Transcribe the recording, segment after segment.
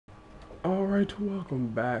Alright, welcome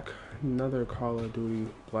back. Another Call of Duty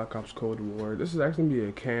Black Ops Cold War. This is actually going to be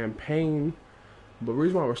a campaign, but the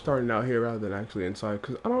reason why we're starting out here rather than actually inside,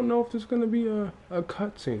 because I don't know if there's going to be a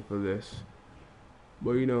cutscene for this.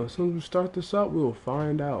 But you know, as soon as we start this up, we will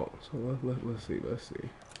find out. So let's see.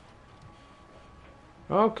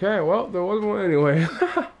 Okay, well, there was one anyway.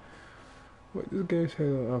 What this game says?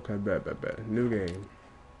 Okay, bet. New game.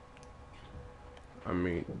 I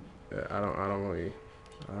mean, I don't really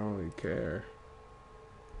care.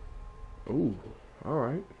 Ooh, all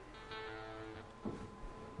right.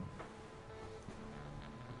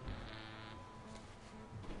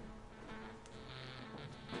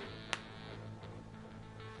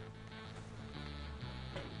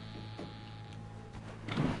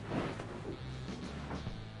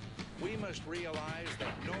 We must realize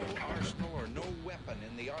that no arsenal or no weapon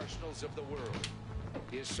in the arsenals of the world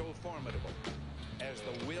is so formidable as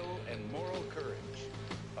the will and moral courage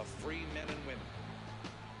of free men and women.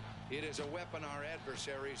 It is a weapon our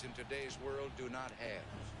adversaries in today's world do not have.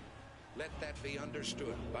 Let that be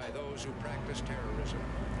understood by those who practice terrorism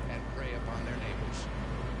and prey upon their neighbors.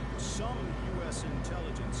 Some U.S.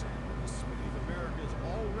 intelligence analysts believe America is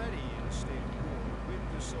already in a state of war with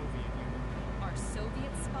the Soviet Union. Are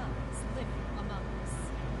Soviet spies living among us?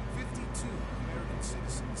 52 American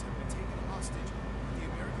citizens have been taken hostage at the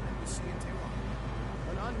American embassy in Tehran.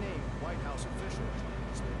 An unnamed White House official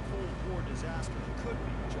claims that Cold War disaster could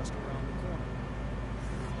be just around the corner.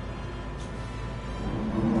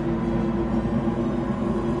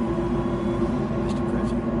 Mr.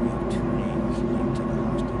 President, we have two names linked to the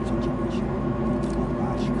hostage situation.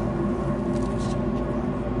 Arash Kalabar and Nassim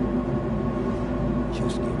Jalani.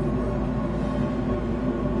 Just give me word.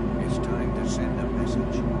 It's time to send a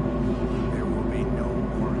message. There will be no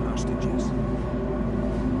more hostages.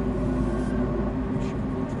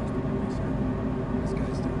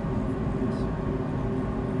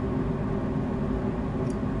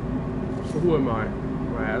 So who am I?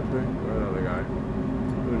 My husband or another guy?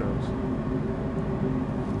 Who knows?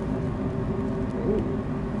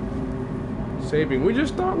 Ooh. Saving. We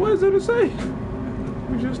just start. What is there to say?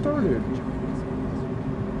 We just started.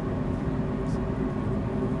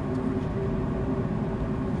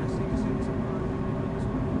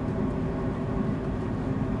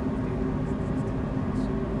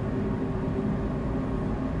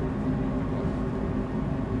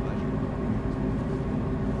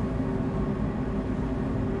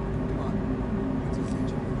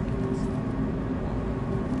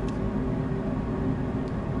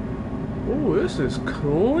 Ooh, this is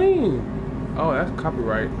clean. Oh, that's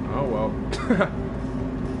copyright. Oh well.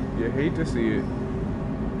 You hate to see it.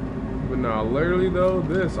 But no, literally though,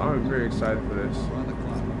 I'm very excited for this.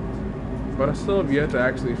 But I still have yet to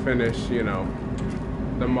actually finish, you know,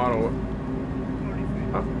 the model.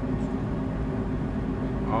 Huh?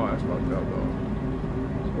 Oh, that's fucked up though.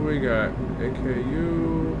 So we got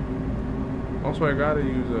AKU. Also, I gotta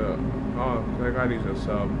use I gotta use a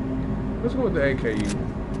sub. Let's go with the AKU.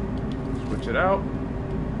 Switch it out.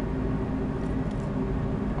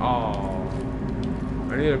 Oh,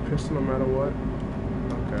 I need a pistol no matter what.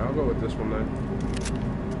 Okay, I'll go with this one then.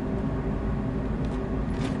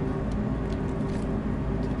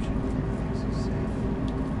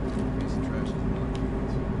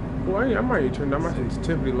 Well, I might need to turn down my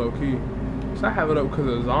sensitivity low key. So I have it up because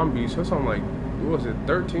of zombies. So it's on like, what was it,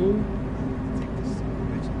 13?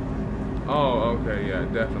 Oh, okay, yeah,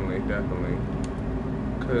 definitely.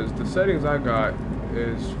 Because the settings I got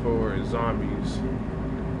is for zombies.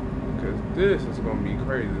 Because this is going to be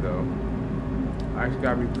crazy though. I just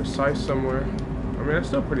got to be precise somewhere. I mean, it's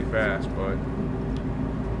still pretty fast, but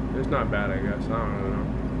it's not bad, I guess. I don't really know.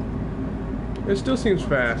 It still seems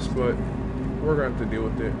fast, but we're going to have to deal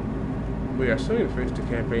with it. But yeah, I still need to finish the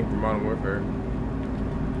campaign for Modern Warfare.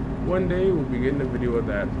 One day we'll be getting a video of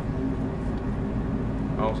that.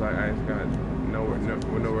 Also, I just got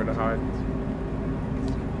nowhere to hide.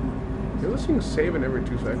 Yo, this thing's saving every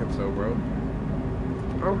 2 seconds though, bro. I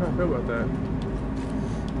don't know how I feel about that.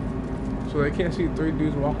 So they can't see 3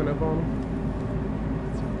 dudes walking up on them?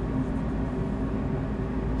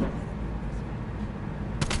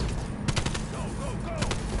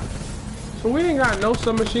 So we ain't got no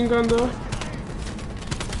submachine gun though?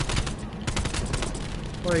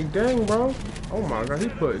 Like, dang, bro. Oh my god, he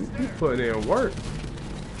putting in work.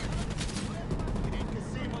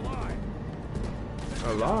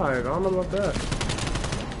 Alive? I don't know about that.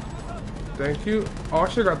 Thank you. Oh, I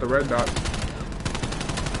should've got the red dot.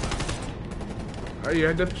 Oh yeah,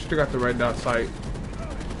 I definitely should've got the red dot sight.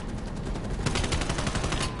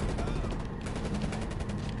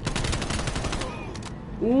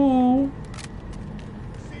 Ooh.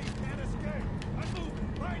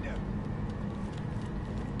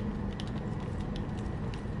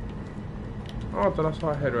 Oh, I thought I saw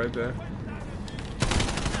a head right there.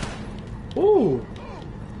 Ooh.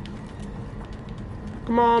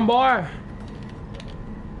 Come on, boy.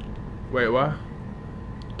 Wait, what?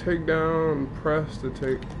 Take down, press to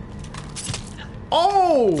take.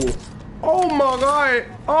 Oh! Oh my god!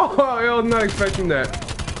 Oh, I was not expecting that.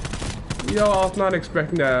 Yo, I was not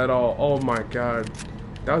expecting that at all. Oh my god.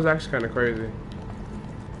 That was actually kind of crazy.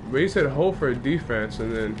 But he said hold for defense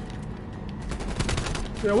and then.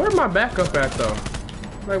 Yeah, where's my backup at though?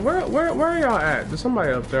 Like where are y'all at? There's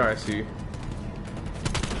somebody up there I see.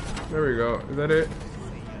 There we go. Is that it?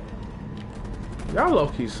 Y'all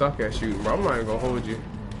low-key suck at shooting, bro. I'm not even gonna hold you.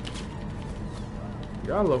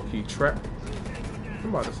 Y'all low-key trap. I'm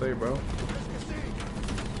about to say, bro.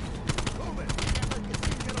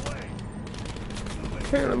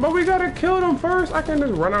 But we gotta kill them first. I can't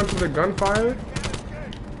just run out to the gunfire.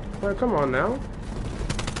 Like, come on now.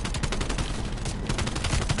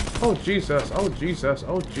 Oh Jesus! Oh Jesus!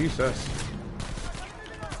 Oh Jesus!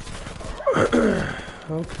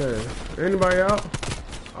 Okay. Anybody out?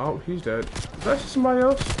 Oh, he's dead. Is that somebody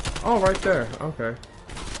else? Oh, right there. Okay.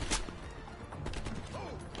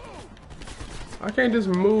 I can't just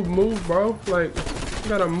move, bro. Like, you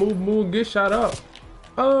gotta move, get shot up.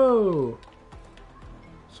 Oh.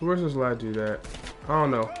 So where's this lad do that? I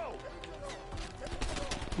don't know.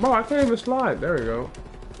 Bro, I can't even slide. There we go.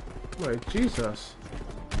 Like, Jesus.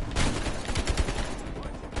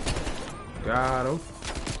 Got him.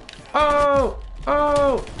 Oh!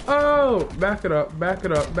 Oh! Oh! Back it up, back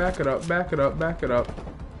it up, back it up, back it up, back it up.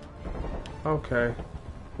 Okay.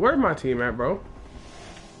 Where's my team at, bro?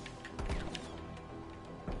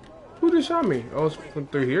 Who just shot me? Oh, it's from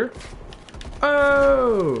through here?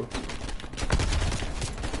 Oh!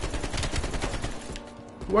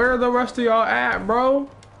 Where are the rest of y'all at, bro?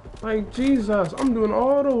 Like, Jesus, I'm doing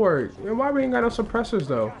all the work. And why we ain't got no suppressors,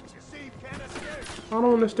 though? I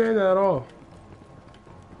don't understand that at all.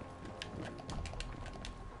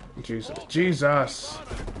 Jesus. Jesus.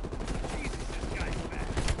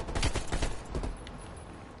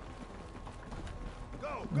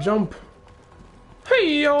 Jump.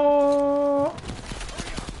 Hey, yo.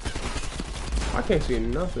 I can't see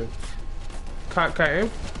nothing. Can I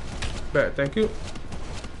aim? Bet. Thank you.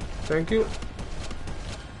 Thank you.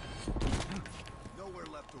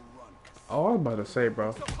 Oh, I was about to say,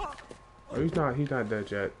 bro. Oh, he's not dead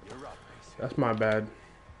yet. That's my bad.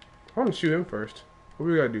 I want to shoot him first. What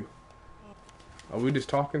we gotta do? Are we just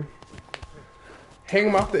talking? Hang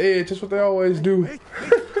him off the edge. That's what they always do.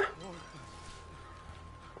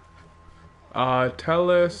 Tell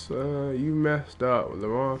us you messed up,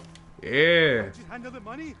 LeBron. Yeah.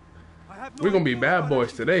 We're gonna be bad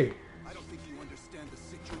boys today.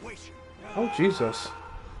 Oh Jesus.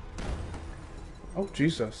 Oh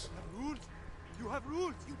Jesus. You have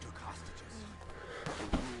rules. You took hostages.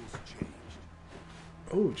 The rules changed.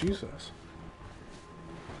 Oh Jesus.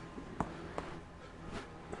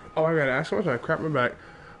 Oh, I gotta ask him. I'm trying to crap my back.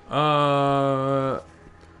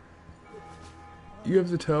 You have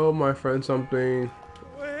to tell my friend something.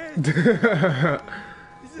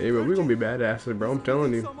 Hey, bro, we're gonna be badasses, bro. I'm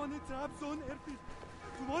telling you.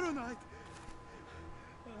 Tomorrow night.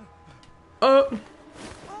 One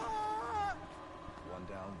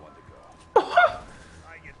down, one to go.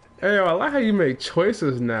 Hey, yo, I like how you make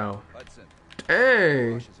choices now. Hudson.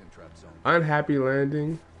 Dang. Rush is in trap zone. Unhappy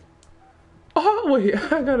landing. Oh wait,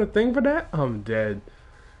 I got a thing for that. I'm dead.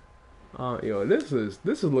 Yo, this is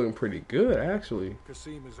looking pretty good actually.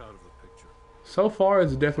 Kasim is out of the picture. So far,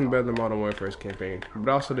 it's definitely better than Modern Warfare's campaign,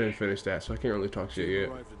 but I also didn't finish that, so I can't really talk shit yet.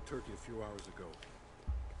 Arrived in Turkey a few hours ago.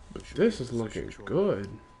 But this is looking good.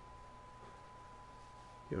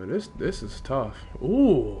 Yo, this is tough.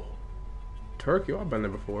 Ooh, Turkey. Oh, I've been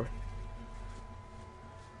there before.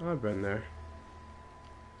 I've been there.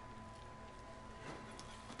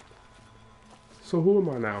 So who am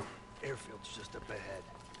I now? Airfield's just up ahead.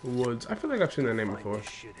 Woods. I feel like I've seen that name Find before. this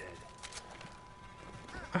shithead.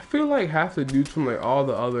 I feel like half the dudes from like all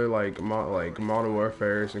the other like Modern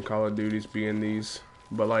Warfares and Call of Duties be in these,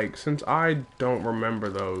 but like since I don't remember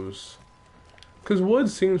those, cause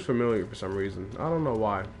Woods seems familiar for some reason. I don't know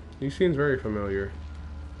why. He seems very familiar.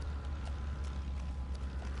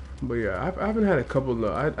 But yeah, I haven't had a couple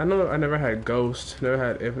though. I know I never had Ghost, never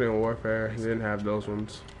had Infinite Warfare. Didn't have those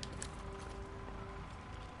ones.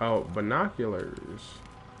 Oh, binoculars.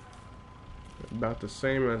 About the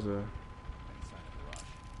same as a.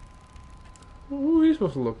 Who are you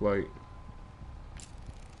supposed to look like?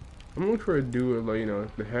 I'm looking for a dude, like, you know,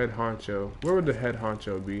 the head honcho. Where would the head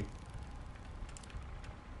honcho be?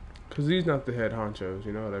 Cause he's not the head honchos,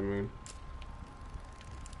 you know what I mean?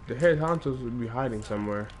 The head honchos would be hiding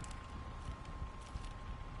somewhere.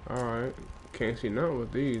 Alright. Can't see nothing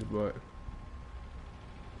with these, but...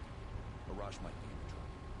 Mirage might be in the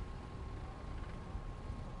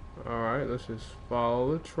truck. Alright, let's just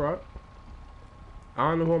follow the truck. I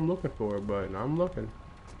don't know who I'm looking for, but I'm looking.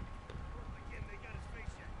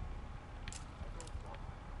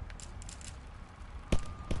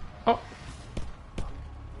 Oh!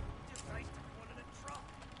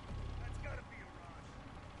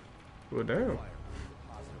 Well, damn.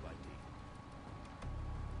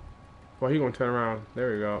 Well, he gonna turn around.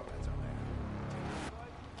 There we go.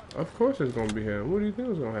 Of course it's gonna be him. What do you think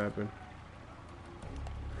is gonna happen?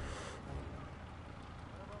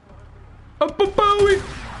 Up a Bowie!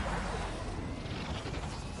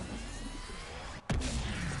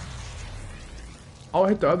 Oh, I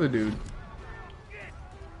hit the other dude.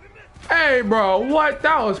 Hey, bro, what?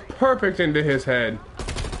 That was perfect into his head.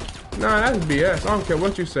 Nah, that's BS. I don't care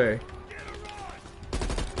what you say.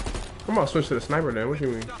 I'm gonna switch to the sniper then. What you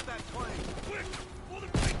mean?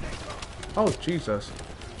 Oh, Jesus.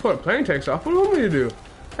 Put a plane takes off. What do you want me to do?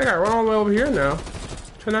 I gotta run all the way over here now.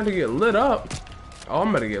 Try not to get lit up. Oh, I'm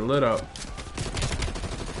about to get lit up.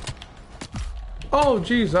 Oh,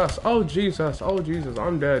 Jesus. Oh, Jesus. Oh, Jesus.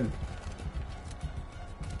 I'm dead.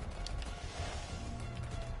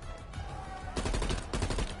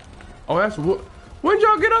 Oh, that's what. When'd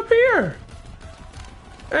y'all get up here?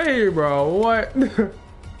 Hey, bro. What?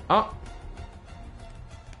 Oh.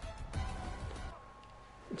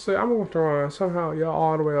 So I'm going to run. Somehow, y'all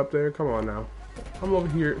all the way up there. Come on now. I'm over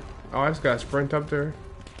here. Oh, I just got to sprint up there.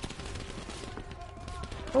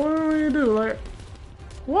 Oh, what do you do? Like,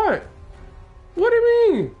 what? What do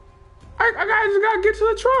you mean? I just gotta get to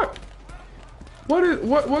the truck. What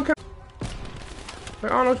can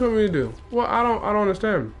like, I don't know what you want me to do. Well, I don't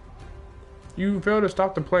understand. You failed to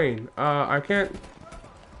stop the plane. I can't.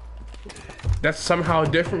 That's somehow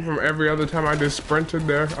different from every other time I just sprinted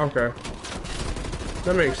there. Okay.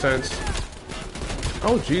 That makes sense.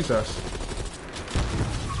 Oh, Jesus.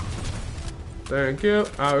 Thank you.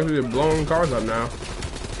 We're blowing cars up now.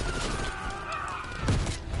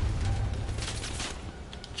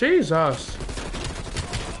 Jesus.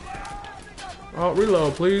 Oh,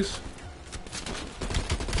 reload, please.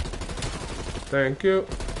 Thank you.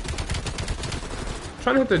 I'm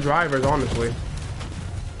trying to hit the drivers, honestly.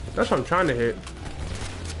 That's what I'm trying to hit.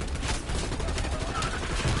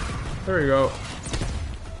 There we go.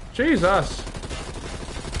 Jesus.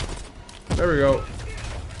 There we go.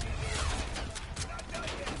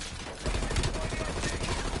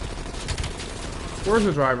 Where's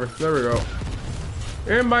the driver? There we go.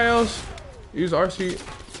 Anybody else use RC?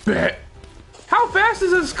 Bet. How fast is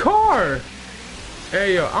this car?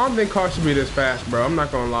 Hey, yo, I don't think cars should be this fast, bro. I'm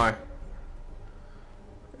not gonna lie.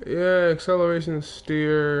 Yeah, acceleration,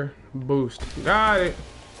 steer, boost. Got it.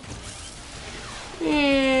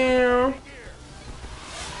 Yeah.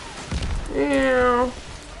 Yeah.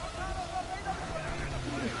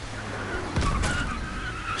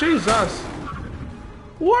 Jesus.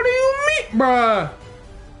 What do you mean, bruh?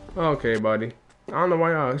 Okay, buddy. I don't know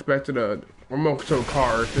why y'all expected a remote control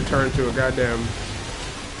car to turn to a goddamn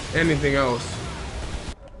anything else.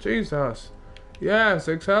 Jesus. Yes,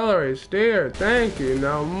 accelerate, steer. Thank you.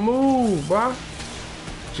 Now move, bruh.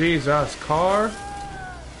 Jesus, car.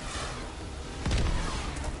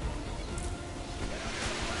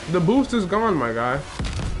 The boost is gone, my guy.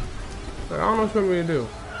 Like, I don't know what you want me to do.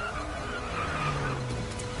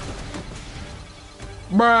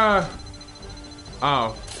 Bruh.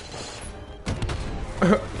 Oh. I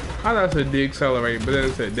thought it said deaccelerate, but then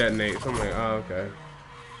it said detonate. So I'm like, oh, okay.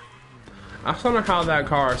 I don't know how that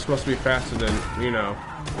car is supposed to be faster than, you know,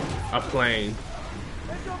 a plane.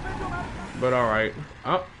 But alright.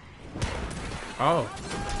 Oh. Oh.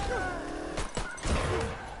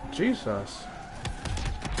 Jesus.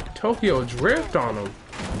 Tokyo Drift on him.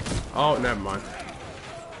 Oh, never mind.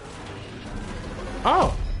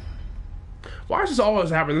 Oh. Why does this always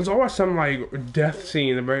happen? There's always some like death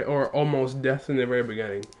scene in the very, or almost death in the very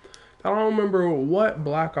beginning. I don't remember what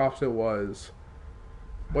Black Ops it was,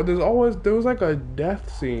 but there was like a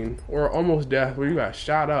death scene or almost death where you got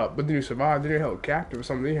shot up, but then you survived, then you're held captive or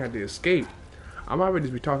something. Then you had to escape. I might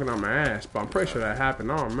just be talking on my ass, but I'm pretty sure that happened.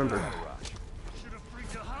 I don't remember.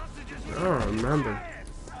 I don't remember.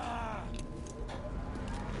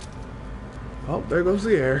 Oh, there goes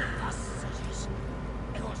the air.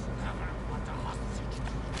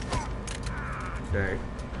 Dang.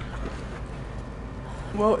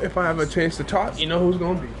 Well, if I have a chance to talk, you know who's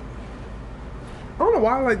gonna be. I don't know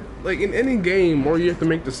why, like in any game where you have to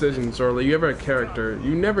make decisions or like you have a character,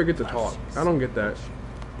 you never get to talk. I don't get that.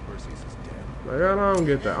 Like I don't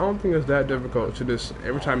get that. I don't think it's that difficult to just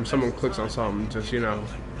every time someone clicks on something, just you know,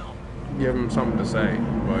 give him something to say,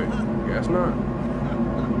 but guess not.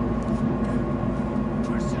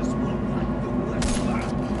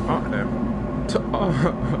 Oh, damn. Oh,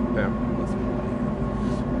 damn.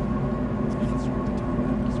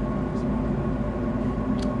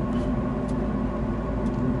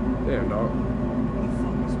 Damn, dog.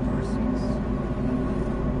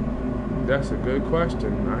 That's a good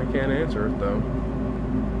question. I can't answer it, though.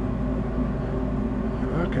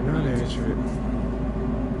 I cannot answer it.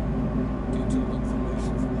 Detailed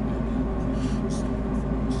information from the Navy was sent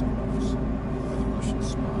from the Service by the Russian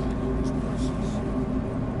spy known as Perseus.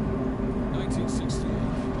 1968,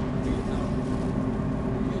 Vietnam.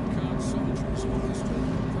 Viet Cong soldiers orchestrated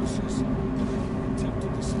by Perseus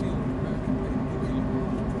attempted to steal an American-made nuclear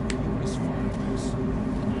bomb from a U.S. fire base.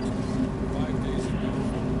 5 days ago,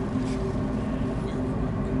 we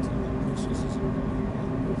acquired intel that Perseus is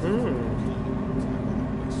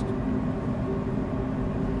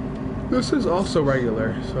This is also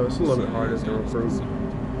regular, so it's a little bit harder to recruit.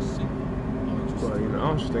 But, you know,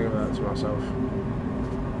 I was just thinking about it to myself.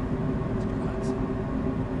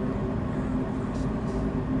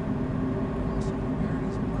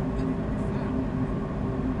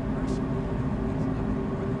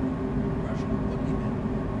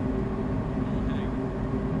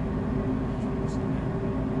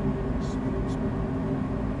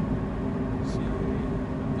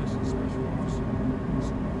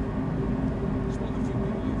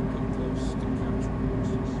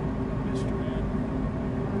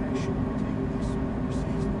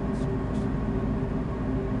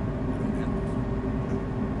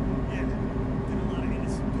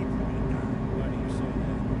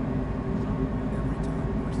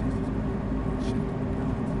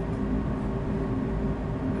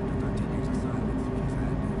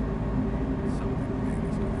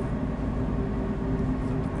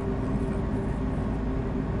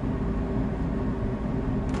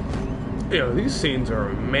 Yo, these scenes are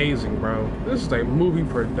amazing, bro. This is like movie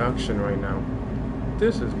production right now.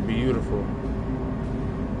 This is beautiful.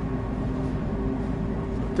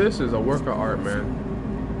 This is a work of art, man.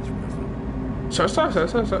 Stop.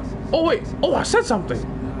 Oh, wait. Oh, I said something.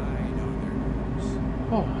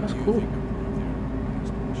 Oh, that's cool.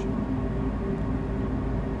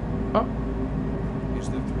 Oh. Is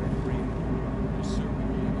the threat real?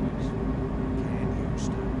 Can you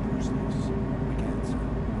stop Perseus? We can, sir.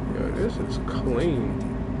 Yo, this is clean.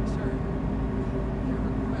 Sir, your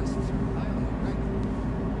requests are highly irregular.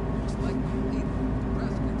 Most likely illegal. The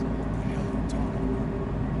press gets all What the hell are you talking about?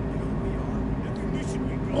 You know who we are? And the mission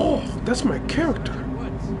we go. Oh, that's my character.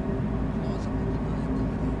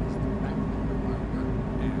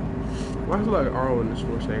 Why is it like Arnold and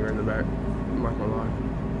Schwarzenegger in the back? I'm not gonna lie.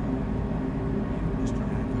 Mr.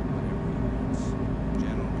 Hancock, whatever he wants.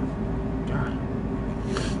 Gentlemen, God.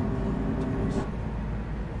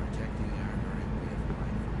 protecting our very way of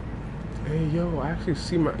life. Hey, yo, I actually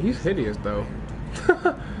see my... He's hideous, though.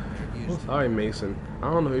 I'm sorry, Mason.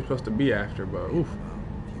 I don't know who he's supposed to be after, but oof. Few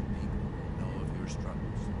people know of your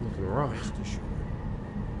struggles. Looking rough. Rest assured,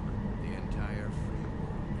 the entire free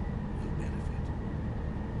world will benefit.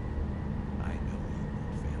 I know you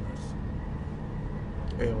won't fail us.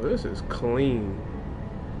 Hey, well, this is clean.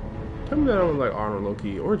 Tell me that I look like Arnold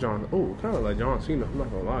Loki or John... Oh, kind of like John Cena, I'm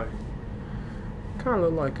not gonna lie. Kind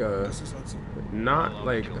of look like a... This is Hudson. Not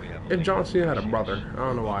like... If John Cena had a brother, I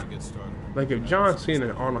don't know why. To get started. Like if John Cena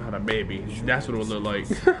and Arnold had a baby, that's what it would look like.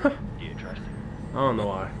 I don't know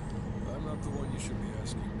why. I'm not the one you should be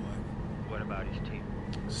asking, Black. What about his team?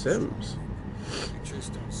 Sims. We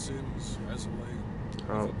chased down Sims, Azalea.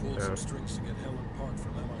 Oh, Even pulled yeah. some strings to get Helen Park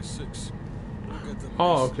from MI6. We'll get them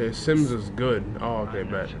Oh, next. okay. Sims is good. Oh, okay,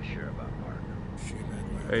 I'm not bet. so sure about Parker. She and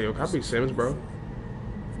Atlanta Hey, yo, can I be Sims, bro?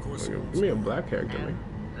 Of course, Give me a black character, man.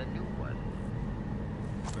 And the new one.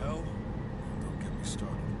 Bell, don't get me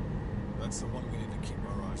started. That's the one we need to keep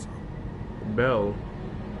our eyes on. Bell.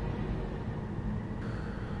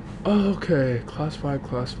 Okay,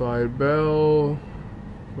 classified. Bell.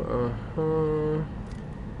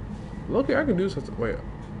 Look, I can do something. Wait.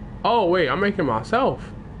 Oh, wait, I'm making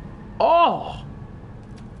myself. Oh,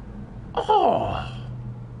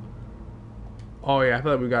 yeah, I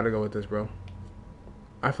feel like we gotta go with this, bro.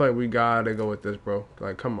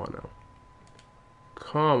 Like, come on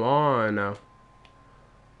now.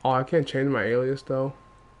 Oh, I can't change my alias, though.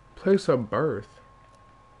 Place of birth.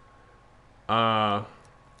 What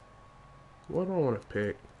do I want to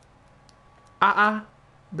pick?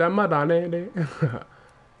 Damadane.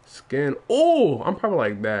 Skin. Oh, I'm probably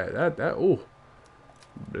like that. Oh.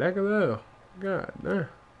 Black as hell. God damn.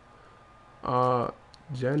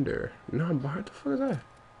 Gender. No, I'm behind. The fuck is that?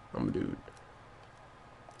 I'm a dude.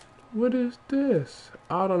 What is this?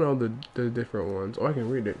 I don't know the different ones. Oh, I can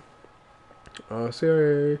read it.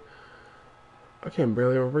 CIA. I can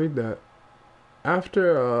barely even read that.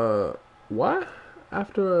 After what?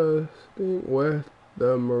 After a stint with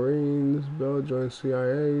the Marines, Bell joined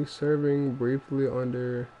CIA, serving briefly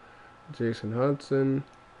under Jason Hudson.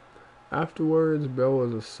 Afterwards, Bell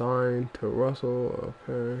was assigned to Russell.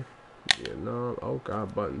 Okay, Vietnam. Oh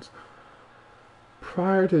God, buttons.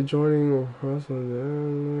 Prior to joining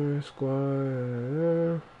Russell's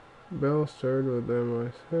squad, Bell served with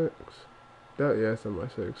MI6. Yes,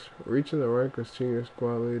 MI6. Reaching the rank of senior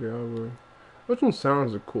squad leader. Which one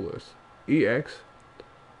sounds the coolest? EX?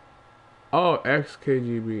 Oh,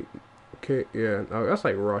 XKGB. Yeah, no, that's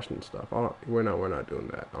like Russian stuff. We're not doing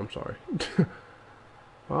that. I'm sorry.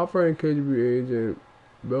 Operating KGB agent,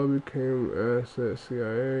 Bell became asset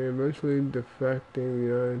CIA, eventually defecting the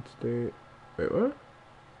United States. Wait, what?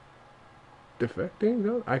 Defecting?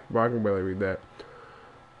 No, I can barely read that.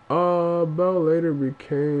 Bell later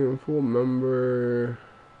became full member.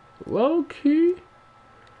 Low key?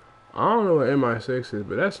 I don't know what MI6 is,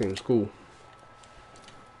 but that seems cool.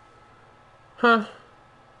 Huh?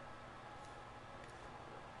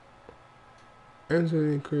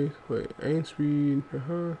 Engine increase. Wait, aim speed.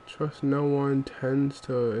 Trust no one. Tends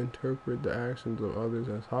to interpret the actions of others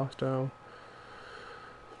as hostile.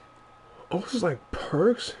 Oh, this is like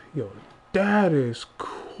perks? Yo, that is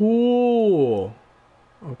cool.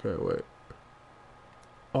 Okay, wait.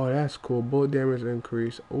 Oh, that's cool. Bullet damage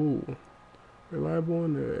increase. Ooh. Reliable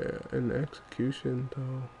in execution,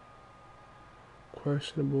 though.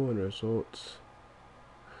 Questionable in results.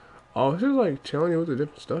 Oh, this is like telling you what the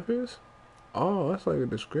different stuff is? Oh, that's like a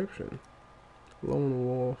description. Lone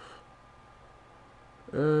wolf.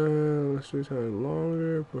 Let's do something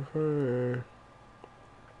longer. Prefer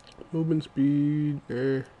movement speed.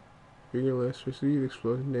 Vigorless. Receive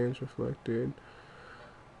explosion damage reflected.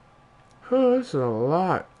 Oh, this is a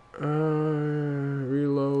lot.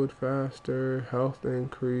 Reload faster. Health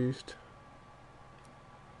increased.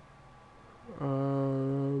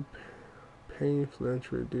 Pain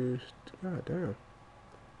flinch reduced. God damn.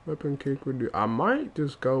 Weapon kick reduced. I might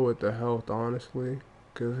just go with the health, honestly,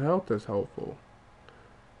 because health is helpful.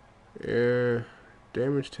 Yeah.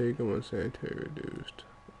 Damage taken when sanitary reduced.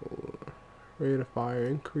 Rate of fire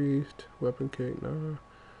increased. Weapon kick, nah.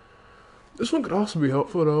 This one could also be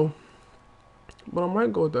helpful though. But I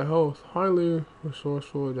might go with the health. Highly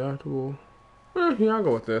resourceful, adaptable. Yeah, I'll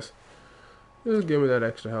go with this. Just give me that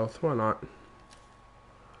extra health. Why not?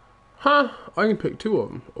 Huh? I can pick two of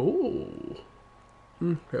them. Ooh.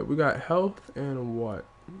 Okay, we got health and what?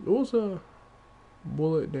 What was a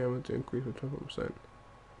bullet damage increase of 20%?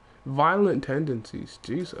 Violent tendencies.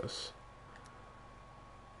 Jesus.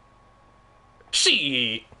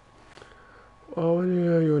 Shit. Oh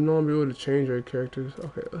yeah, you'll not be able to change your characters.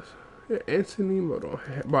 Okay, let's. Yeah, Anthony Moto.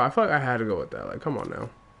 Bro, I feel like I had to go with that. Like, come on now.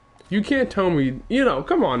 You can't tell me. You know,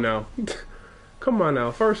 come on now. Come on now.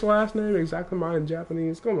 First, last name, exactly mine in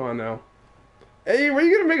Japanese. Come on now. Hey, were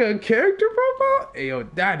you gonna make a character profile? Hey, yo,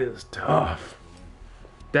 that is tough.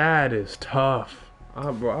 That is tough.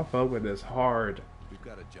 Bro, I fuck with this hard. We've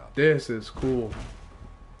got a job. This is cool.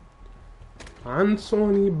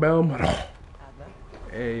 Anthony Belmondo.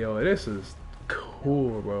 Hey, yo, this is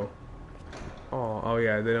cool, bro. Oh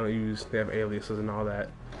yeah, they have aliases and all that.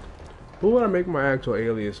 Who would I make my actual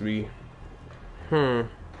alias be? I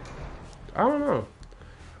don't know.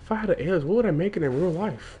 If I had an alias, what would I make it in real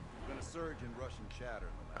life?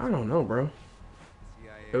 I don't know, bro.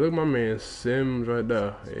 Hey, look at my man Sims right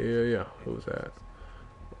there. Yeah. Who's that?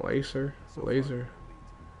 Laser. MI6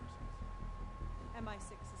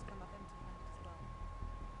 has come up empty-handed as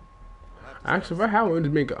well. Actually, if I had one, I'd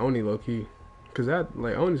just make Oni low key. Cause that,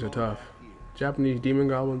 like, Onis are tough. Japanese demon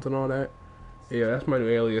goblins and all that. Yeah, that's my new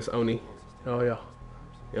alias, Oni. Oh yeah.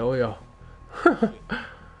 Oh yeah. Some part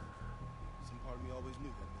of me always knew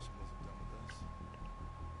that mission wasn't done with us.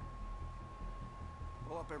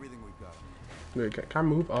 Pull up everything we've got. Wait, can I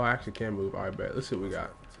move? Oh, I actually can move. Alright, bet. Let's see what we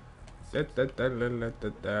got. Oh,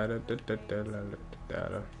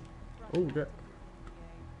 we got.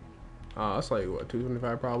 That's like what,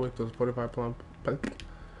 225 probably, plus 45 pounds.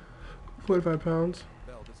 45 pounds.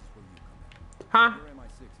 Bell, this is where you come in. Huh? Your MI6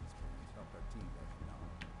 experience helped our team back in Nam.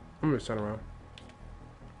 I'm gonna turn around.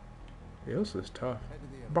 Yeah, this is tough. Head to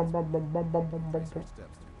the Bum, evidence bum, bum, bum, bum, bum, bum, Trace bum. our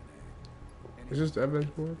steps through the day. Is this the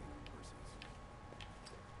evidence board?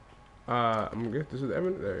 I'm gonna get this is the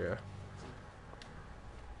evidence. There,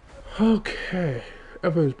 yeah. Okay.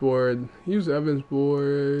 Evidence board. Use the evidence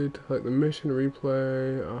board. Like the mission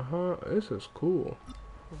replay. This is cool.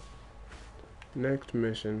 Next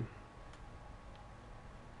mission.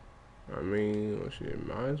 I mean, well, shit,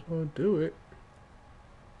 might as well do it.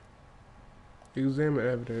 Examine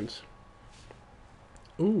evidence.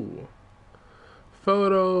 Ooh.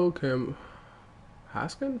 Photo Cam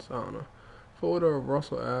Haskins? I don't know. Photo of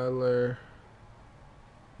Russell Adler.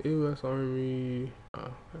 U.S. Army.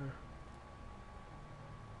 Oh,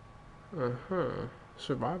 okay.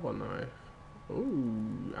 Survival knife.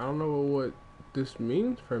 Ooh. I don't know what this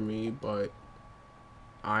means for me, but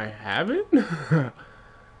I have it? I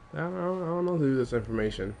don't know who this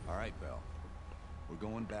information. All right, Bell. We're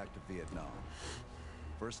going back to Vietnam.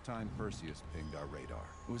 First time Perseus pinged our radar.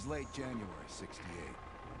 It was late January '68.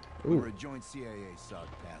 We were a joint CIA SOG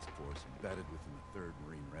task force embedded within the 3rd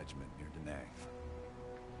Marine Regiment near Da Nang.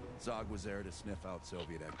 SOG was there to sniff out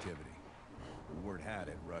Soviet activity. The word had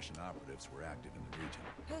it, Russian operatives were active in the region.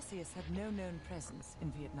 Perseus had no known presence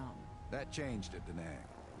in Vietnam. That changed at Da Nang.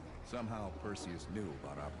 Somehow Perseus knew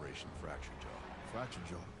about Operation Fracture Jaw. Fracture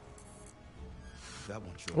Jaw. That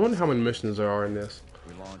one I wonder how many missions there are in this.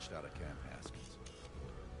 We launched out of Camp Haskins.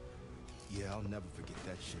 Yeah, I'll never forget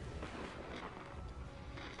that shit.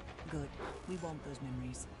 Good. We want those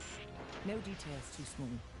memories. No details too small.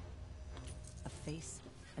 A face,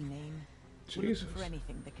 a name. We're Jesus. looking for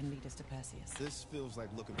anything that can lead us to Perseus. This feels like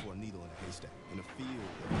looking for a needle in a haystack, in a field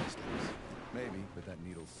of haystacks. Maybe, but that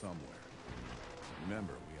needle's somewhere.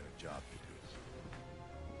 Remember, we had a job to do.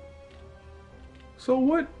 So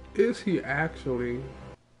what is he actually?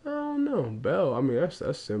 I don't know. Bell. I mean,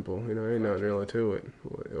 that's simple. You know, ain't nothing really to it.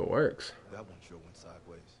 It works. That one sure went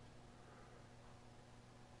sideways.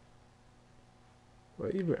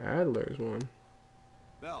 But even Adler's one.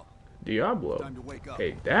 Bell, Diablo. time to wake up.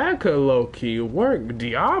 Hey, that could low-key work.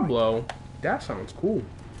 Diablo. That sounds cool.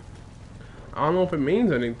 I don't know if it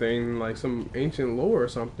means anything, like some ancient lore or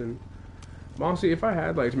something. But honestly, if I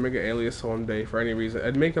had like to make an alias someday for any reason,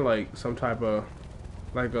 I'd make it like some type of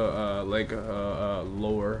like a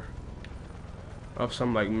lore of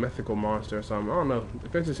some like mythical monster or something. I don't know.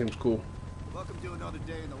 It just seems cool. Welcome to another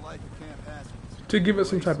day in the life of Camp Haskins. To give it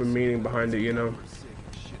some type of meaning behind it, you know.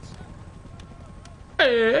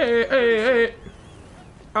 Hey.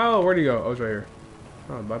 Oh, where'd he go? Oh, it's right here.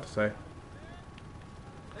 I was about to say.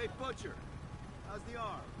 Hey, Butcher. How's the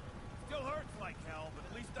arm? Still hurts like hell, but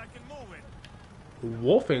at least I can move it.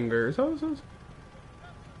 Wolfinger. Is that what it says?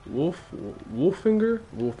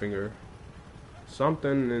 Wolfinger.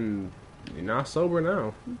 Something, and you're not sober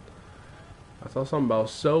now. I saw something about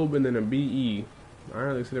sober and then a BE. I didn't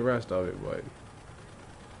really see the rest of it, but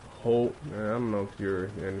Holt. I don't know if you're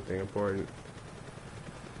anything important.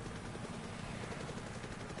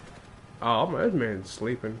 Oh, this man's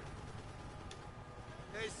sleeping.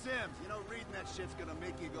 Hey, Sims, you know reading that shit's gonna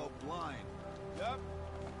make you go blind. Yep.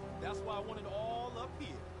 That's why I want it all up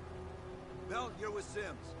here. Bell, you're with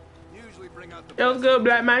Sims. You usually bring out the It was good,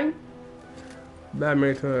 black man. Black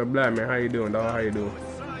man to black man. How you doing, dog? How you doing?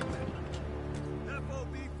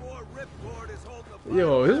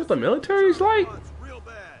 Yo, this is what the military's like?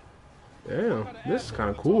 Damn, this is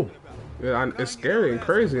kind of cool. Yeah, it's scary and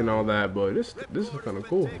crazy and all that, but this is kind of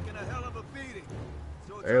cool.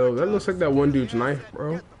 Hey, that looks like that one dude's knife,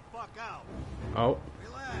 bro. Oh.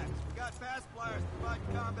 Relax. We got fast flyers providing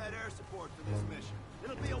combat air support for this mission.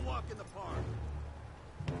 It'll be a walk in the park.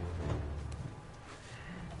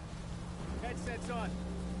 Headsets on.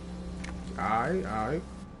 Aye.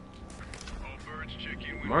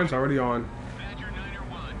 Mine's already on. Badger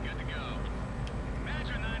 901, good to go.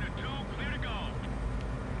 Badger 902, clear to go.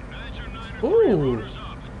 Badger 903, Ooh. rotors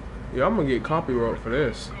up. Yeah, I'm gonna get copyright for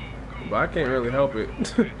this, but I can't really help it.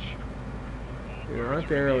 You know, I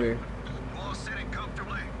can't really. All sitting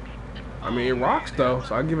comfortably. I mean, it rocks though,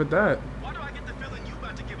 so I give it that. Why do I get the feeling you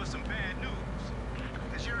about to give us some bad news?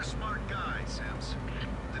 Because you're a smart guy, Sims.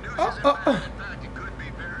 The news isn't bad. In fact, it could be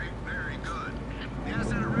very, very good. The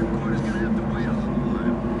asset of Ripcord is going to have to wait a little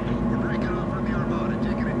while. We're breaking off from the Armada,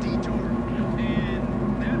 taking a detour. And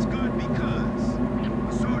that's good because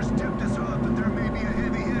a source tipped us off that there may be a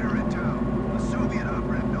heavy hitter in town. A Soviet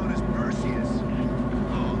operative known as Perseus.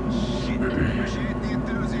 Oh, shit. Appreciate the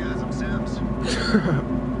enthusiasm, Sims.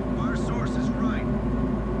 Our source is right.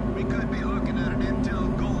 We could be looking at an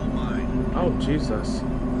intel gold mine. Oh Jesus!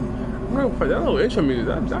 No, for that little intro music,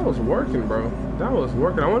 that was working, bro. That was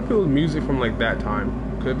working. I want to feel music from like that time.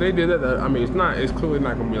 Cause if they did that, I mean, it's clearly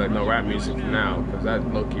not gonna be like no rap music now, cause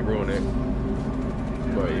that low-key ruined it.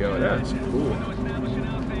 But yo, that's cool.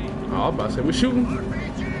 Oh, I was about to say we're shooting.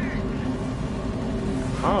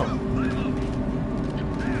 Oh,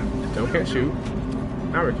 still can't shoot.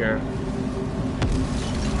 Now we can.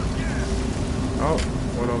 Oh,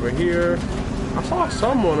 one over here. I saw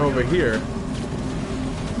someone over here.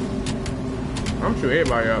 I'm shooting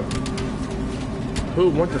everybody up. Who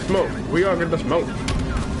wants the smoke? We all get the smoke.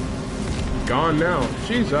 Gone now.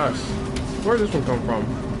 Jesus. Where did this one come from?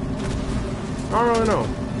 I don't really know.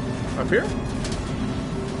 Up here?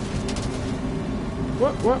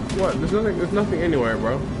 What? There's nothing anywhere,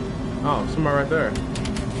 bro. Oh, somebody right there.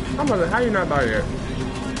 I'm about to, how you not die yet?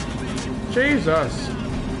 Jesus.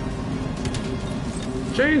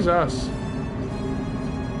 Jesus.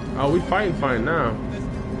 Oh, we fighting now.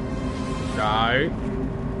 Die.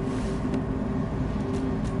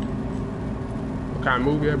 What kind of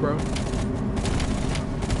move yet, bro?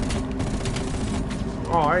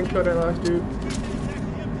 Oh, I ain't killed that last dude.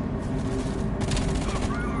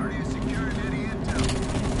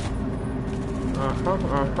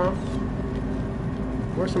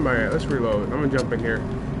 Where's somebody at? Let's reload. I'm gonna jump in here.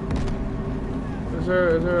 Is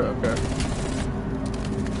there, okay.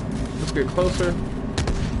 Let's get closer.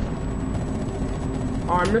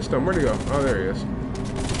 Oh, I missed him. Where'd he go? Oh, there he is.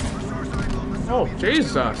 Oh,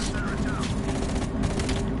 Jesus.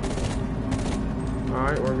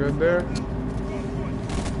 Alright, we're good there.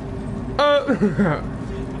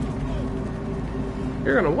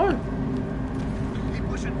 You're gonna what? Keep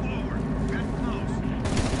pushing forward. Get close.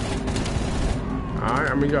 Alright,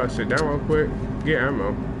 I mean, y'all sit down real quick. Get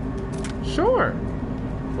ammo. Sure.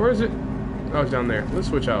 Where is it? Oh, it's down there. Let's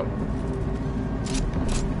switch out.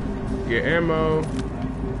 Get ammo.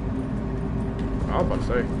 I was about to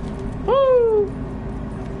say. Woo!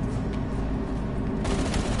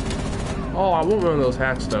 Oh, I want one of those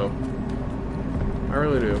hats, though. I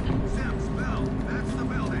really do. Sims, Bell, that's the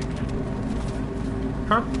building.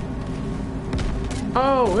 Huh?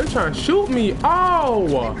 Oh, they're trying to shoot me.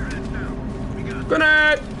 Oh! Good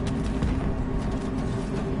night!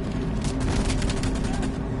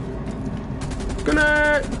 Good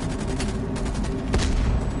night!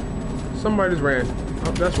 Somebody just ran.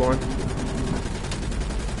 Oh, that's one.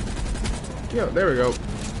 Yo, there we go.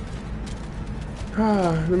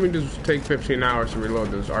 Let me just take 15 hours to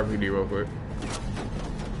reload this RPD real quick.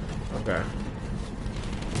 Okay.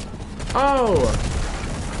 Oh!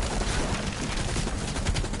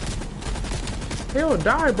 He'll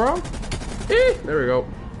die, bro. Eh, there we go.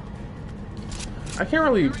 I can't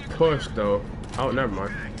really push, though. Oh, never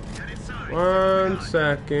mind. 1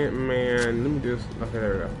 second, man. Let me just... Okay,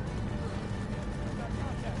 there we go.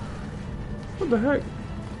 What the heck?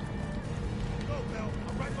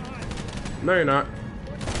 No, you're not.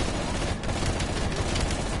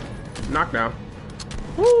 Knockdown.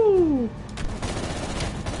 Woo!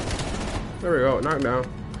 There we go. Knockdown.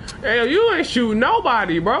 Hey, you ain't shooting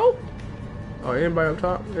nobody, bro. Oh, anybody up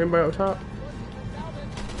top? Anybody up top?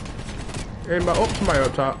 Anybody? Oh, somebody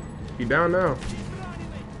up top. He down now.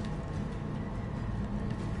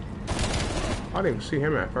 I didn't even see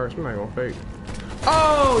him at first. I'm not gonna fake.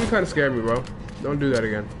 Oh, you kind of scared me, bro. Don't do that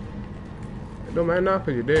again. It don't matter now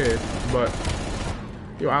because you did. But,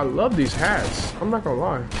 yo, I love these hats. I'm not gonna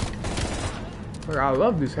lie. Like, I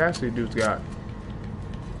love these hats these dudes got.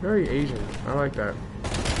 Very Asian. I like that.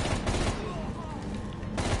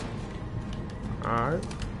 Alright.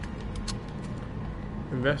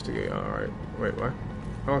 Investigate. Alright. Wait, what?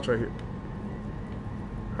 Oh, it's right here.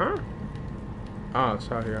 Huh? Oh,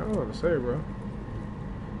 it's out here. I don't know what to say, bro.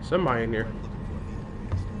 Somebody in here.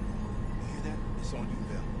 It's on you,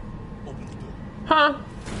 Bell. Open the door. Huh?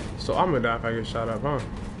 So I'm gonna die if I get shot up, huh?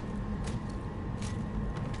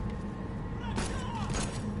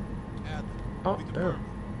 Oh, damn.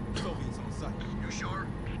 Soviets on site. You sure?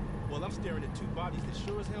 Well, I'm staring at two bodies that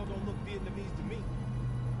sure as hell don't look Vietnamese to me.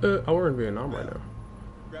 Oh, we're in Vietnam right now.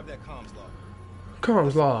 Grab that comms log.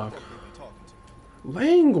 Comms log.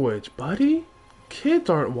 Language, buddy. Kids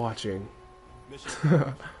aren't watching. We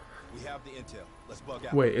have the intel. Let's bug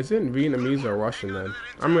out. Wait, is it in Vietnamese or Russian then?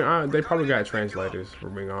 I mean, they probably got translators, for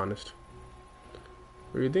being honest.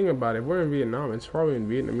 When you think about it, if we're in Vietnam, it's probably in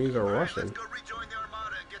Vietnamese or Russian. Let's go rejoin the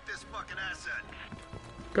Armada and get this fucking asset.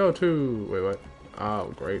 Go to... Wait, what?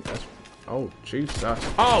 Oh, great. That's... Oh, Jesus.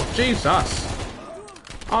 Oh, Jesus!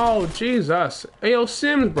 Oh, Jesus. Hey, yo,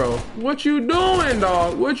 Sims, bro. What you doing,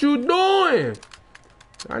 dog? What you doing?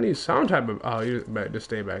 I need some type of... Oh, you just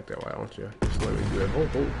stay back there, why don't you? Just let me do it.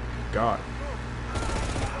 Oh, God.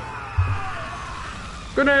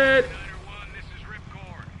 Good night. This is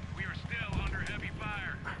Ripcord. We are still under heavy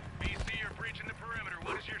fire. BC are breaching the perimeter.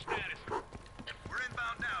 What is your status? We're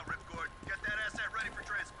inbound now, Ripcord. Get that asset ready for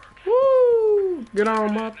transfer. Woo! Get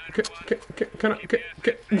on my... Can I...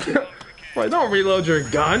 Wait, don't reload your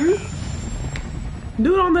gun.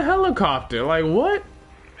 Dude on the helicopter. Like, what?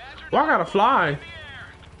 Well, I gotta fly.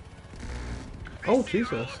 Oh,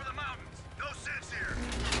 Jesus.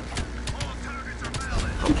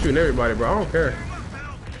 I'm shooting everybody, bro. I don't care.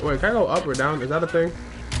 Wait, can I go up or down? Is that a thing?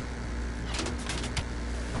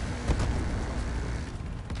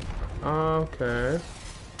 Okay.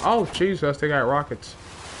 Oh, Jesus, they got rockets.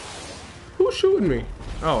 Who's shooting me?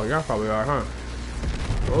 Oh, y'all probably are, huh?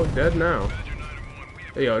 Oh, dead now.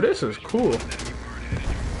 Hey, yo, this is cool.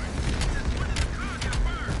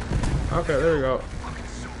 Okay, there we go.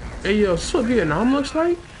 Hey, yo, this is what Vietnam looks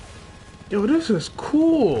like? Yo, this is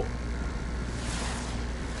cool.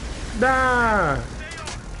 Die!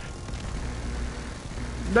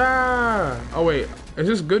 Die! Oh, wait. Is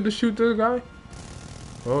this good to shoot this guy?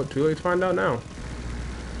 Well, too late to find out now.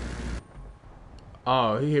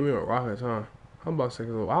 Oh, he hit me with rockets, huh? I'm about to say, I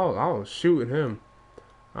was shooting him.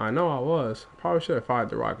 I know I was. Probably should have fired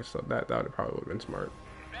the rockets, so that would probably would have been smart.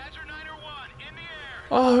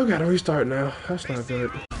 Oh, we gotta restart now. That's not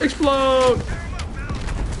good. Explode!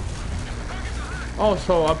 Oh,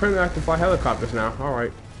 so apparently I can fly helicopters now.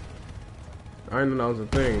 Alright. I didn't know that was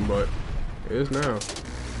a thing, but it is now. It's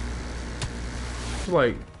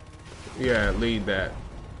like, yeah, lead that.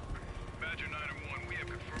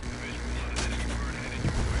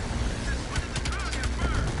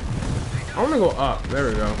 I want to go up. There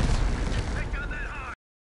we go.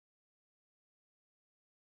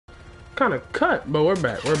 Kind of cut, but we're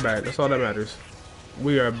back. We're back. That's all that matters.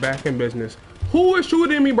 We are back in business. Who is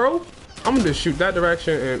shooting me, bro? I'm gonna just shoot that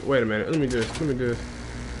direction and wait a minute. Let me do this. Let me do this.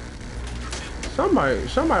 Somebody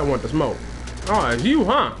want the smoke. Oh, it's you,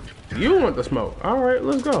 huh? You want the smoke. All right,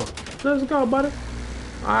 let's go. Let's go, buddy.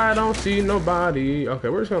 I don't see nobody. Okay,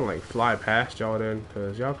 we're just gonna like fly past y'all then,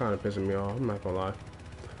 cause y'all kind of pissing me off. I'm not gonna lie.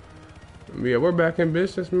 Yeah, we're back in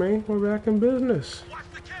business, man. We're back in business. Watch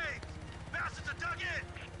the caves. Bastards are dug in.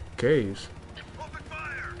 Caves. Open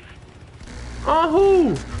fire. Oh,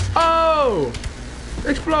 who? Oh!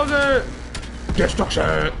 Explosion!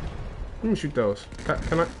 Destruction! Let me shoot those.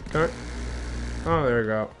 Can I? Oh, there we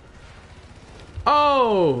go.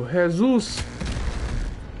 Oh, Jesus.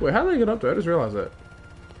 Wait, how did they get up there? I just realized that.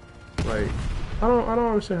 Like, I don't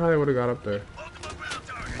understand how they would have got up there.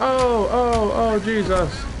 Oh,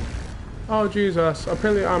 Jesus. Oh, Jesus.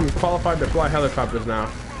 Apparently I'm qualified to fly helicopters now.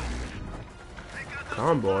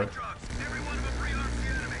 Convoy.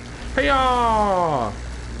 Hey, y'all!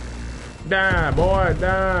 Die, boy,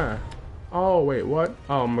 die. Oh, wait, what?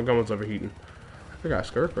 Oh, my gun was overheating. I got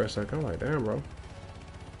scared for a second. I'm like, damn, bro.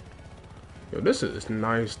 Yo, this is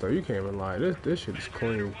nice, though. You can't even lie. This shit is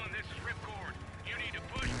clean.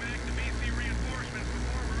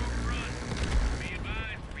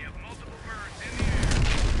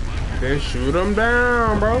 Then shoot them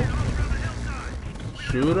down, bro.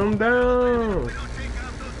 Shoot them down.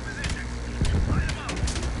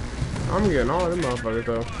 I'm getting all them motherfuckers,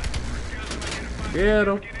 though. Get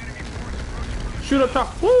them. Shoot up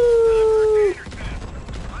top. Woo!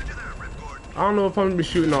 I don't know if I'm gonna be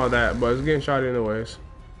shooting all that, but it's getting shot anyways.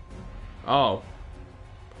 Oh.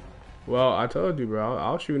 Well, I told you, bro.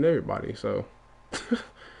 I'll shoot everybody, so.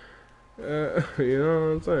 You know what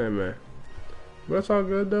I'm saying, man. But it's all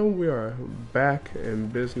good, though. We are back in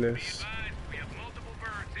business.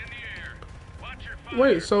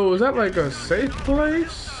 Wait, so is that like a safe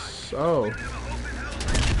place? Oh.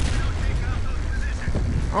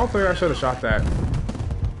 I don't think I should have shot that.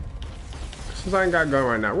 Since I ain't got a gun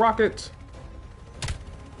right now. Rockets!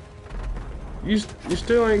 You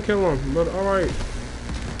still ain't kill him, but alright.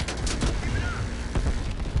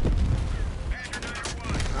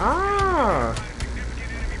 Ah!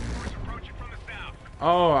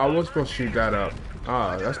 Oh, I was supposed to shoot that up.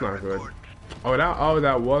 Ah, that's not good. Oh,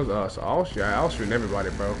 that was us. I'll shoot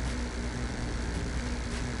everybody, bro.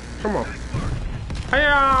 Come on.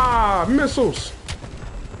 Hiya! Missiles!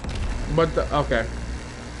 But okay.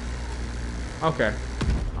 Okay.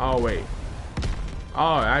 Oh wait.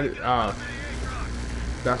 Oh,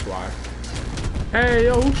 that's why. Hey,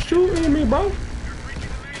 yo, who's shooting me, bro?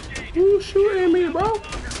 Who's shooting me, bro?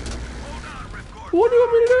 What do you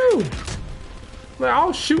want me to do? Like,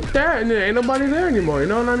 I'll shoot that and then ain't nobody there anymore, you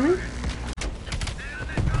know what I mean?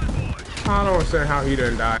 I don't understand how he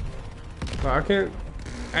didn't die. But I can't.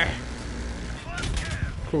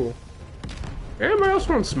 Cool. Anybody else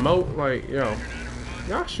want smoke? Like, yo,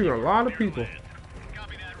 y'all shooting a lot of people.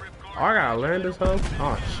 Oh, I gotta land this hoe?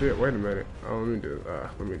 Oh shit, wait a minute. Oh, let me do it.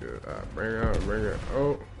 Bring it.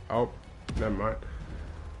 Oh, never mind.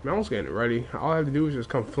 Man, I was getting ready. All I have to do is just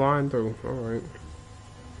come flying through. Alright.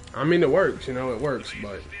 I mean, it works, you know, it works,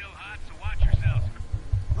 but.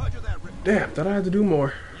 Damn, thought I had to do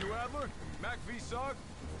more. You ever? Mac V Sog?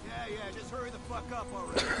 Yeah, just hurry the fuck up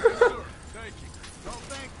already. Sure. Thank you. Don't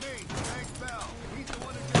thank me. Thank Bell. He's the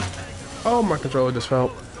one who just tanked us Oh, my controller just fell.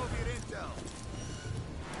 Soviet intel.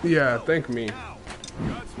 Yeah, thank me.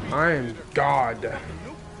 Godspeed. I am God. Are you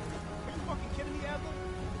fucking kidding me, Adler?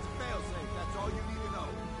 It's a failsafe. That's all you need to know.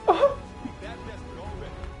 That desperate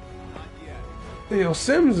already. Not yet. Yo,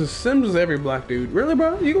 Sims is every black dude. Really,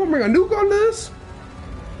 bro? You gonna bring a nuke on this?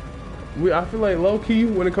 I feel like low key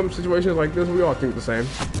when it comes to situations like this, we all think the same.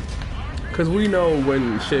 Cause we know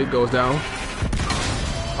when shit goes down.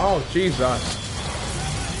 Oh Jesus!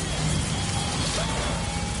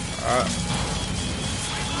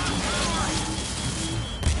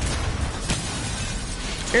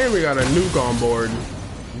 And we got a nuke on board.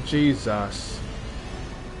 Jesus.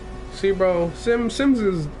 See, bro, Sims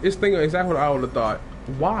is thinking exactly what I would have thought.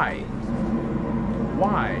 Why?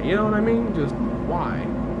 Why? You know what I mean? Just why?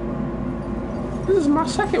 This is my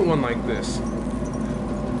second one like this.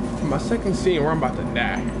 My second scene where I'm about to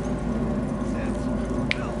die.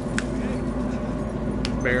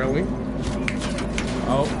 Barely.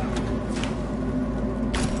 Oh.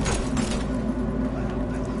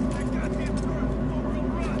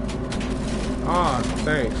 Ah,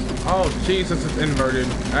 thanks. Oh, Jesus, it's inverted.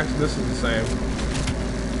 Actually, this is the same.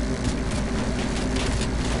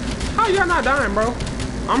 How y'all not dying, bro?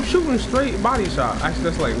 I'm shooting straight body shots. Actually,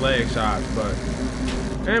 that's like leg shots, but...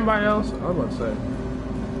 Anybody else? I was about to say.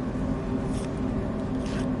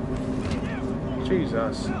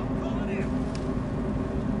 Jesus.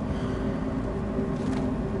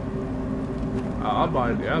 I'm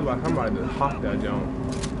about to hop that jump.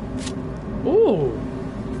 Ooh!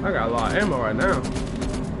 I got a lot of ammo right now.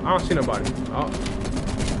 I don't see nobody. Oh.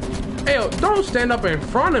 Hey, yo, don't stand up in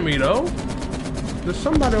front of me, though. There's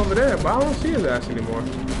somebody over there, but I don't see his ass anymore.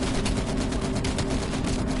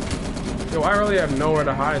 Yo, I really have nowhere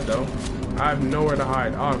to hide, though. I have nowhere to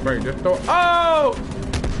hide. Oh, great. Just throw. Oh!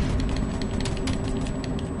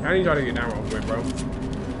 I need y'all to get down real quick, bro.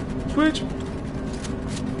 Switch.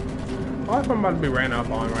 Oh, I'm about to be ran up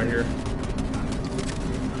on right here.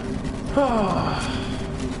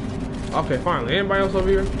 Okay, finally. Anybody else over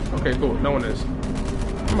here? Okay, cool. No one is.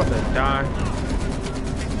 I'm about to die.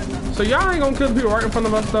 So y'all ain't gonna kill people right in front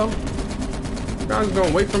of us, though? Y'all just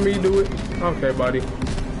gonna wait for me to do it? Okay, buddy.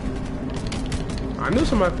 I knew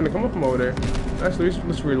somebody finna come up from over there. Actually,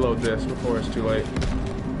 let's reload this before it's too late.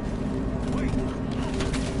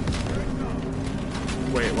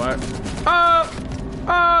 Wait, what? Oh,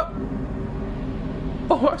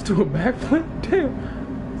 I was doing a backflip? Damn.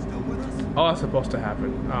 Oh, that's supposed to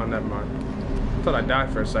happen. Oh, never mind. I thought I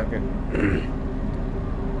died for a second.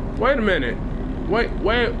 Wait a minute. Wait,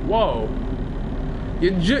 whoa.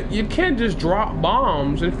 You can't just drop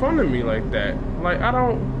bombs in front of me like that. Like, I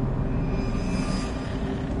don't...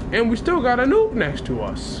 And we still got a nuke next to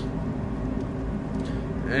us.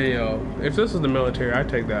 Hey, yo, if this is the military, I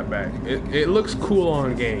take that back. It looks cool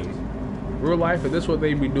on game. Real life, if this is what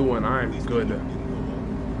they be doing, I'm good.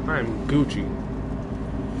 I'm Gucci.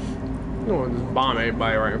 You don't want to just bomb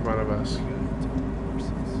everybody right in front of us.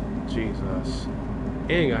 Jesus.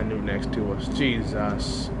 He ain't got a nuke next to us.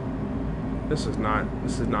 Jesus. This is not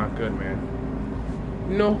good, man.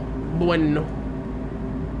 No bueno.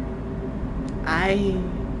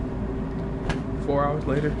 4 hours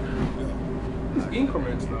later. These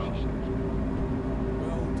increments, though. Well,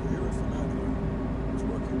 to hear it from Adler, it's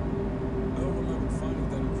working. I remember finding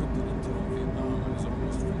that encrypted intel in Vietnam and is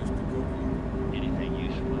almost finished decoding. Anything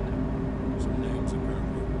useful in it? Some names,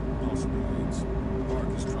 apparently. Possible leads. Mark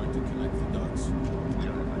is trying to connect the dots. Don't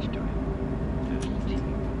have much time. Just the team.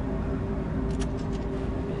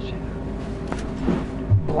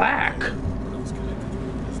 Black. What else connected to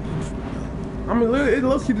his names? I mean, it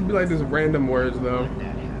looks like to be like this random words, though.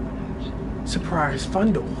 That happens. Surprise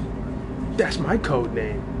Fundle. That's my code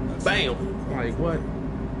name. Bam. Like, what?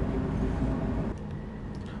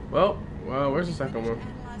 Well, where's the second one?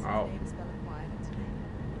 Oh.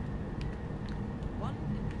 One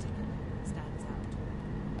in particular stands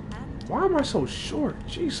out. And Why am I so short?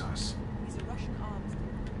 Jesus. he's a Russian arms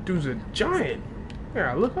dealer. Dude's a giant.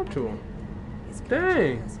 Yeah, I look up to him. His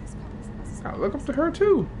Dang. Perseus comes as a I look up to her,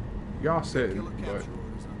 too. Y'all sitting, but...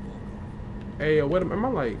 Hey, yo, what am I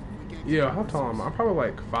like? Yeah, how tall am I? I'm probably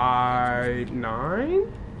like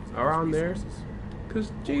 5'9", around there.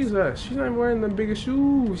 Cause Jesus, she's not even wearing the biggest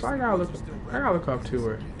shoes. I gotta look up to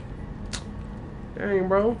her. Dang,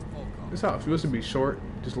 bro, this how it feels to be short.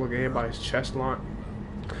 Just look at everybody's chest line.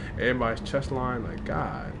 Everybody's chest line, like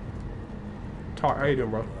God. Talk. How you doing,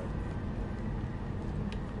 bro?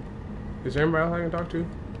 Is there anybody else I can talk to?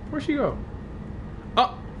 Where'd she go?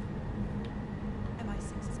 Oh,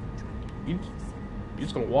 MI6 has been tracked. you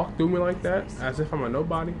just gonna walk through me like that, as if I'm a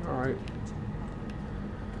nobody? All right.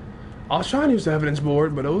 I was trying to use the evidence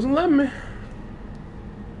board, but it wasn't letting me.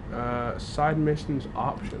 Side missions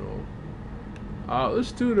optional.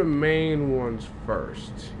 Let's do the main ones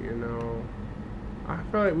first, you know. I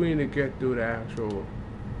feel like we need to get through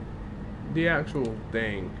the actual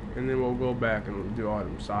thing, and then we'll go back and do all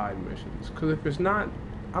them side missions. Because if it's not,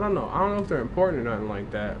 I don't know if they're important or nothing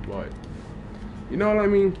like that, but you know what I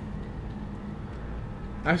mean?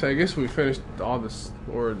 Actually, I guess we finished all this,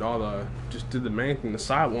 or all the, just did the main thing. The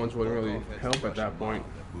side ones wouldn't really help at that point.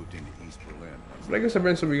 But I guess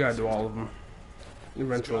eventually we gotta do all of them.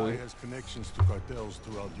 Eventually. This guy has connections to cartels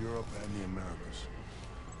throughout Europe and the Americas.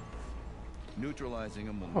 Neutralizing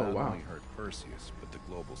him will not only hurt Perseus, but the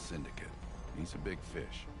global syndicate. He's a big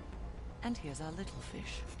fish. And here's our little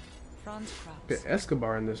fish, Franz Kraus. Get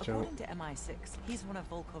Escobar in this jump. According to MI6, he's one of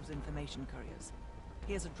Volkov's information couriers.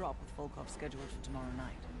 He has a drop with Volkov scheduled for tomorrow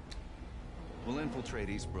night. We'll infiltrate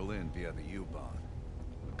East Berlin via the U-Bahn.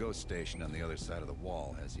 A ghost station on the other side of the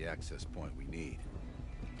wall has the access point we need.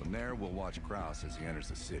 From there, we'll watch Kraus as he enters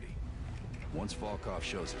the city. Once Volkov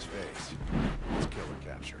shows his face, it's kill or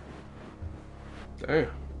capture. Damn.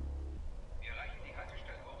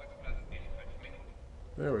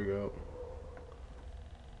 There we go.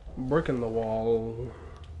 Breaking the wall.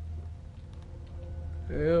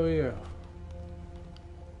 Hell yeah.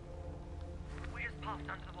 We just passed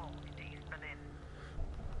under the wall into East Berlin.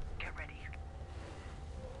 Get ready.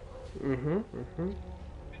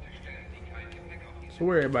 So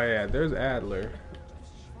where everybody at? There's Adler.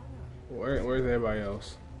 Where's everybody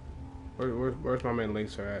else? Where's my man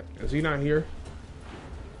Laser at? Is he not here?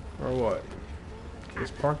 Or what?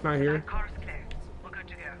 Is Park not here?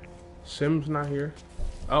 Sims not here?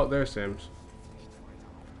 Oh, there's Sims.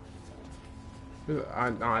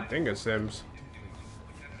 I think it's Sims.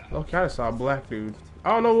 Okay, I saw a black dude.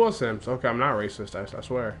 Oh no, it was Sims. Okay, I'm not racist, I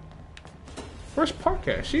swear. Where's Park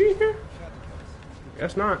at? She in here?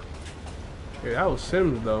 Guess not. Yeah, that was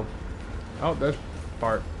Sims though. Oh, there's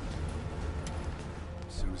Park.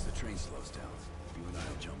 As soon as the train slows down, you and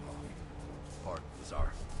I'll jump off. Park,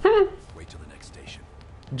 Lazar. Wait till the next station.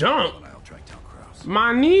 Jump! And I'll track down Kraus.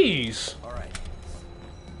 My knees! Alright.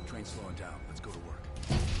 Train's slowing down. Let's go to work.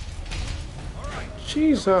 Alright.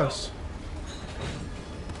 Jesus.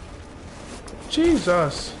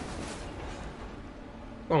 Jesus.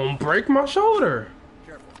 Don't break my shoulder.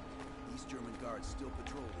 Careful. East German guards still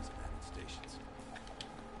patrol these abandoned stations.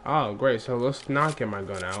 Oh, great. So let's not get my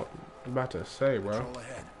gun out. I'm about to say, bro. Patrol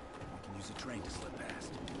ahead. We can use a train to slip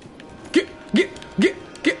past. Get.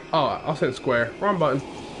 Oh, I'll say square. Wrong button.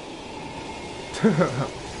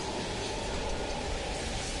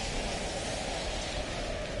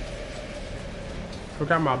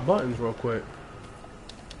 Forgot my buttons real quick.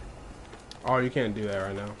 Oh, you can't do that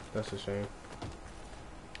right now. That's a shame.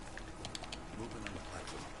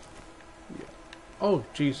 Yeah. Oh,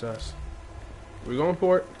 Jesus. We going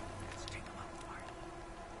for it?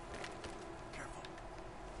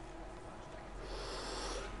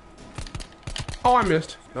 Oh, I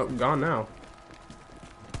missed. Nope, gone now.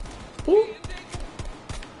 Ooh.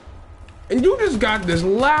 And you just got this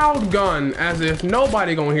loud gun as if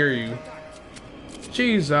nobody gonna hear you.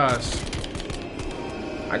 Jesus.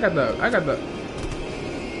 I got the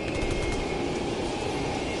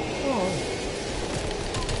oh.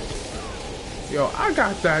 Yo, I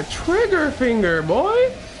got that trigger finger,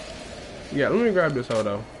 boy. Yeah, let me grab this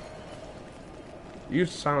though.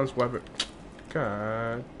 Use silence weapon.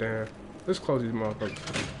 God damn. Let's close these motherfuckers.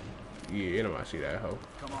 Yeah, ain't nobody see that hoe.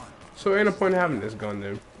 Come on. So ain't no point in having this gun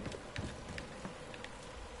then.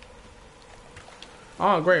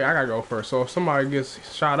 Oh great, I gotta go first. So if somebody gets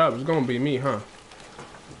shot up, it's gonna be me, huh?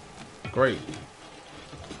 Great.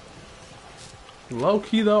 Low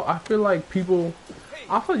key though, I feel like you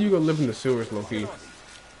could live in the sewers low key.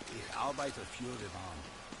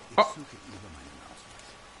 Oh.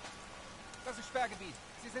 Das ist Sperrgebiet.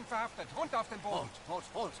 Sie sind verhaftet. Runter auf den Boden.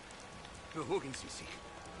 Halt. Beruhigen Sie sich.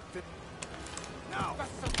 Now.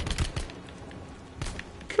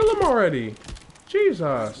 Kill him already.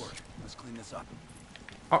 Jesus. Let's clean this up.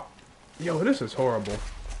 Oh. Yo, this is horrible.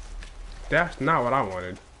 That's not what I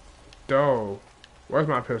wanted. Doh. Where's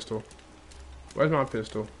my pistol? Where's my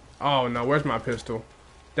pistol? Oh no, where's my pistol?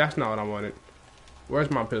 That's not what I wanted. Where's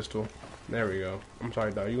my pistol? There we go. I'm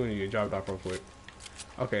sorry, dog. You're gonna get dropped off real quick.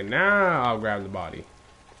 Okay, now I'll grab the body.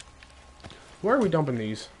 Where are we dumping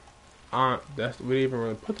these? We didn't even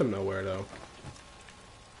really put them nowhere though.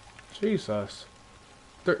 Jesus.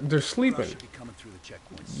 They're sleeping.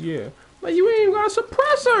 Yeah. Like you ain't even got a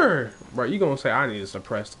suppressor! Right, you gonna say I need a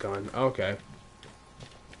suppressed gun. Okay.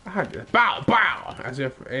 I had to bow! As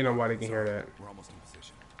if ain't nobody can hear that. We're almost in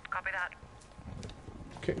position. Copy that.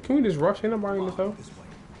 Can we just rush? Ain't nobody in this though?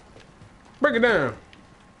 Break it down!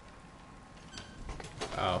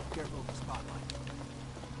 Oh.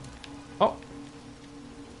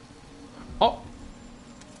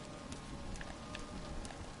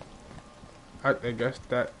 I guess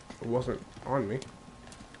that wasn't on me.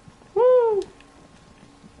 Woo!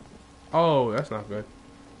 Oh, that's not good.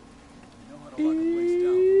 You know how to lock a place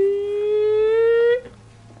down.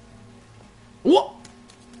 What?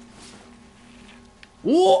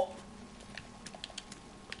 What?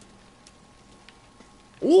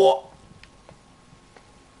 What?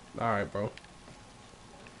 Alright, bro.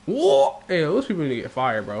 What? Hey, those people need to get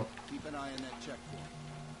fired, bro. Keep an eye on that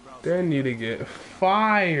checkpoint. They need to get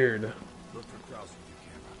fired. Look for Krause with your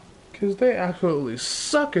camera. Because they absolutely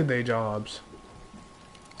suck at their jobs.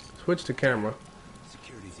 Switch to camera.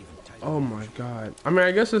 Security's even tighter. Oh my god. I mean,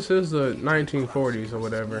 I guess this is the 1940s or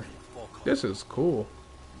whatever. This is cool.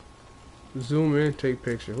 Zoom in, take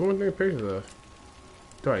pictures. Who wants to take pictures of?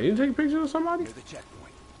 Do I need to take pictures of somebody? Near the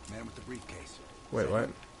checkpoint. Man with the briefcase. Wait, what?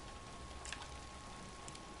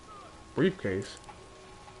 Briefcase?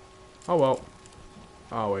 Oh well.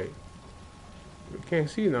 Oh wait. We can't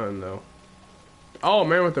see nothing though. Oh,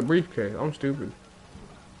 man with the briefcase. I'm stupid.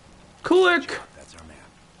 Click! That's our man.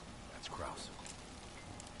 That's Krause.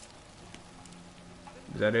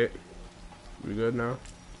 Is that it? We good now?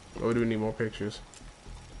 Or do we need more pictures?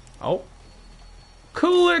 Oh.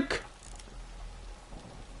 Click!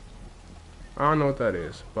 I don't know what that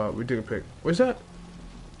is, but we took a pic. What's that?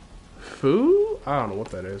 Food? I don't know what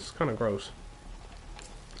that is. It's kind of gross.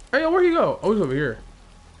 Hey, where'd he go? Oh, he's over here.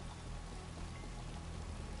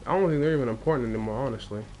 I don't think they're even important anymore,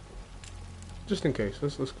 honestly. Just in case.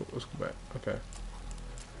 Let's go back. Okay.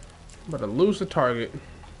 I'm about to lose the target.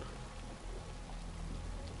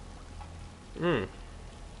 Can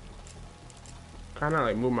I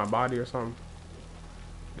like move my body or something?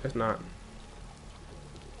 Guess not.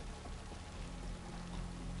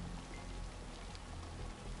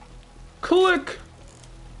 Click!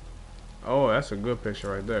 Oh, that's a good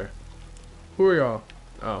picture right there. Who are y'all?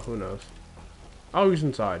 Oh, who knows? Oh, he's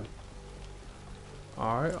inside.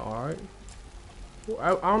 Alright, alright.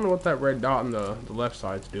 Well, I don't know what that red dot on the left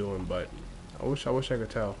side's doing, but I wish I could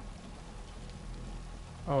tell.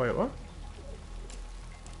 Oh, wait, what?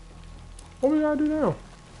 What we gotta do now?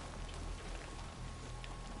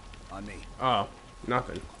 On me. Oh,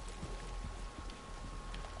 nothing.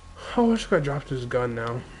 I wish I could drop this gun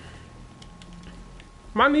now.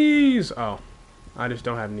 My knees! Oh, I just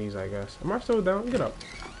don't have knees, I guess. Am I still down? Get up.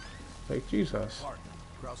 Like, Jesus.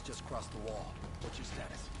 Krause just crossed the wall. What's your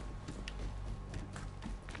status?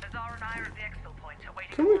 Lazar and I are at the exfil point,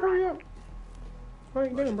 awaiting Can we hurry up? I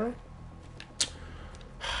ain't getting, bro.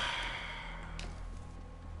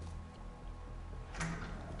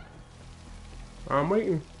 I'm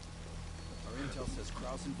waiting. Our intel says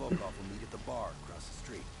Krause and Volkov will meet at the bar across the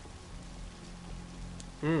street.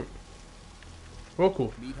 Well,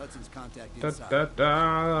 cool. Meet Hudson's contact Da, inside. da,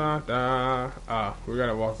 da, da. Ah, we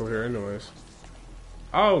gotta walk over here anyways.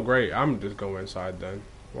 Oh, great. I'm just going inside then.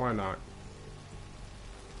 Why not?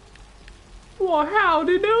 Well,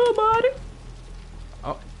 howdy do, buddy?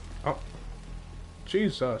 Oh, oh.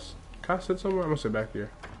 Jesus. Can I sit somewhere? I'm gonna sit back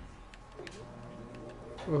here.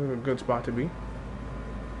 Looks like a good spot to be.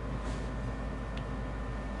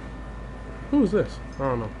 Who is this? I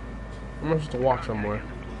don't know. I'm just to walk somewhere.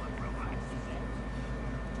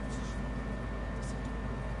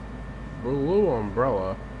 Blue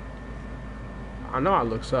umbrella. I know I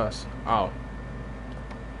look sus. Oh.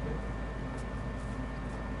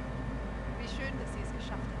 Wie schön, dass Sie es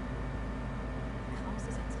geschafft haben. Nach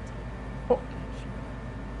Hause setzen Sie. Oh.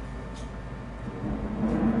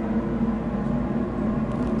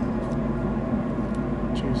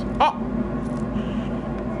 Jeez. Oh!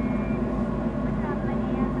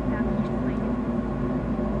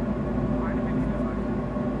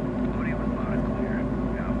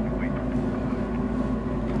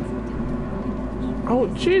 Oh,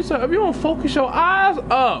 Jesus, if you don't focus your eyes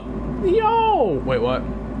up. Yo! Wait, what?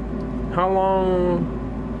 How long?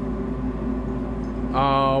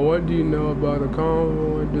 What do you know about the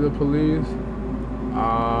convoy to the police?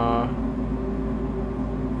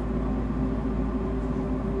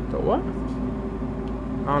 The what?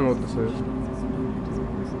 I don't know what this is.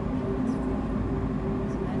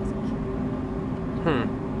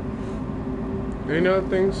 Any other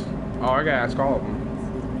things? Oh, I gotta ask all of them.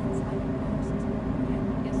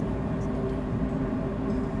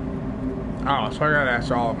 Oh, so I gotta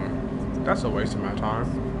ask all of them. That's a waste of my time.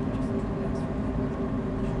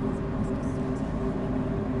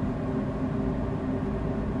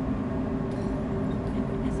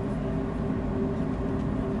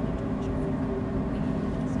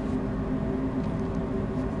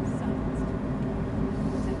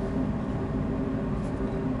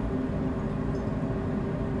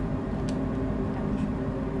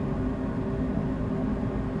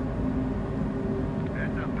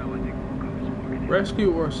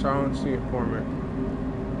 Rescue or silence the informant.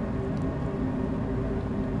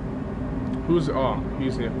 Who's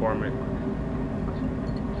he's the informant.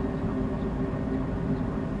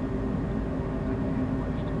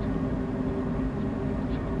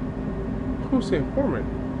 Who's the informant?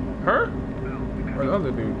 Her? Or the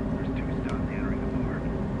other dude?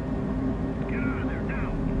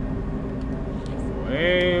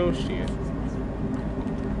 Well, shit.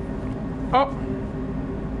 Oh.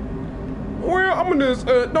 Well, I'm gonna just,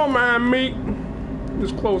 don't mind me.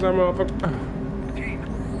 Just close that motherfucker.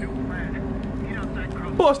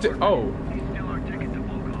 Bust it. Oh.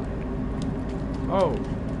 Oh.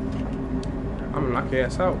 I'm gonna knock your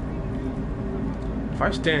ass out. If I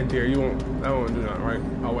stand here, that won't do nothing, right?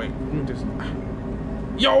 Oh, wait. Let me just.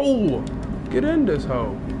 Yo! Get in this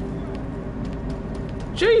hoe.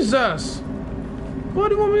 Jesus! What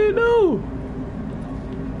do you want me to do?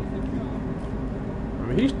 I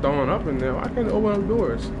mean, he's throwing up in there. I can't open up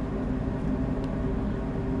doors.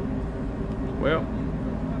 Well.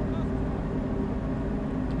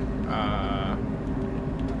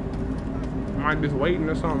 Am I just waiting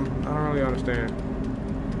or something? I don't really understand.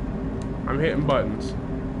 I'm hitting buttons.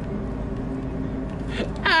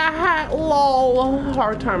 Lol.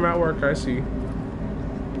 Hard time at work, I see.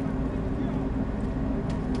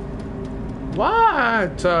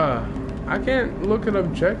 What? I can't look at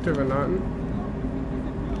objective or nothing.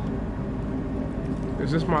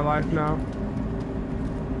 Is this my life now?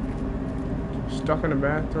 Stuck in the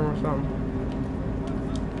bathroom or something?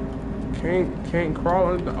 Can't crawl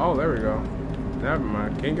under. Oh, there we go. Never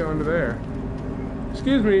mind. Can't get under there.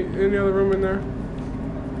 Excuse me. Any other room in there?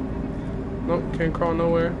 Nope. Can't crawl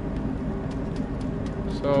nowhere.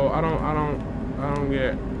 So I don't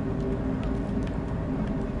get.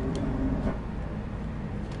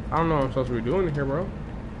 I don't know what I'm supposed to be doing here, bro.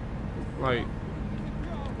 Like,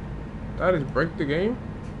 that is break the game.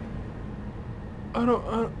 I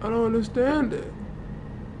don't understand it.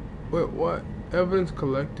 Wait, what? Evidence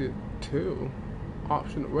collected too.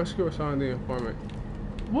 Option rescue or sign the informant.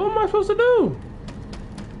 What am I supposed to do?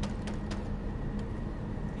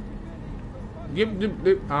 I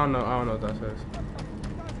don't know what that says.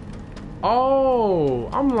 Oh,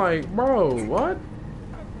 I'm like, bro, what?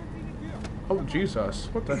 Oh, Jesus.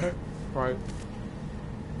 What the heck? Right.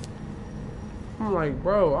 I'm like,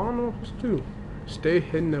 bro, I don't know what I'm supposed to do. Stay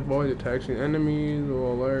hidden, avoid detection. Enemies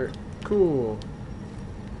will alert. Cool.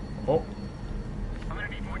 Oh. I'm gonna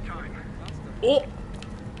need more time. Oh.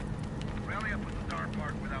 Rally up with the Star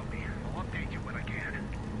Park without me. I'll update you when I can.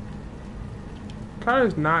 Can I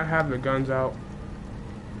just not have the guns out?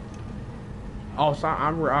 Oh, so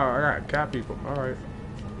I got cat people. All right.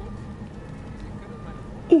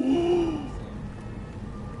 Ooh.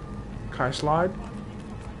 Can I slide?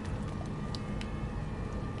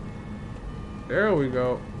 There we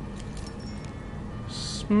go.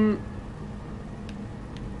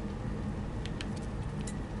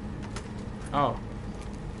 Oh.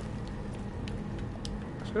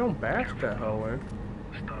 So don't bash that hoe in.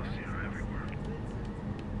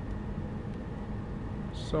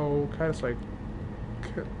 So kind of like.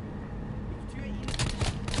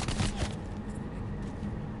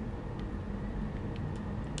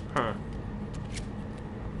 Huh.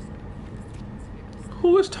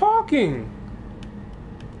 Who is talking?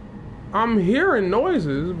 I'm hearing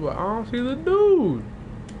noises, but I don't see the dude.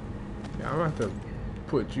 Yeah, I'm gonna have to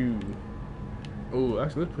put you. Ooh,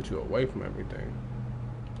 let's put you away from everything.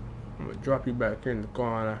 I'm gonna drop you back here in the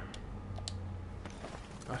corner.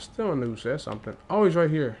 I still knew who said something. Oh, he's right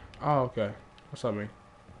here. Oh, okay. What's up, man?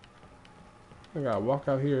 I gotta walk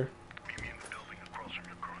out here.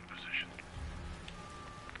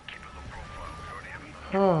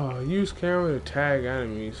 Oh, use camera to tag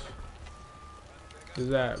enemies. Does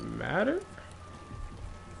that matter?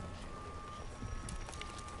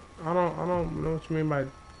 I don't know what you mean by.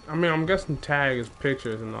 I mean, I'm guessing tag is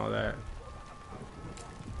pictures and all that.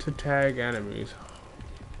 To tag enemies.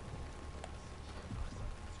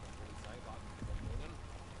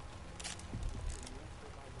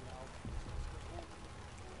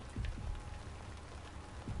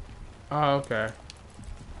 Oh, okay.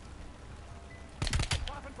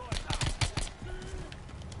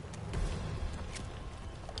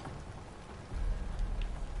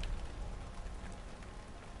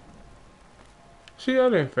 See, that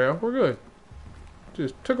didn't fail. We're good.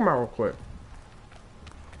 Just took him out real quick.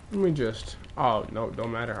 Let me just. Oh, no,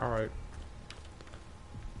 don't matter. Alright.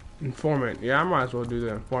 Informant. Yeah, I might as well do the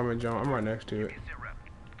informant jump. I'm right next to it.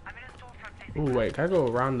 Ooh, wait. Can I go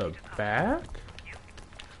around the back?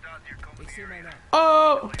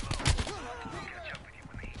 Oh!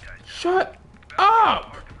 Shut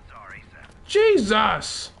up!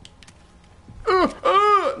 Jesus!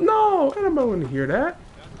 No, I don't want to hear that.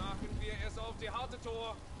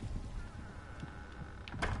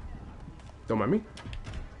 Don't mind me.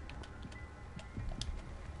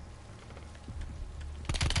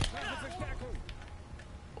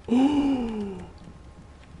 Ooh.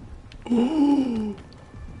 Ooh.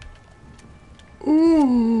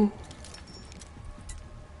 Ooh.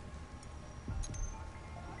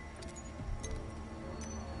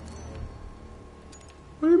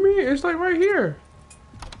 What do you mean? It's like right here.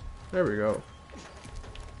 There we go.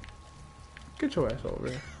 Get your ass over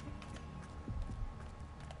here.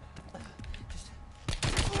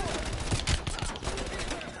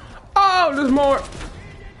 Oh, there's more.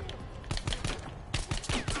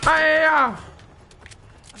 Hiya!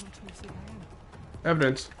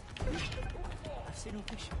 Evidence.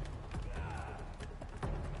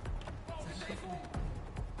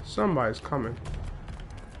 Somebody's coming.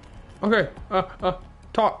 Okay,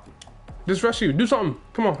 talk. Just rescue. Do something.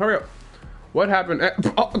 Come on, hurry up. What happened?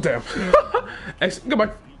 Oh, damn.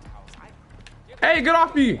 Goodbye. Hey, get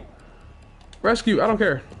off me. Rescue. I don't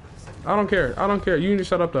care. I don't care. I don't care. You need to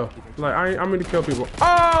shut up, though. Like, I'm going to kill people.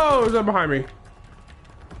 Oh, is that behind me?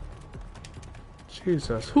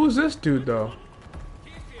 Jesus. Who's this dude, though?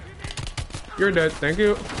 You're dead. Thank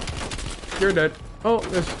you. You're dead. Oh,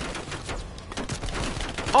 this.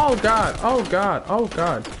 Oh, God. Oh, God. Oh,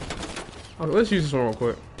 God. Okay, let's use this one real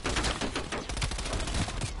quick.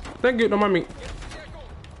 Thank you. Don't mind me.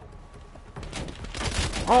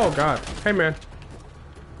 Oh, God. Hey, man.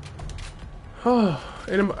 Oh,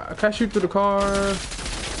 can I shoot through the car?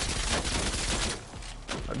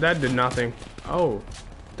 That did nothing. Oh,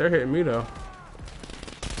 they're hitting me, though.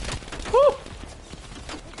 Woo!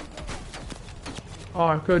 Oh,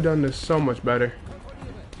 I could have done this so much better.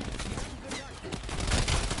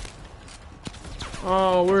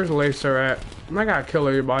 Oh, where's Lacer at? I gotta kill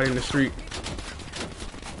everybody in the street.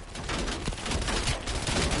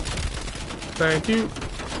 Thank you.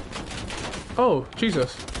 Oh,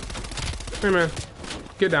 Jesus. Hey, man.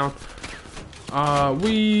 Get down.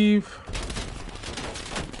 Weave.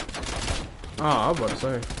 Oh, I was about to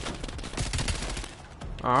say.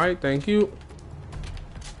 Alright, thank you.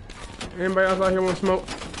 Anybody else out here want to smoke?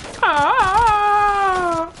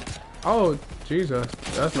 Ah! Oh, Jesus.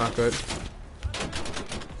 That's not good.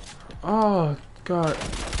 Oh, God.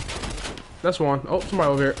 That's one. Oh, somebody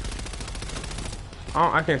over here.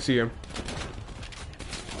 Oh, I can't see him.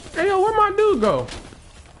 Hey, yo, where'd my dude go?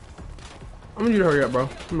 I'm gonna need you to hurry up, bro.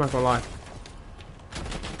 I'm not gonna lie.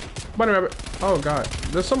 Bunny rabbit. Oh, God.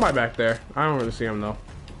 There's somebody back there. I don't really see him, though.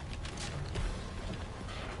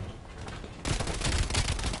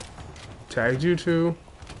 Tagged you two.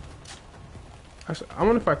 I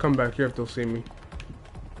wonder if I come back here if they'll see me.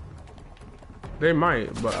 They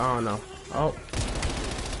might, but I don't know. Oh.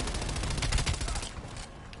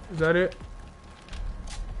 Is that it?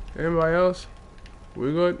 Anybody else?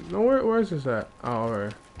 We good? No, where is this at? Oh,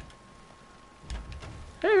 alright.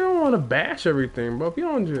 Hey, you don't want to bash everything, bro. If you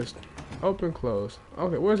don't just open, close.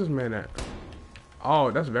 Okay, where's this man at?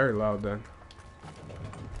 Oh, that's very loud then.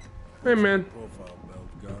 Hey, man.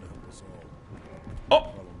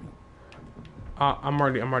 Oh! I'm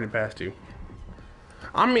already past you.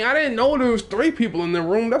 I mean, I didn't know there was 3 people in the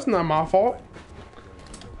room. That's not my fault.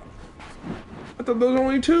 I thought there was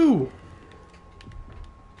only 2.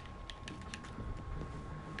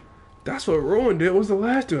 That's what ruined it. Was the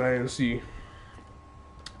last dude I didn't see.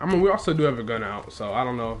 I mean, we also do have a gun out, so I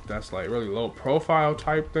don't know if that's like really low profile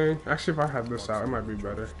type thing. Actually, if I have this out, it might be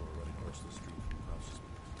better.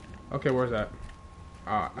 Okay, where's that?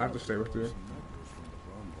 I have to stay with you.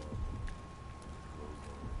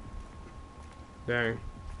 Dang.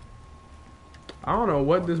 I don't know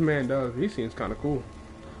what this man does. He seems kind of cool.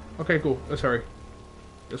 Okay, cool. Let's hurry.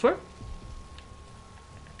 This way?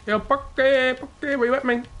 Yo, where you at,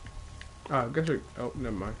 man? Guess you're... Oh,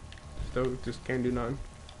 never mind. Still just can't do nothing.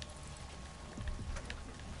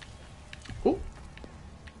 Ooh.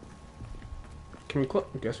 Can we close?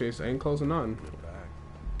 Guess we ain't closing nothing.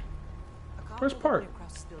 Where's Park?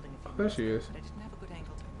 Oh, there she is.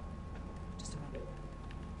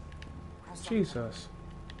 Jesus.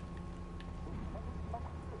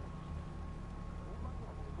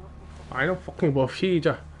 I don't fucking believe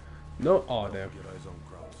you. No. Oh, damn.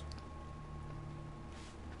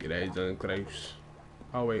 Get eyes on close.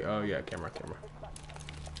 Oh, wait. Oh, yeah. Camera. Can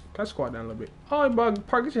I squat down a little bit? Oh, bug.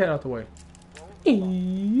 Park, get your head out the way.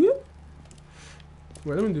 Wait,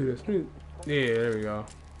 let me do this. Yeah, there we go.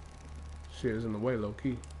 Shit is in the way, low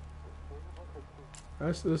key.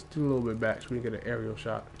 Let's do a little bit back so we can get an aerial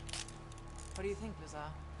shot. What do you think, Lazar?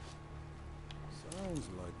 Sounds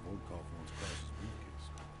like Volkov wants Krause's briefcase.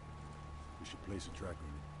 We should place a tracker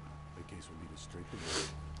in it. The case will lead us straight to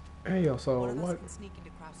the Hey, yo, so One of us what? can sneak into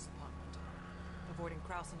Krause's apartment. Avoiding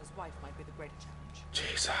Krause and his wife might be the greater challenge.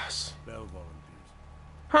 Jesus. Bell volunteers.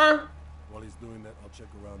 Huh? While he's doing that, I'll check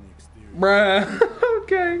around the exterior. Bruh.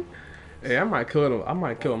 Okay. Hey, I might kill him. I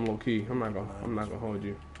might kill him low key. I'm not gonna hold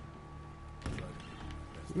you.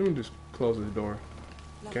 Let me just close this door.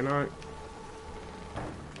 Can I?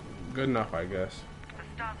 Good enough, I guess.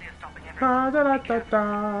 The Stasi are stopping Ha da da everything. da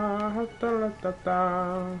da, ha da da da da,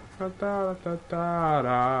 ha da da da da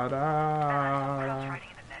da da. Writing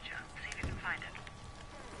in the ledger. See if you can find it.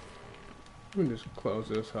 Let me just close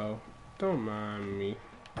this hoe. Don't mind me.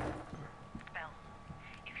 Bell,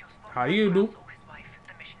 if you're spotted How you by do? Krause or his wife,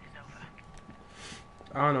 the mission is over.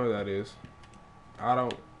 I don't know what that is. I know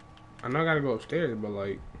I gotta go upstairs, but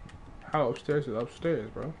like, how upstairs is upstairs,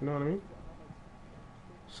 bro? You know what I mean?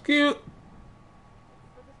 Skew.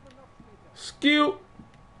 Skew.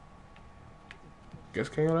 Guess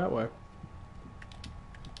can't go that way.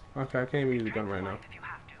 Okay, I can't even use the gun right now. If you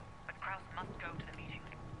have to, but Krause must go to the meeting.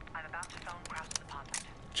 I'm about to phone Krause's apartment.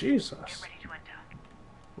 Jesus. Get ready to enter.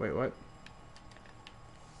 Wait, what?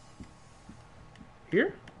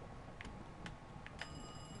 Here?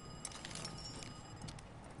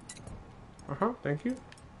 Uh-huh, thank you.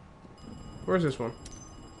 Where's this one?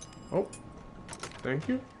 Oh, thank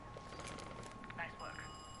you. Nice work.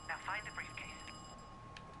 Now find the briefcase.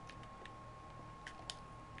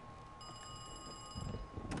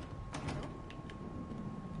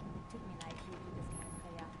 Tut mir leid, hier,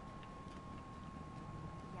 Liebeskanzler.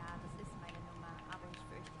 Ja, das ist meine Nummer, aber ich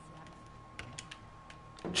fürchte, Sie haben...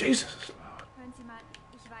 Jesus. Hören Sie mal,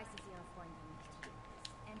 ich weiß, dass Ihre Freundin nicht hier ist.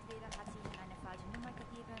 Entweder hat sie Ihnen eine falsche Nummer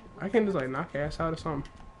gegeben... I can just like knock ass out or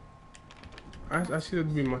something. I see that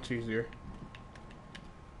to be much easier.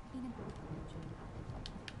 Ihnen schönen Abend.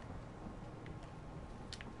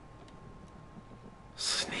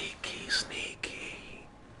 Sneaky, sneaky.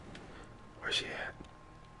 Where's she at?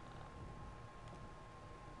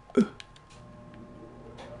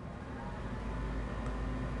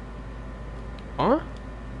 Huh?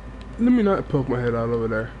 Let me not poke my head out over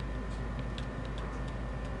there.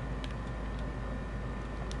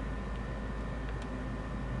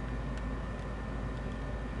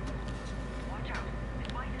 Watch out.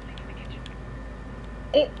 His wife is leaving the kitchen.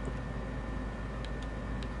 Oh!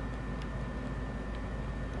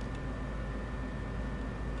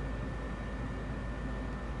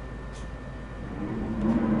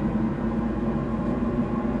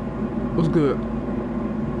 What's good?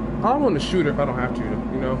 I don't want to shoot her if I don't have to,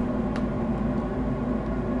 you know?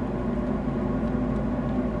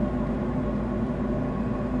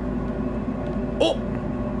 Oh!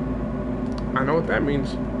 I know what that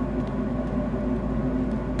means.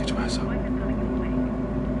 Get your ass up.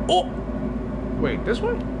 Oh! Wait, this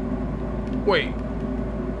way? Wait.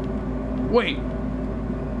 Wait.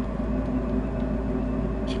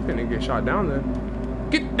 She finna get shot down there.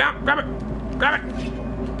 Get down! Grab it! Grab it!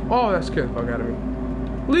 Oh, that scared the fuck out of me.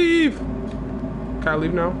 Leave! Can I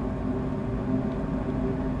leave now?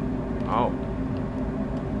 Oh.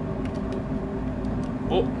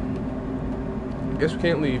 Oh. Guess we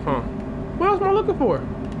can't leave, huh? What else am I looking for?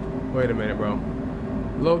 Wait a minute, bro.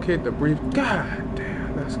 Locate the brief. God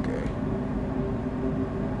damn, that's gay.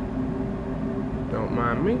 Don't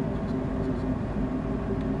mind me.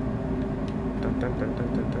 Dun, dun, dun,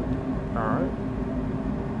 dun, dun, dun. Alright.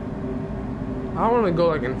 I don't want to go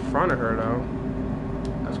like in front of her though.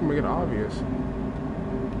 That's gonna make it obvious.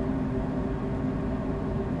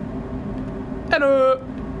 Hello.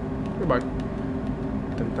 Goodbye.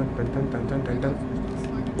 Dun, dun, dun, dun, dun, dun, dun, dun.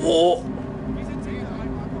 Oh.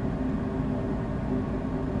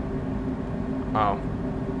 Wow.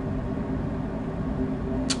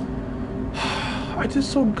 I did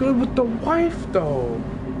so good with the wife though.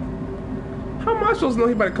 How am I supposed to know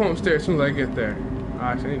he about to come upstairs as soon as I get there?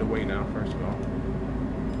 Actually, I need to wait now, first of all.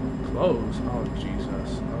 Close? Oh,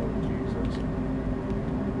 Jesus. Oh, Jesus.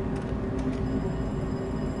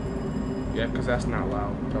 Yeah, because that's not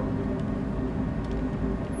loud, probably.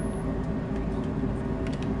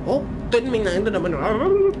 Oh, didn't mean that.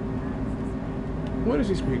 What does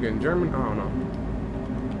he speak in? German? I don't know.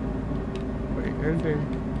 Wait, anything?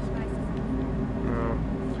 No.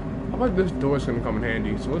 I like this door's gonna come in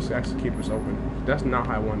handy, so let's actually keep this open. That's not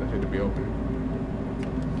how I wanted it to be open.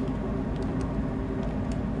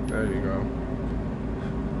 There you go.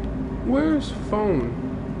 Where's phone?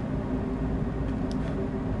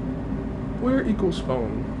 Where equals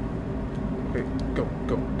phone? Okay, go,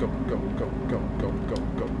 go, go, go, go, go, go, go,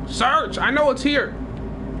 go. Search! I know it's here!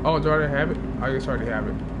 Oh, do I already have it? I guess I already have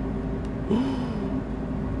it.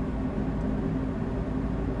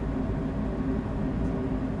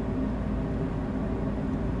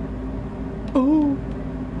 Oh.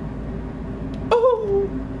 Oh.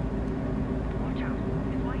 Watch out.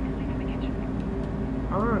 His wife is sleeping in the kitchen.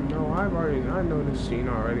 I know this scene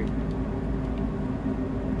already.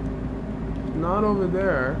 Not over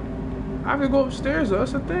there. I have to go upstairs though,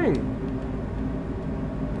 that's the thing.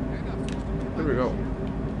 There we go.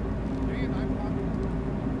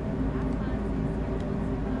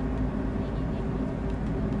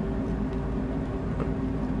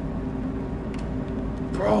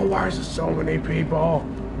 Bro, why is there so many people?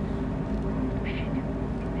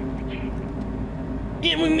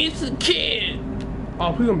 Yeah, we missed the kid.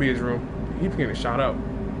 Oh, he's gonna be in his room. He finna get shot up.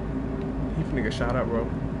 He finna get shot up, bro.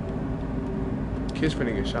 Kid's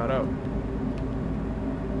finna get shot up.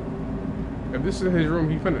 If this is his room,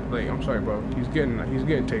 he finna, like, I'm sorry, bro. He's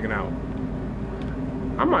getting taken out.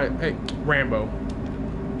 I might, hey, Rambo.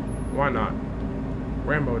 Why not?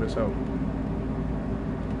 Rambo this hoe.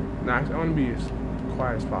 Nah, I wanna be as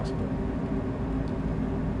quiet as possible.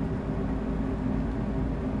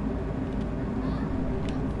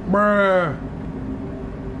 Bruh.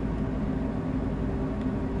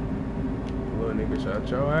 Little nigga, shut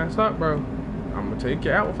your ass up, bro. I'm gonna take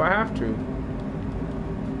you out if I have to.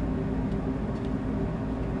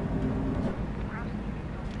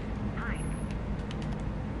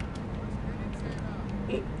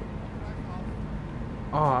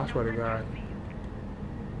 Oh, I swear to God.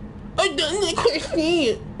 I done the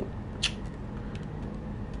question.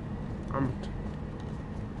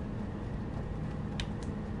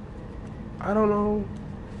 I don't know.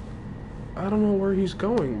 I don't know where he's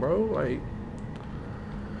going, bro. Like,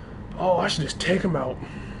 oh, I should just take him out.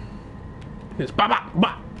 Just ba ba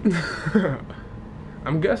ba.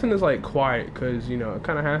 I'm guessing it's like quiet, cause you know it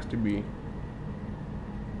kind of has to be.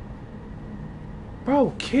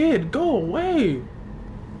 Bro, kid, go away.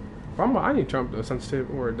 I need to turn up the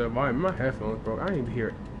sensitivity or the volume. My headphones broke. I need to hear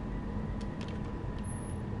it.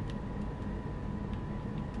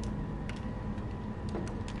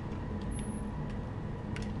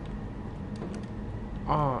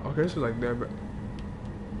 Ah, okay, this is like that, but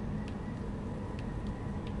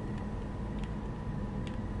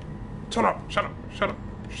shut up, shut up, shut up,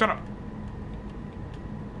 shut up.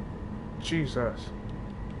 Jesus.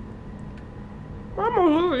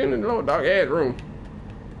 I'm in the little dog ass room.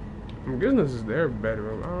 I'm guessing this is their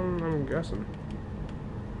bedroom. I'm guessing.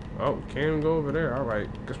 Oh, can't even go over there. Alright,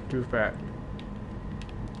 guess I'm too fat.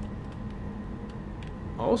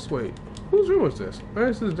 Oh, wait. Whose room is this?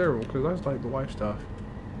 This is their room, because that's like the wife stuff.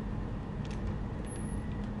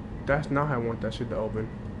 That's not how I want that shit to open.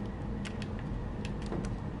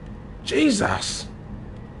 Jesus!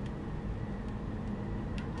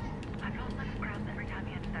 I've lost my ground every time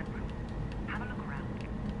he enters that room. Have a look around.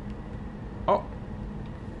 Oh.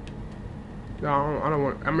 No, I don't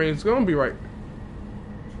want. I mean, it's gonna be right.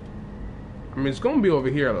 I mean, it's gonna be over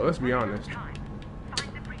here, though. Let's be honest.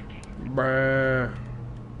 Bruh.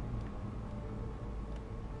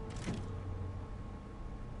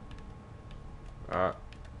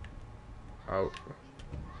 Oh.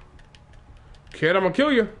 Kid, I'm gonna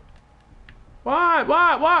kill you. Why?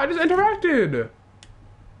 Why? Why? I just interacted.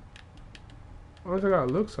 Unless I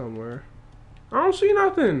gotta look somewhere. I don't see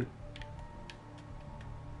nothing.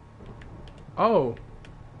 Oh.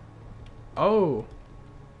 Oh.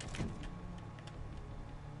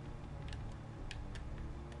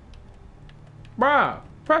 Bruh,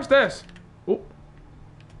 press this. Oh.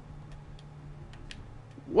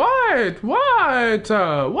 What? What?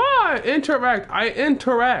 What? Interact. I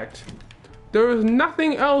interact. There is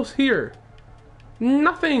nothing else here.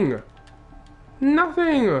 Nothing.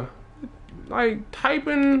 Nothing. Like,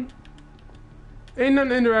 typing. Ain't nothing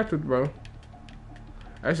to interact with, bro.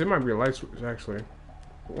 Actually, it might be a light switch, actually.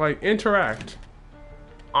 Like, interact.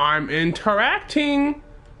 I'm interacting.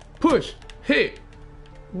 Push. Hit.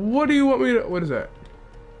 What do you want me to... What is that?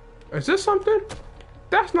 Is this something?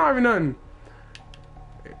 That's not even nothing.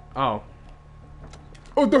 Oh.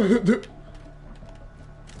 Oh,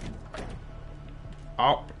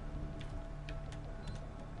 oh.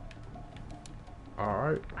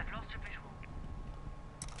 Alright.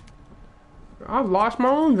 I've lost my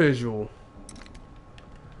own visual.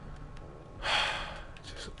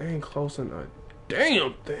 Just ain't close in a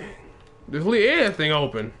damn thing. Just leave everything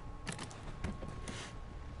open.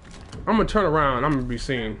 I'm gonna turn around. I'm gonna be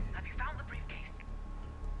seen. Have you found the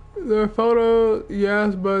briefcase? The photos,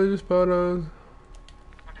 yes, but just photos.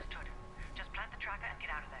 Understood. Just plant the tracker and get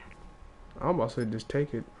out of there. I'm about to say just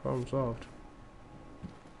take it. Problem solved.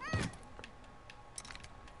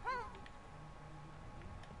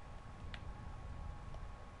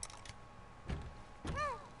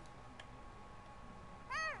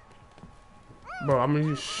 Bro, I'm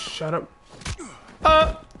gonna just shut up.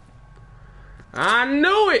 I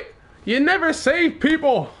knew it! You never save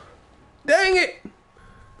people! Dang it!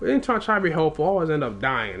 But anytime I try to be helpful, I always end up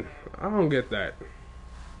dying. I don't get that.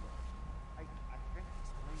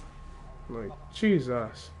 Like,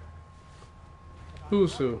 Jesus.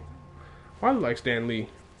 Who's who? I like Stan Lee.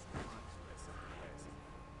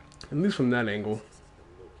 At least from that angle.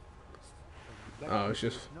 Oh, it's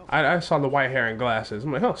just... I saw the white hair and glasses.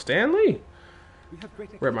 I'm like, oh, Stan Lee!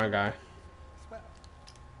 Where's my guy?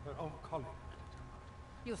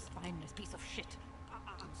 You spineless piece of shit.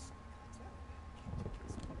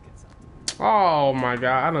 Oh my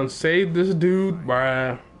god, I done saved this dude,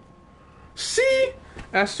 bruh. See?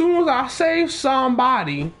 As soon as I save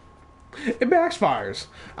somebody, it backfires.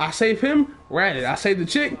 I save him, rat it. I save the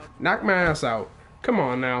chick, knock my ass out. Come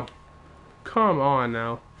on now. Come on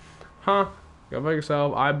now. Huh? Go fuck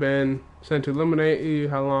yourself. I've been sent to eliminate you.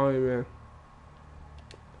 How long have you been?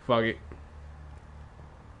 Fuck it.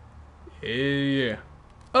 Yeah.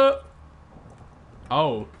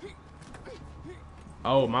 Oh.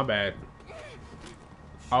 Oh, my bad.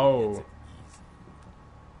 Oh.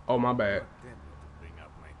 Oh, my bad.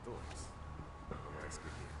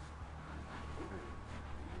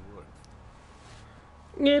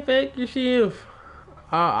 Yeah, thank you, Chief.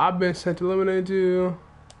 I've been sent to eliminate you.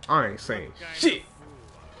 I ain't saying shit.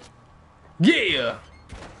 Yeah.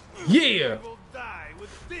 Yeah.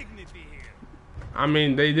 I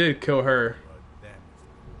mean, they did kill her.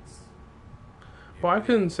 Well, I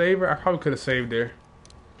couldn't save her. I probably could have saved her.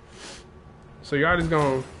 So y'all just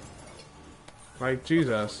gonna... Like,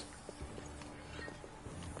 Jesus.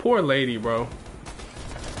 Poor lady, bro.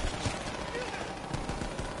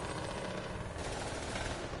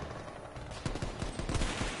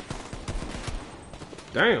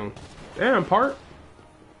 Damn. Damn, part.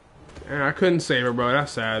 And I couldn't save her, bro.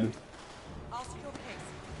 That's sad.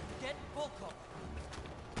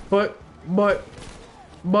 But...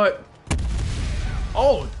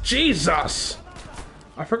 Oh, Jesus!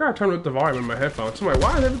 I forgot to turn up the volume in my headphones. I'm like,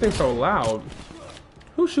 why is everything so loud?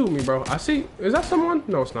 Who shooting me, bro? I see... Is that someone?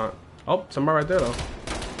 No, it's not. Oh, somebody right there, though.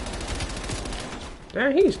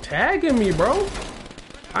 Damn, he's tagging me, bro.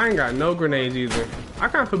 I ain't got no grenades either. I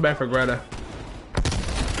kinda feel bad for Greta.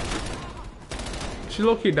 She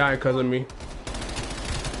low-key died because of me.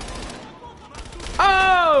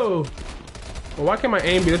 Oh! Well, why can't my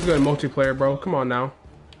aim be this good in multiplayer, bro? Come on now.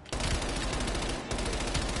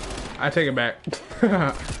 I take it back.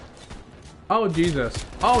 Oh, Jesus.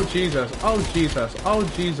 Oh, Jesus. Oh, Jesus. Oh,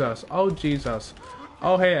 Jesus. Oh, Jesus.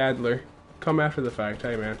 Oh, hey, Adler. Come after the fact.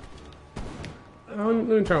 Hey, man. Let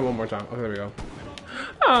me turn it one more time. Okay, there we go.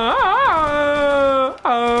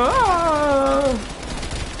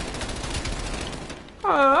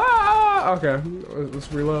 Okay,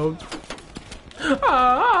 let's reload.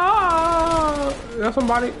 That's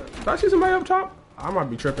somebody. Did I see somebody up top? I might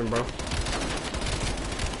be tripping, bro.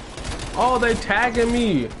 Oh, they tagging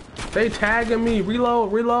me. They tagging me.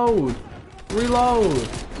 Reload, reload, reload.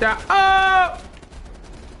 Yeah. Oh!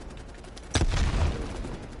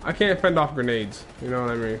 I can't fend off grenades. You know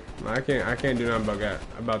what I mean? I can't do nothing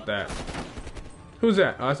about that. Who's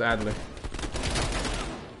that? Oh, that's Adler.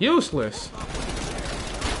 Useless.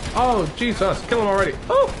 Oh, Jesus. Kill him already.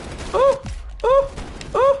 Oh, oh, oh,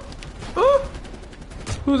 oh, oh.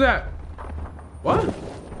 Who's that? What?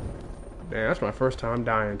 Damn, that's my first time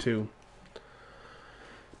dying, too.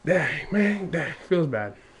 Dang, man. Dang. Feels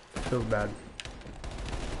bad. Feels bad.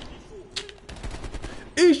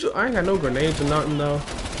 I ain't got no grenades or nothing, though.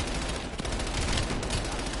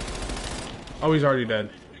 Oh, he's already dead.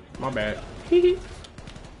 My bad.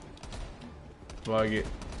 Plug it.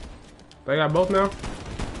 They got both now?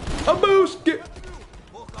 A boost! Get!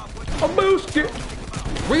 A boost! Get!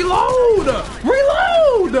 Reload!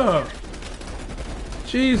 Reload!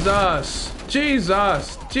 Jesus!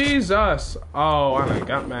 Jesus! Jesus! Oh, I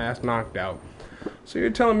got my ass knocked out. So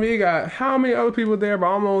you're telling me you got how many other people there, but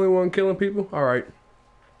I'm the only one killing people? Alright.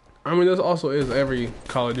 I mean, this also is every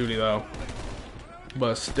Call of Duty, though.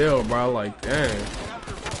 But still, bro, like, dang.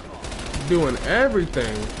 Doing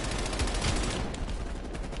everything.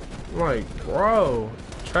 Like, bro.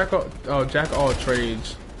 Jack of all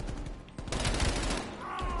trades.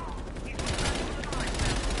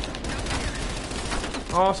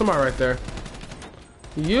 Oh, somebody right there.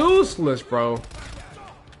 Useless, bro.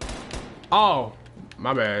 Oh,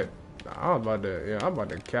 my bad. I'm about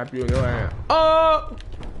to cap you in your ass. Oh!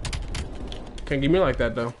 Can't get me like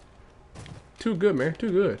that, though. Too good, man. Too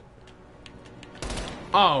good.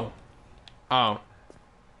 Oh. Oh.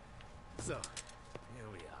 So, here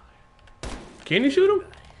we are. Can you shoot him?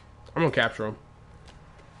 I'm gonna capture him.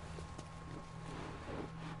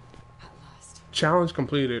 Challenge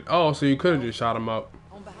completed. Oh, so you could have just shot him up.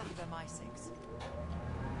 On behalf of MI6,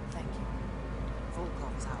 thank you.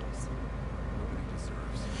 Volkov is ours. Nobody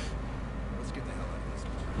deserves. Let's get the hell out of this.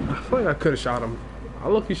 I feel like I could have shot him. I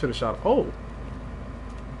look, he should have shot him. Oh.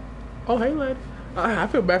 Oh, hey, lady. I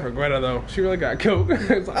feel bad for Greta, though. She really got killed.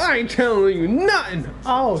 It's like, I ain't telling you nothing.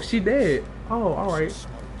 Oh, she dead. Oh, all right.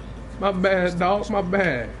 My bad, dog. My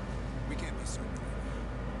bad. We can't be certain.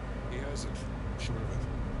 He has it. Sure of it.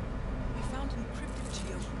 We found encrypted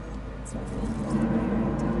geo coordinates of Volkov's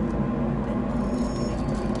burial down, then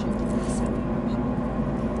populated region of the Soviet Republic.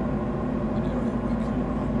 An area we can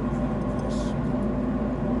run with this.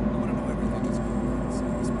 I want to know everything that's going on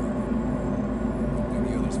inside this building. And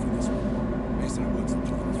the others for this one. Mason and Woodson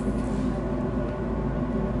told us for killing.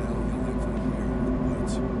 Now we got like from here in the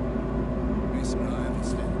woods. Mason and I have been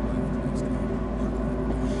standing by for the next hour.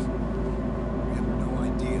 We have no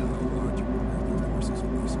idea how large a prepared their forces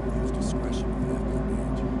will be, so we use discretion if they have to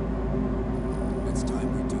engage. It's time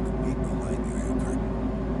we took a peek behind the Iron Curtain.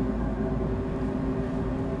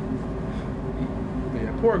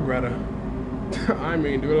 Yeah, poor Greta. I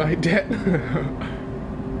mean, do it like that.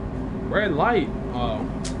 Red light. Oh,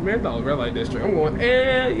 man, I thought it was red light district. I'm going,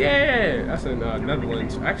 yeah. That's in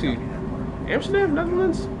Netherlands. Actually, Amsterdam,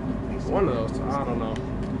 Netherlands? One of those. I don't know.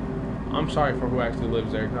 I'm sorry for who actually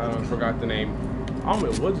lives there. I forgot the name. I'm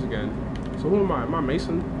in Woods again. So who am I? Am I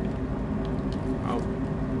Mason? Oh,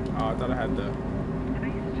 I thought I had the.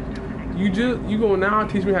 You gonna now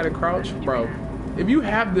teach me how to crouch, bro? If you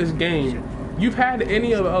have this game, you've had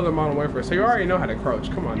any of the other Modern Warfare, so you already know how to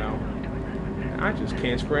crouch. Come on now. I just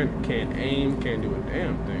can't sprint, can't aim, can't do a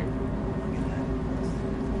damn thing.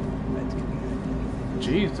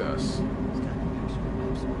 Jesus.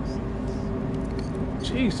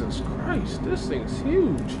 Jesus Christ, this thing's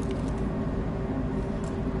huge.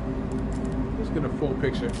 Let's get a full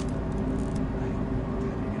picture.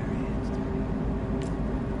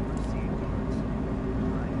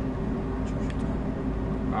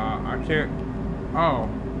 I can't. Oh.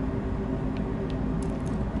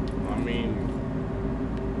 I mean,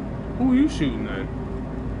 who you shooting at?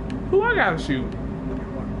 Who I gotta shoot? I'm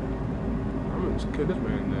gonna just kill this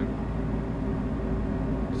man then.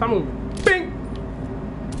 Stop moving. Bing!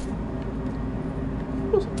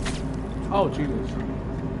 Oh, Jesus.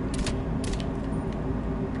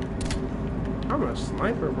 I'm a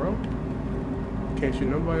sniper, bro. Can't shoot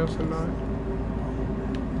nobody else tonight.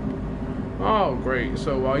 Oh, great.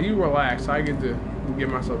 So while you relax, I get to get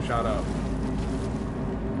myself shot up.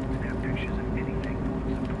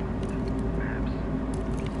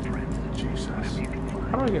 Jesus.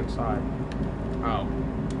 How do I get inside? Oh.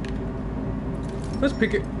 Let's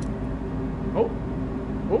pick it. Oh.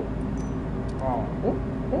 Oh. Oh. Oh.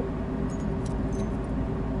 Oh.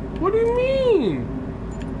 What do you mean?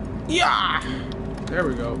 Yeah. There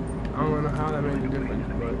we go. I don't know how that made a difference,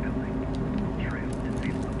 but.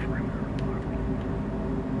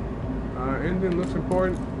 Anything looks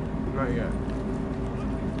important? Not yet.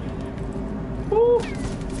 Woo!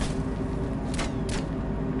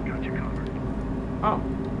 Got you covered. Oh.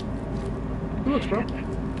 Who looks, bro?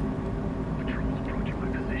 Patrol's approaching my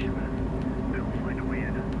position, man. They'll find a way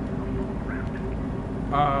in.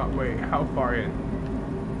 I'll follow around. Wait, how far in?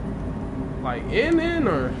 Like in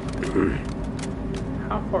or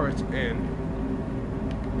how far it's in?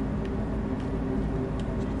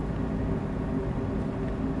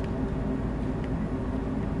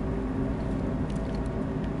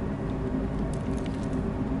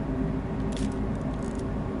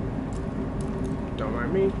 Don't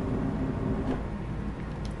mind me.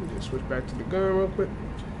 Just switch back to the gun real quick.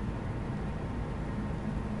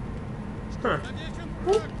 Huh.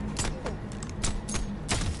 Whoop.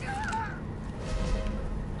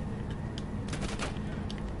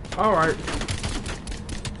 Alright.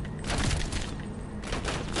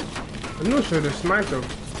 I knew I should have sniped him.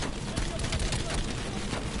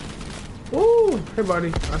 Ooh, hey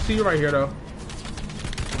buddy. I see you right here though.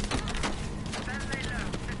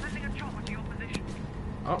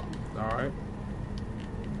 Oh, alright.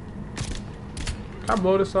 Can I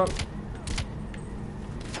blow this up?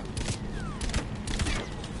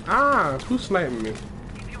 Ah, who's sniping me?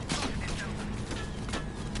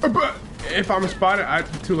 But if I'm spotted, I'm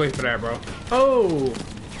too late for that, bro. Oh.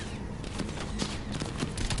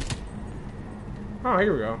 Oh,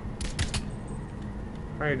 here we go.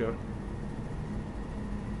 How you doing?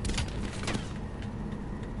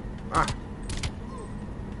 Ah.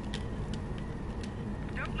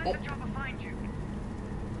 Don't let the chopper find you.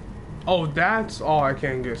 Oh, that's all I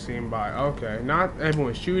can get seen by. Okay, not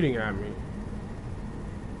everyone shooting at me.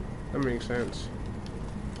 That makes sense.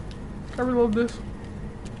 Can I reload this?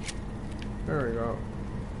 There we go.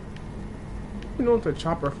 You know what the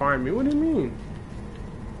chopper find me? What do you mean?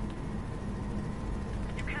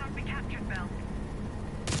 You cannot be captured, Bell.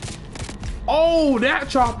 Oh, that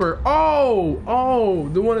chopper. Oh,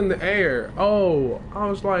 the one in the air. Oh, I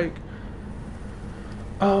was like,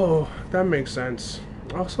 oh, that makes sense.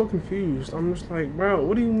 I was so confused. I'm just like, bro,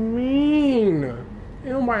 what do you mean? Ain't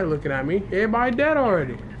nobody looking at me. Everybody dead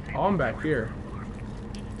already. Oh, I'm back here.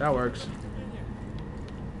 That works.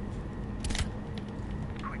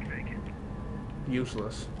 Quick vacant.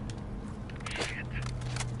 Useless. Shit.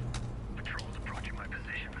 Patrol's approaching my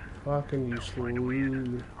position. Fucking useless.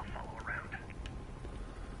 I'll follow around.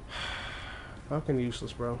 Fucking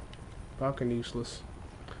useless, bro. Fucking useless.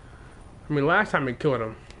 I mean, last time it killed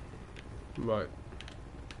him. But.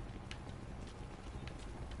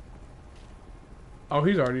 Oh,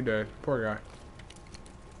 he's already dead. Poor guy.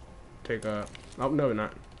 Take a. Oh, no,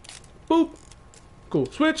 not. Boop. Cool.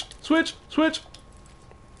 Switch. Switch. Switch.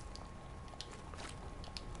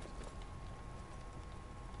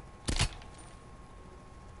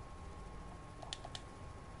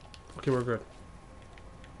 Okay, we're good.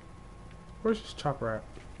 Where's this chopper at?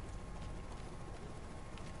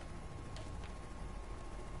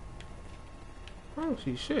 I don't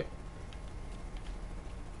see shit.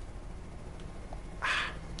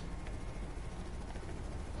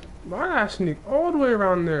 But I gotta sneak all the way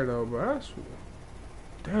around there though, bro. That's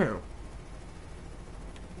damn.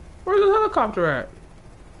 Where's the helicopter at?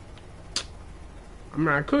 I mean,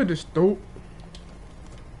 I could just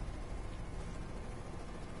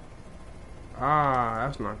Ah,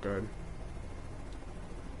 that's not good.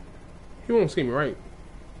 He won't see me right.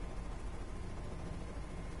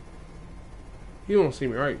 He won't see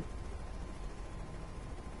me right.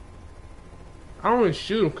 I don't even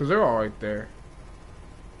shoot them because they're all right there.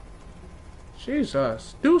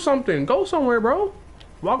 Jesus. Do something. Go somewhere, bro.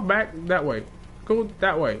 Walk back that way. Go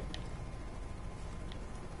that way.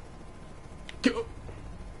 Go.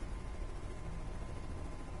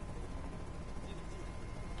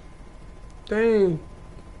 Dang.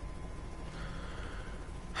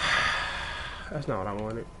 That's not what I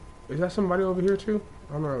wanted. Is that somebody over here too?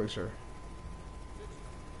 I'm not really sure.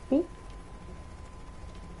 Oh.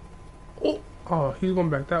 Oh. Oh, he's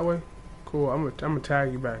going back that way. Cool. I'm gonna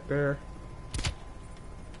tag you back there.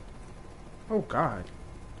 Oh God,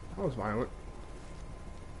 that was violent.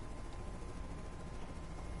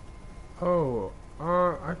 Oh,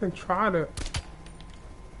 I can try to.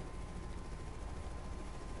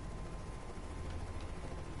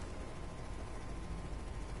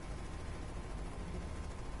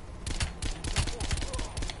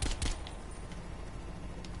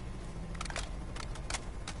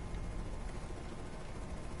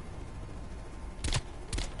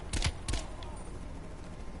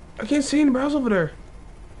 I can't see anybody else over there.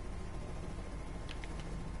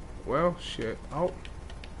 Well, shit. Oh.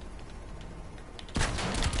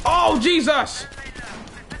 Oh, Jesus!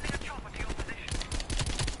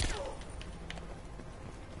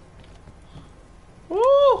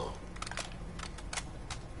 Woo!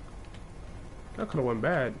 That could have went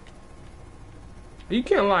bad. You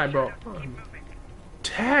can't lie, bro. I'm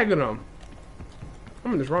tagging them.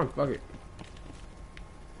 I'm gonna just run. Fuck it.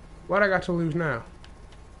 What I got to lose now?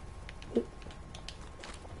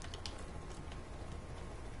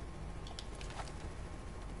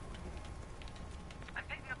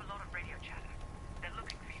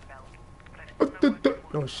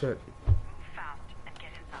 Oh shit.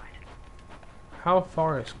 How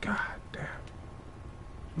far is God damn?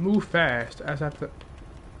 Move fast as I have to.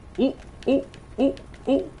 Oh, oh, oh,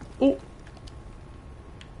 oh, oh.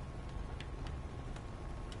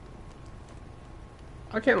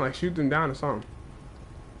 I can't like shoot them down or something.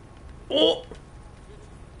 Oh!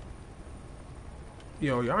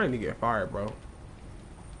 Yo, y'all need to get fired, bro.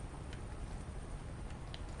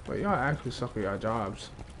 But y'all actually suck at y'all jobs.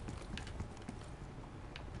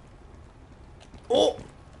 Oh!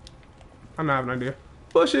 I don't have an idea.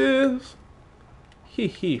 Bushes! Hee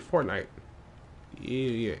hee, Fortnite.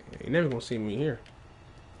 Yeah. You're never gonna see me here.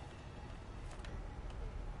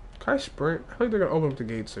 Can I sprint? I think they're gonna open up the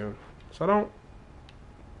gate soon. So I don't.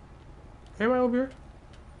 Am I over here?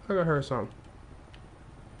 I think I heard something.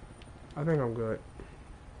 I think I'm good.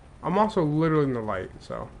 I'm also literally in the light,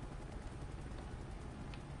 so.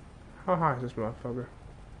 How high is this motherfucker?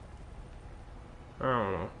 I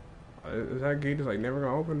don't know. Is that gate just like never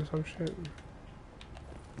gonna open or some shit?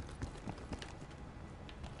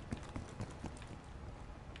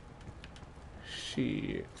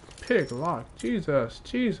 Shit. Pick lock.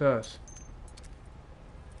 Jesus.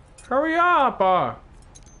 Hurry up!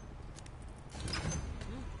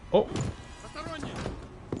 Oh.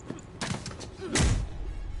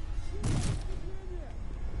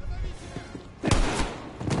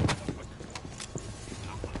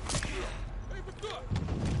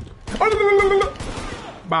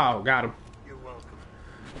 Bow, got him.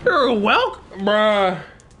 You're welcome, bruh.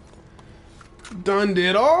 Done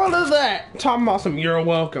did all of that. Talking about some you're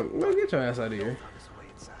welcome. No, get your ass out of here.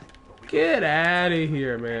 Get out of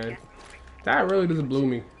here, man. That really just blew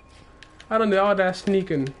me. I done did all that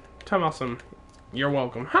sneaking. Talking about some you're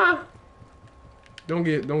welcome. Huh? Don't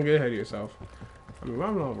get ahead of yourself. I mean,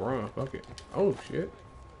 I'm not run. Fuck it. Oh shit.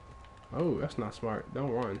 Oh, that's not smart.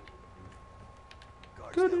 Don't run.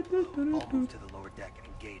 I'll move to the lower deck and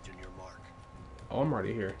engage on your mark. Oh, I'm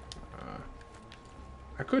already here.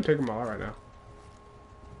 I could take them all out right now.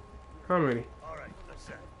 How many? All right, that's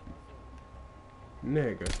set.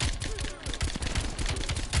 Nigga.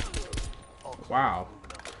 Wow.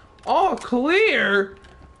 All clear?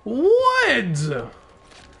 Woods!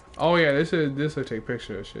 Oh yeah, this will take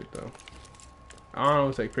pictures of shit though. I don't know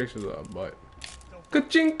what to take pictures of, but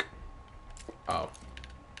ka-chink! Oh.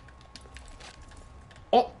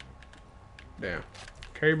 Oh! Damn.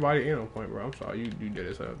 Carry body in on point, bro. I'm sorry, you did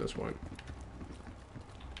this at this point.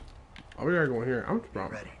 Oh, we gotta go in here. I'm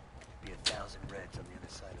ready. Be 1,000 reds on the other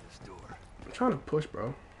side of this door. I'm trying to push,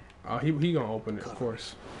 bro. Oh, he gonna open it, of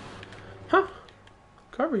course. Huh?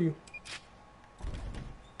 Cover you.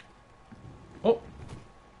 Oh.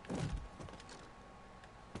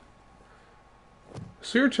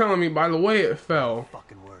 So you're telling me by the way it fell.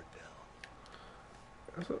 Fucking word,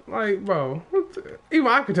 Bill. Like, bro, even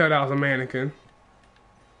I could tell that was a mannequin.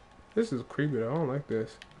 This is creepy though. I don't like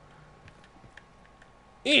this.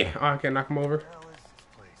 Yeah, oh, I can't knock him over.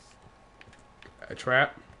 A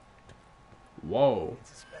trap. Whoa.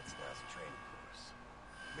 It's a Spetsnaz training course.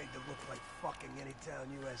 Made to look like fucking Anytown,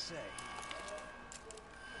 USA.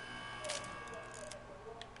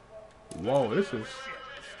 Whoa, this is.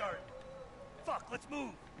 Start. Fuck, let's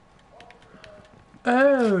move.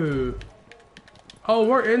 Oh. Oh,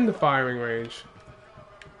 we're in the firing range.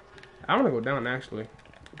 I want to go down actually.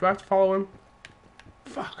 Do I have to follow him?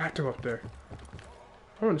 Fuck, I have to go up there.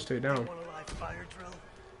 I want to stay down. Want a live fire drill?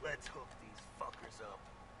 Let's hook these fuckers up.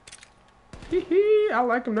 Hee hee, I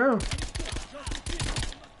like him now.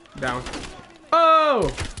 Down.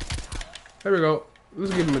 Oh! There we go.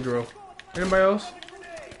 Let's give him a drill. Anybody else?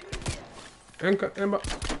 Anybody?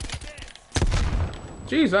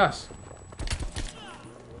 Jesus.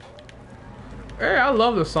 Hey, I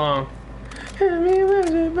love this song. Hit me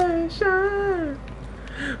with your best shot.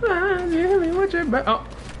 Hit me with your best. Oh.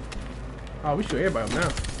 Oh, we shoot everybody up now.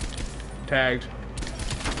 Tagged.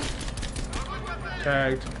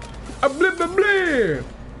 Tagged. A blip blip blip.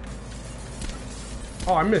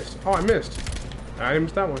 Oh, I missed. Oh, I missed. I didn't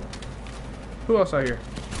miss that one. Who else out here?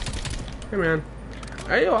 Hey, man.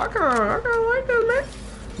 Hey, yo, I kinda like this, man.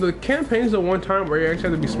 The campaign's the one time where you actually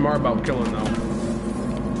have to be smart about killing, though.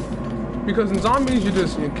 Because in zombies,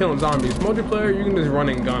 you're killing zombies. Multiplayer, you can just run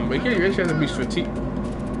and gun. But here, you actually have to be strategic.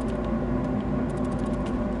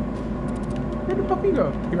 Where the fuck he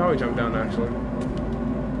go? He probably jumped down, actually.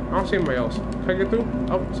 I don't see anybody else. Can I get through?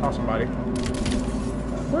 Oh, saw somebody.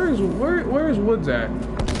 Where is Woods at?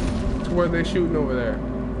 To where they're shooting over there.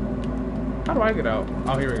 How do I get out?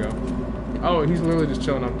 Oh, here we go. Oh, he's literally just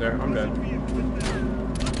chilling up there. I'm dead.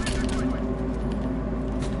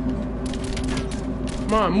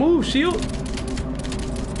 Come on, move, shield.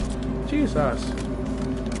 Jesus.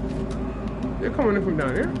 They're coming in from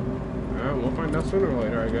down here. We'll find out sooner or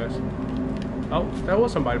later, I guess. Oh, that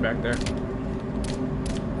was somebody back there.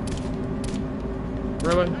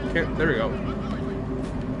 Really? Can't. There we go.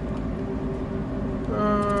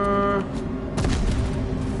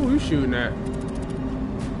 Who are you shooting at?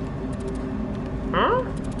 Huh?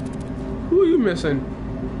 Who are you missing?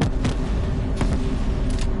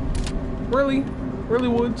 Really? Really,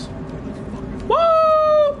 Woods? Woo!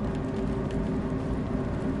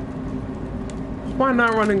 Why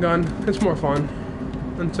not run and gun? It's more fun.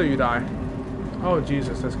 Until you die. Oh,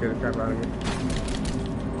 Jesus. Let's get the crap out of here.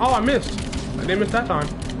 Oh, I missed. I didn't miss that time.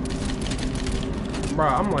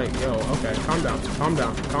 Bruh, I'm like, yo, okay. Calm down. Calm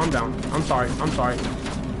down. Calm down. I'm sorry. I'm sorry.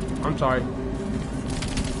 I'm sorry.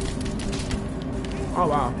 Oh,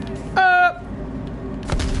 wow.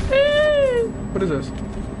 What is this?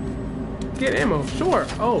 Get ammo. Sure.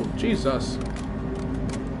 Oh, Jesus.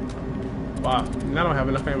 Wow. I don't have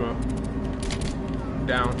enough ammo.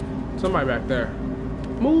 Down. Somebody back there.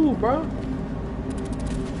 Move, bro.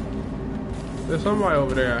 There's somebody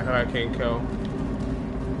over there who I can't kill.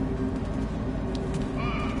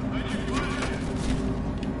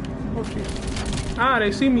 Oh, shit. Ah,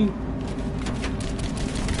 they see me.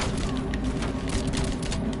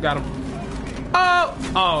 Got him. Oh!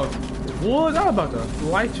 Oh. Woods, I was about to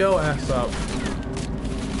light your ass up.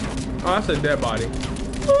 Oh, that's a dead body.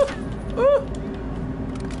 Ooh. Ooh.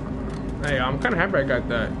 Hey, I'm kind of happy I got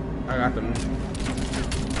that. I got them.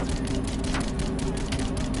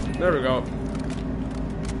 There we go.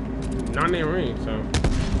 Not even ring, so.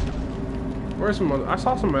 Where's some other? I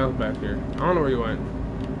saw somebody else back here. I don't know where you went.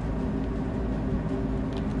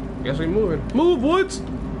 Guess we moving. Move, Woods!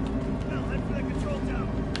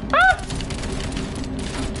 Ah!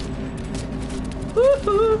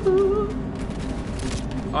 Oh,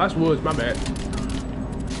 that's Woods, my bad.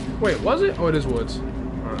 Wait, was it? Oh, it is Woods.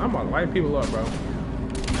 Alright, I'm about to light people up, bro.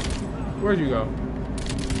 Where'd you go?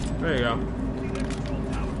 There you go.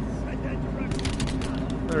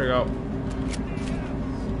 There we go.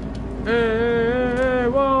 Hey,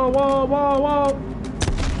 whoa, whoa, whoa, whoa.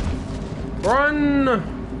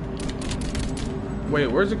 Run! Wait,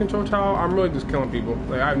 where's the control tower? I'm really just killing people.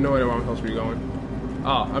 Like, I have no idea where I'm supposed to be going.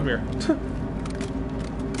 Oh, I'm here.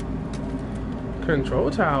 Control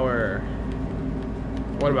tower.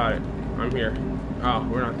 What about it? I'm here. Oh,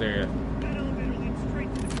 we're not there yet.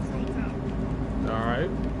 Alright.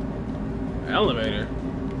 Elevator.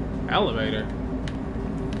 Elevator.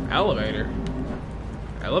 Elevator.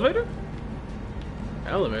 Elevator?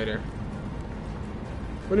 Elevator.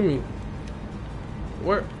 What do you mean?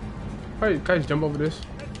 Where? Hey, can I just jump over this?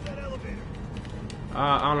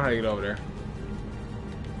 I don't know how to get over there.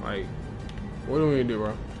 Like, what do we need to do,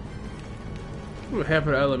 bro? I'm half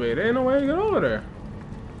of the elevator. Ain't no way to get over there.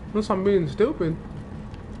 Unless I'm being stupid.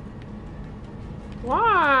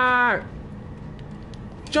 Why?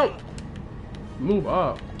 Jump. Move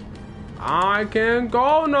up. I can't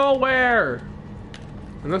go nowhere.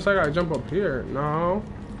 Unless I gotta jump up here. No.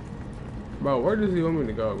 Bro, where does he want me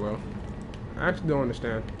to go, bro? I actually don't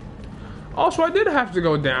understand. Also, I did have to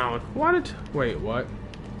go down. Why did... Wait, what?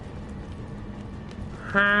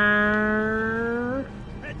 Head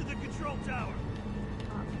to the control tower.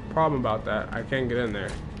 Problem about that. I can't get in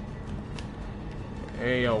there.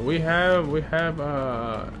 Hey, yo, we have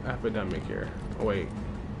epidemic here. Oh, wait.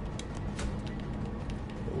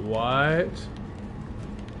 What?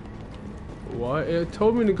 What? It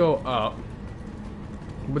told me to go up.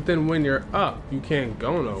 But then when you're up, you can't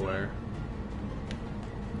go nowhere.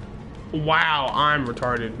 Wow, I'm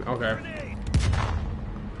retarded. Okay.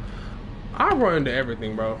 I run into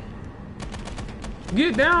everything, bro.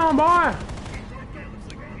 Get down, boy!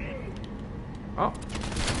 Oh.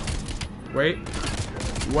 Wait.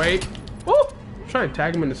 Wait. Woo! I'm trying to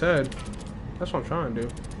tag him in his head. That's what I'm trying to do.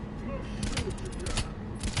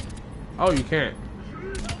 Oh, you can't.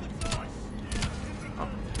 Oh.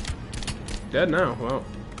 Dead now. Well.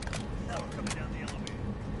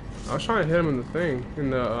 I was trying to hit him in the thing,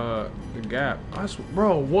 in the gap.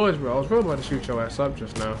 Bro, Woods, bro. I was really about to shoot your ass up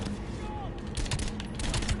just now.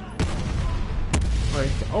 Like,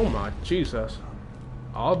 oh my Jesus.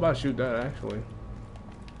 I was about to shoot that actually.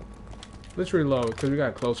 Let's reload because we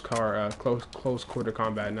got close quarter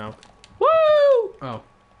combat now. Woo! Oh.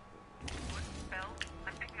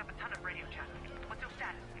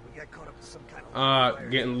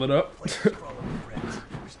 Getting lit up.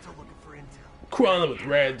 Crawling with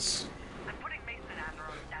Reds.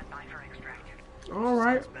 All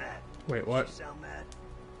right. Wait, what?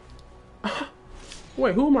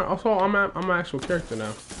 Wait, who am I? Also, I'm an actual character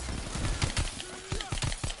now.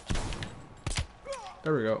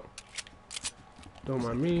 There we go. Don't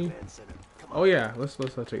mind me. Oh yeah, let's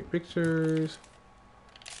take pictures.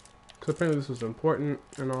 Cause apparently this was important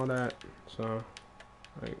and all that. So,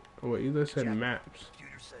 like, oh wait, you just said maps.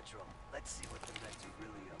 Computer Central. Let's see what the Reds are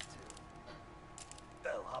really up to.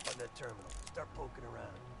 Bell, hop on that terminal. Start poking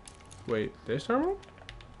around. Wait, this terminal?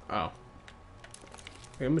 Oh.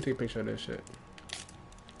 Okay, let me take a picture of this shit.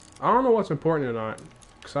 I don't know what's important or not,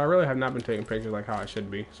 cause I really have not been taking pictures like how I should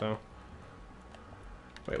be. So.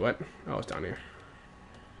 Wait, what? Oh, it's down here.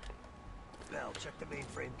 Bell, check the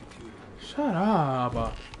mainframe computer. Shut up.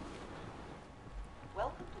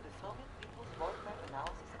 Welcome to the Soviet People's Warfare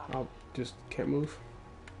Analysis Office. I just can't move.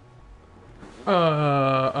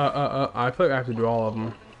 I feel like I have to do all of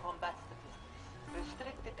them.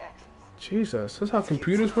 Restricted access. Jesus, that's how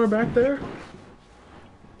computers were back there?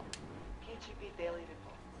 KGB daily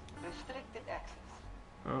report. Restricted access.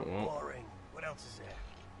 Oh, well. Boring. What else is there?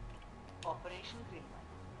 Operation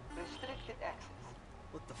Greenlight. Restricted access.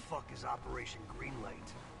 What the fuck is Operation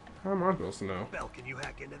Greenlight? How am I supposed to know? Bell, can you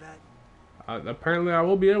hack into that? Apparently I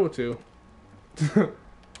will be able to. Of course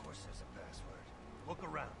there's a password. Look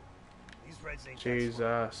around. These Reds ain't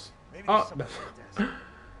Jesus. Maybe Oh, that's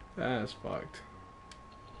that's fucked.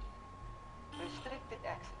 Restricted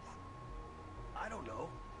access. I don't know.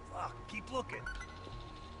 Fuck, keep looking.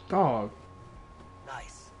 Dog.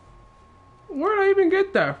 Nice. Where'd I even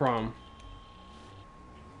get that from?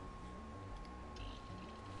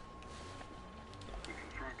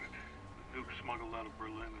 pulled out of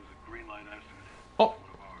Berlin is a green light asset. Oh. One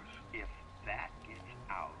of ours. If that gets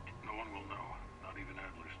out, no one will know. Not even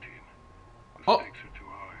Adler's team. The stakes are too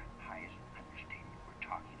high. High is an understatement. We're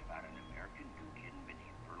talking about an American nuke hidden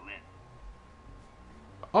beneath Berlin.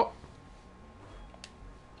 Oh.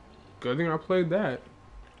 Good thing I played that.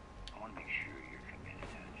 I want to make sure you're committed,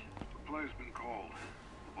 Hudson. The play's been called.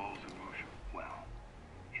 The ball's in motion. Well,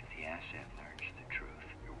 if the asset learns the truth.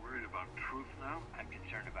 You're worried about truth now? I'm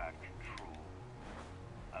concerned about control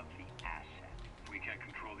of the asset. If we can't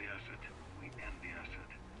control the asset, we end the asset.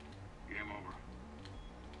 Game over.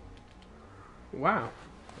 Wow.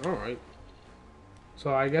 All right.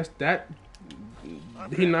 So I guess that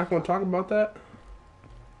he's not going to talk about that.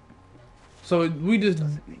 So we just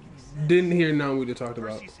didn't hear none we just talked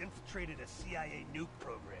about. Perseus infiltrated a CIA nuke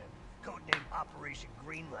program, codenamed Operation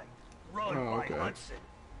Greenlight, run by Hudson.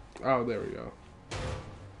 Oh, there we go.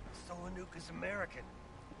 Stolen nuke is American,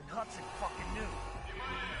 and Hudson fucking knew.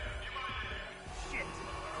 Shit,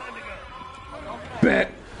 time to go.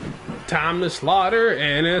 Bet. Time to slaughter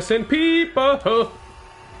innocent people.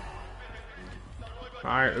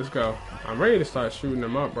 Alright, let's go. I'm ready to start shooting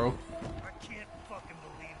them up, bro.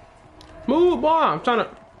 Move, boy! I'm trying to...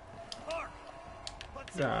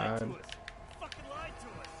 God.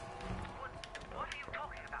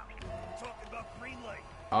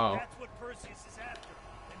 Oh. That's what Perseus is after.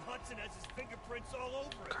 And Hudson has his fingerprints all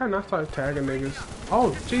over it. Can I start tagging niggas?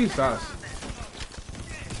 Oh, Jesus.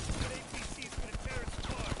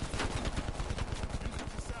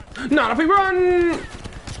 Not if we run!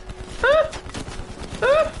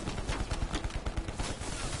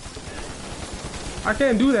 I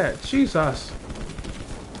can't do that. Jesus.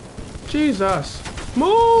 Jesus.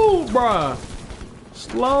 Move, bruh.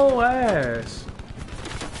 Slow ass.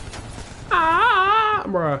 Ah,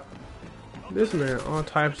 bruh. This man, all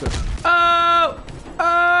types of. Oh!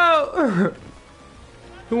 Oh!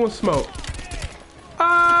 Who wants smoke?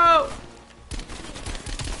 Oh!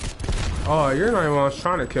 Oh, you're not even what I was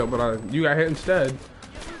trying to kill, but you got hit instead.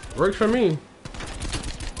 Works for me.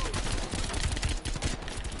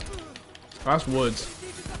 Oh, that's Woods.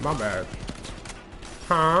 My bad.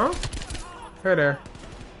 Huh? Hey there.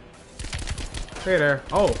 Hey there.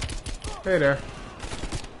 Oh. Hey there.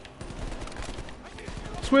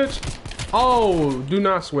 Switch. Oh, do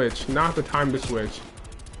not switch. Not the time to switch.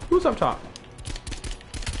 Who's up top?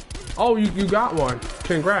 Oh, you got one.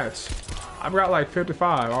 Congrats. I've got like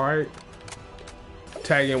 55, alright?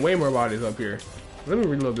 Tagging way more bodies up here. Let me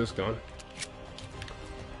reload this gun.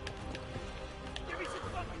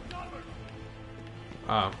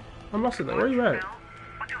 Oh. I'm about to say, where you at?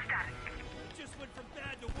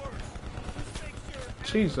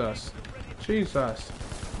 Jesus. Jesus.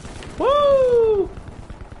 Woo!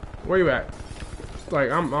 Where you at?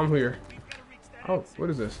 Like, I'm here. Oh, what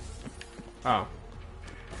is this? Oh.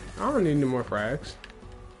 I don't need any more frags.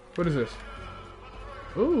 What is this?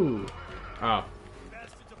 Ooh. Oh.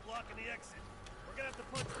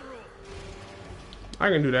 I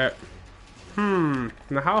can do that.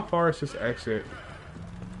 Now how far is this exit?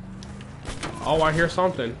 Oh, I hear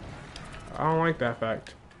something. I don't like that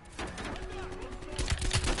fact.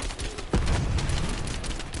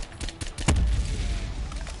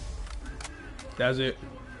 That's it.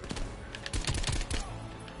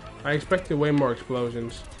 I expected way more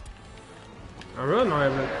explosions. I'm really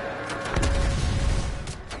not even...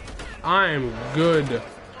 I'm good.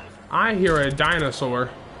 I hear a dinosaur.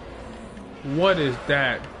 What is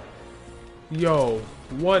that? Yo,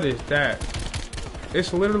 what is that?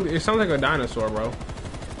 It's literally, it sounds like a dinosaur, bro.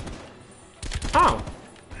 Oh.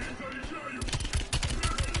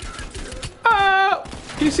 Oh,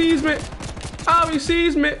 he sees me. Oh, he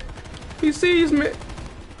sees me. He sees me.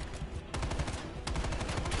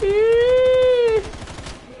 Eee.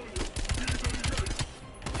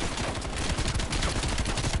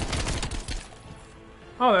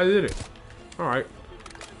 Oh, that did it. All right.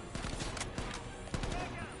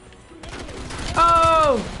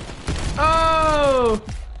 Oh! Oh!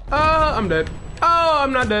 Oh, I'm dead. Oh,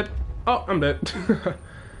 I'm not dead. Oh, I'm dead.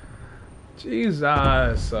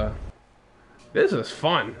 Jesus. This is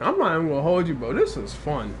fun. I'm not even gonna hold you, bro. This is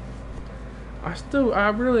fun. I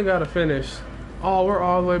really gotta finish. Oh, we're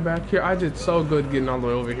all the way back here. I did so good getting all the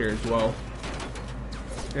way over here as well.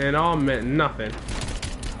 And it all meant nothing.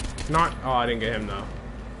 Not, oh, I didn't get him though.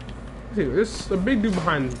 See, there's a big dude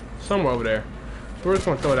behind somewhere over there. So we're just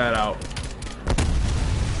gonna throw that out.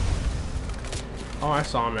 Oh, I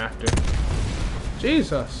saw him after.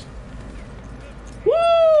 Jesus.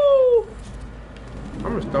 Woo!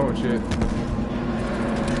 I'm just throwing shit.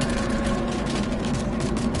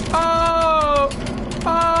 Oh!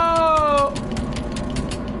 Oh!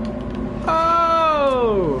 Oh!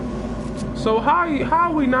 So how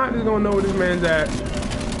are we not just gonna know where this man's at?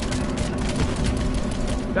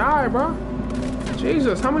 Die, bro.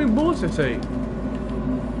 Jesus, how many bullets it take?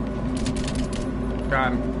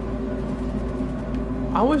 Got him.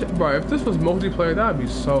 I wish, bro, if this was multiplayer, that would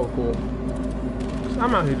be so cool.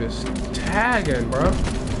 I'm out here just tagging, bro.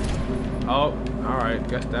 Oh, alright,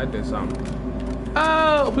 guess that did something.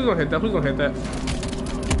 Oh, please don't hit that, please don't hit that.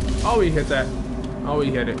 Oh, he hit that. Oh, he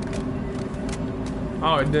hit it.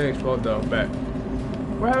 Oh, it didn't explode though, bet.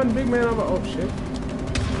 We're having a big man over, oh shit.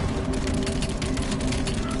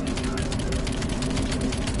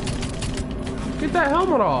 Get that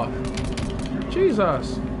helmet off.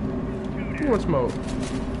 Jesus. Who wants smoke?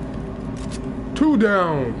 2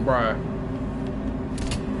 down, bruh.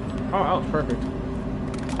 Oh, that was perfect.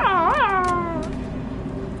 Ah!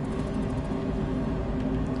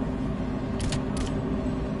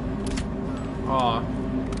 Aw.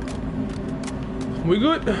 We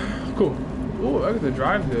good? Cool. Ooh, I get to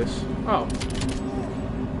drive this. Oh.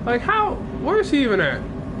 Like how? Where's he even at?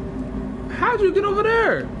 How'd you get over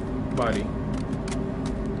there, buddy?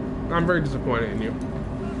 I'm very disappointed in you.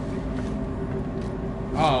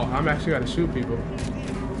 Oh, I'm actually gotta shoot people.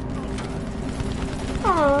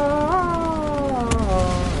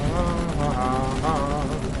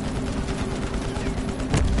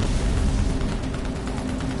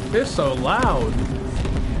 It's so loud.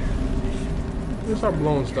 Let's start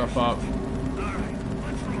blowing stuff up.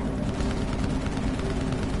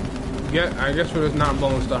 Yeah, I guess we're just not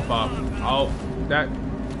blowing stuff up. Oh, that.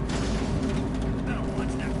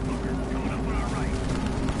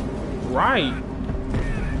 Right.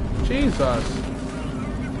 Jesus.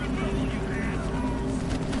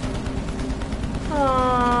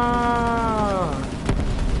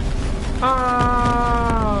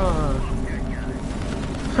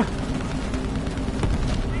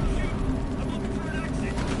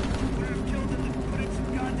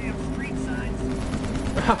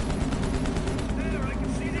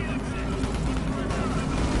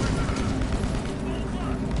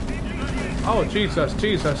 Oh, Jesus,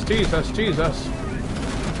 Jesus, Jesus, Jesus.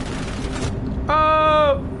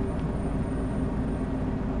 Oh!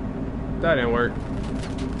 That didn't work.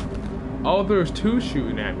 Oh, there's 2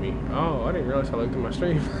 shooting at me. Oh, I didn't realize I looked at my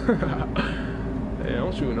stream. Yeah,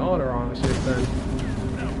 I'm shooting all the wrong shit then.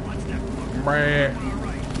 Bruh.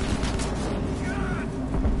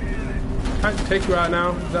 Can I take you out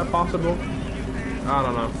now? Is that possible? I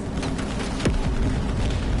don't know.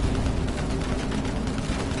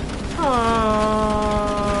 Ah,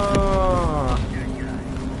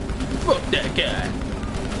 fuck that guy.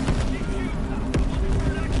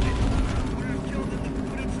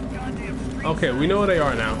 Okay, we know where they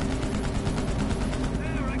are now.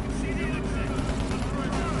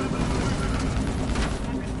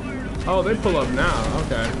 Oh, they pull up now.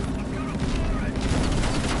 Okay.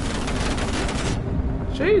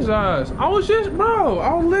 Jesus, I was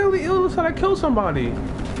literally ill until I killed somebody.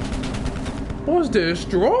 Was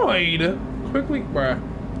destroyed quickly, bruh.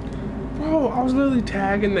 Bro, I was literally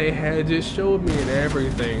tagging their head, just showed me and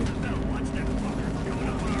everything.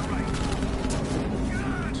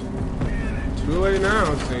 Too late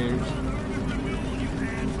now, it seems.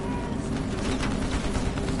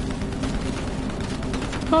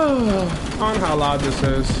 Oh, on how loud this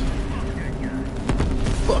is.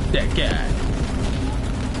 Fuck that guy.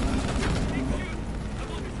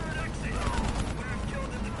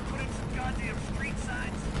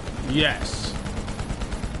 Yes.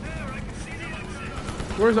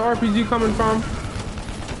 Where's the RPG coming from?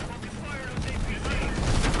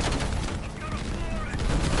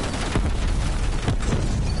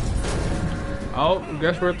 Oh,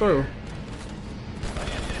 guess we're through.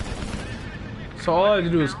 So all I had to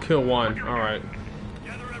do is kill one. Alright.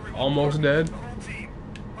 Almost dead.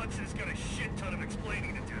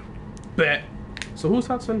 Bet. So who's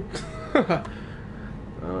Hudson?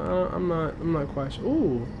 I'm not quite sure.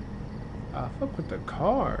 Ooh. Fuck with the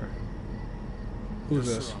car. Who's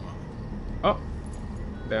this? Oh.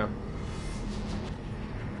 Damn.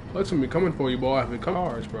 Hudson be coming for you, boy. The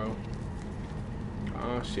cars, bro.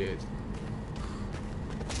 Oh shit.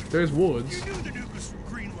 There's Woods. You knew the nuke was from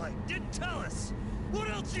Green Light. Didn't tell us. What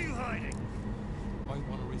else are you hiding? Might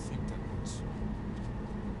want to rethink that, Woods.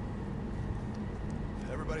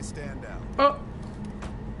 Everybody stand down. Oh.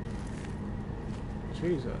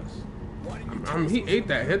 Jesus. He ate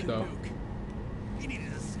that hit though. He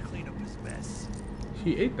needed us to clean up his mess.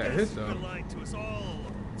 He ate that hit though. Lied to us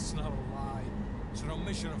all. It's not a lie. It's an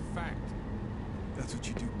omission of fact. That's what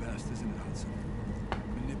you do best, isn't it, Hudson?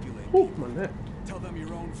 Manipulate Ooh, people. my neck. Tell them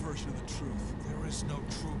your own version of the truth. There is no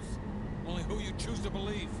truth. Only who you choose to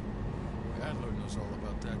believe. Adler knows all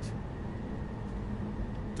about that.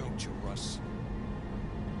 don't you, Russ?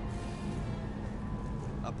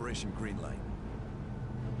 Operation Greenlight.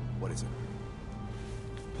 What is it?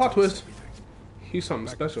 Plot twist. He's something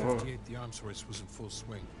Back special, in huh? 58, the arms race was in full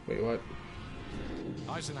swing. Wait, what?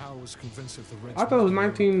 Eisenhower was convinced if the Reds I thought it was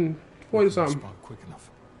 1940 something. respond quick enough.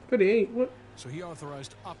 58. What? So he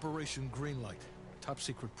authorized Operation Greenlight, a top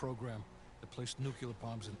secret program that placed nuclear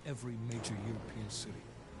bombs in every major European city.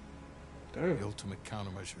 Damn. The ultimate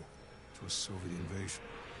countermeasure to a Soviet invasion.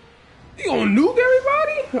 You gonna nuke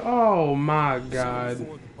everybody? Oh my God. So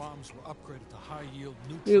before the bombs were upgraded to high-yield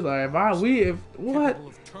He was like, what? capable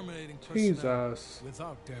of terminating personnel Jesus.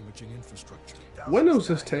 without damaging infrastructure. When was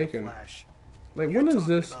this taken? Like, when is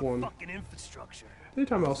this one? Fucking infrastructure. They're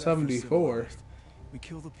talking about 74. We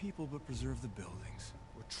kill the people but preserve the buildings.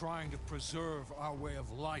 We're trying to preserve our way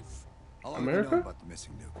of life. How long have you America? known about the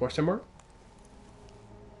missing nuke? Question mark?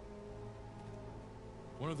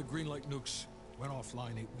 One of the Greenlight nukes went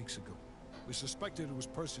offline 8 weeks ago. We suspected it was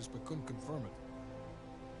Perseus but couldn't confirm it.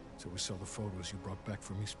 So we saw the photos you brought back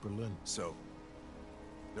from East Berlin. So,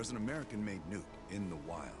 there's an American-made nuke in the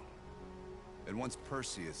wild. And once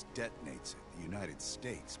Perseus detonates it, the United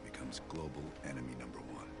States becomes global enemy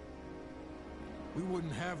 #1. We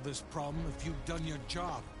wouldn't have this problem if you'd done your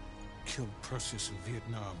job. Killed Perseus in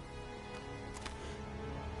Vietnam.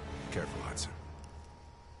 Careful, Hudson.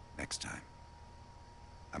 Next time,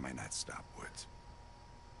 I might not stop Woods.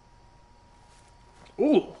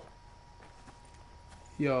 Ooh.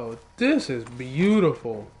 Yo, this is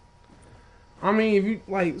beautiful. I mean, if you,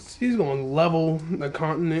 like, he's gonna level the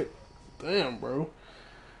continent. Damn, bro.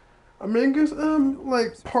 I mean, I guess,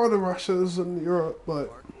 like, part of Russia is in Europe,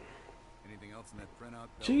 but... Anything else in that printout?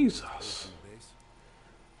 Jesus.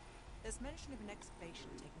 There's mention of an excavation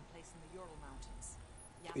taking place in the Ural Mountains.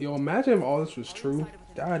 Yo, imagine if all this was true.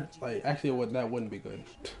 That, like, actually, that wouldn't be good.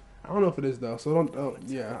 I don't know if it is, though, so don't,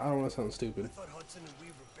 yeah, I don't want to sound stupid. I thought Hudson and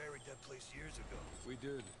Weaver buried that place years ago. We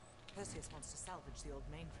did. Perseus wants to salvage the old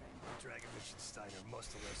mainframe. Dragovich and Steiner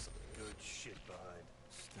must have left some good shit behind.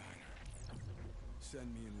 Steiner.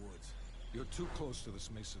 Send me in Woods. You're too close to this,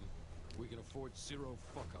 Mason. We can afford 0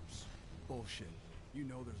 fuck-ups. Bullshit. You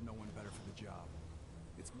know there's no one better for the job.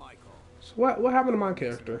 It's my call. So what happened to my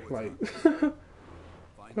character? Like,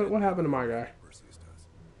 what happened to my guy?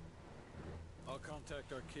 I'll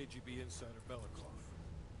contact our KGB insider Belikov.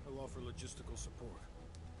 He'll offer logistical support.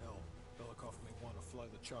 Hell, Belikov may want to fly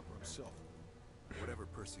the chopper himself. Whatever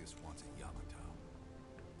Perseus wants at Yamato,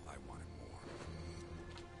 I want it more.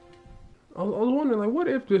 I was wondering, like, what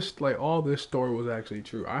if this, like, all this story was actually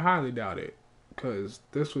true? I highly doubt it, because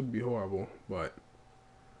this would be horrible, but...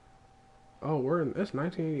 Oh, that's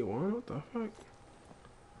 1981? What the fuck?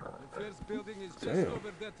 The first building is just Damn.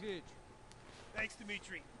 over that ridge. Thanks,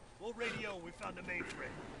 Dimitri. We'll radio we found the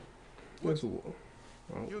mainframe. What's,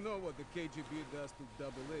 You know what the KGB does to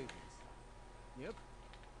double agents. Yep.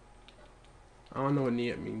 I don't know what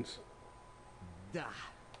Niet means. Da.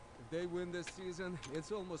 If they win this season,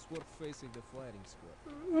 it's almost worth facing the fighting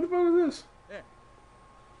squad. What the fuck is this? Hey,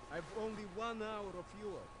 I've only 1 hour of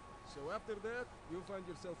fuel. So after that, you'll find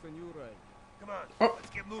yourself a new ride. Come on, Oh. let's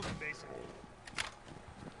get moving, Mason.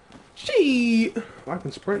 Gee! I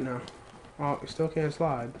can sprint now. Oh, you still can't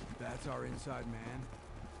slide. That's our inside man.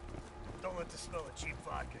 Don't let the smell of cheap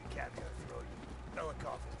vodka and caviar throw you.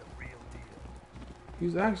 Belikov is the real deal.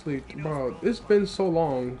 He's actually, bro, it's been so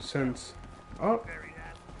long since... Oh.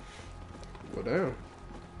 Well, damn.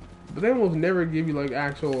 But they almost never give you, like,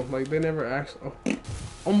 actual, like, they never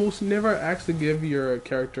almost never actually give your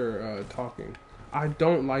character talking. I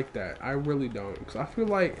don't like that. I really don't. Because I feel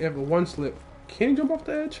like if one slip, can he jump off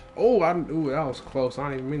the edge? Oh, ooh, that was close. I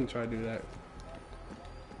didn't even mean to try to do that.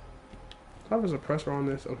 Do I have a suppressor on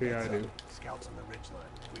this? Okay, yeah, I do. Scouts on the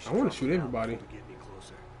ridgeline. I want to shoot everybody.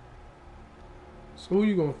 So who are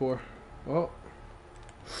you going for? Well.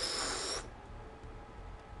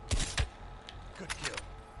 Good kill.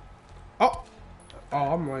 Oh! Oh,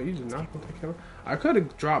 I'm like, you just not gonna take him. I could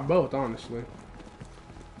have dropped both, honestly.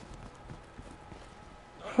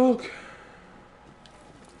 Okay.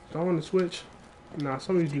 Do I want to switch? Nah,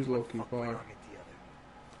 some of these dudes low-key far.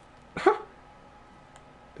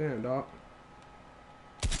 Damn, dog.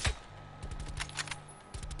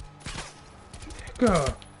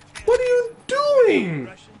 God. What are you doing?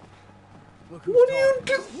 What are you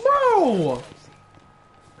doing? Bro!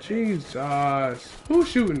 Jesus. Who's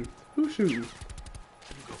shooting? Who's shooting?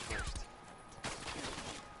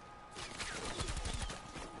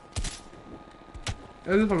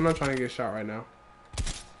 As if I'm not trying to get shot right now.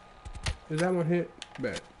 Is that one hit?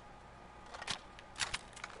 Bet.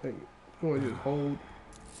 Hey, you want to just hold?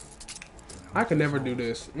 I can never do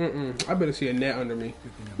this. I better see a net under me.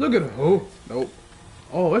 Look at oh nope.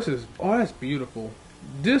 Oh, this is that's beautiful.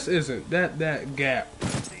 This isn't that gap.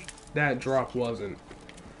 That drop wasn't.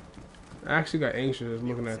 I actually got anxious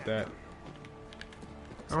looking at that.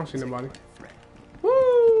 I don't see nobody.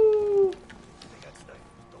 Woo!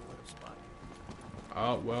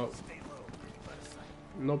 Oh well.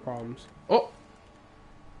 No problems. Oh.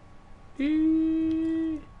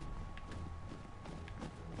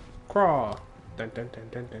 Crawl. Dun, dun, dun,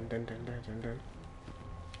 dun, dun, dun, dun, dun, dun.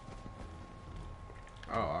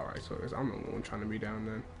 Oh, alright, so I'm the one trying to be down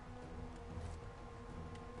then.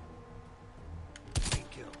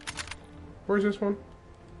 Where's this one?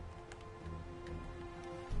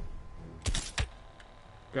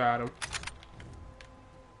 Got him.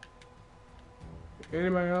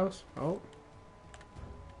 Anybody else? Oh.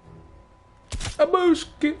 A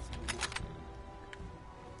booski.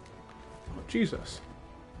 Oh, Jesus.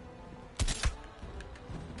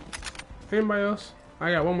 Anybody else?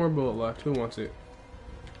 I got one more bullet left. Who wants it?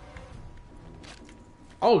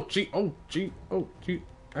 Oh, gee. Oh, gee. Oh, gee.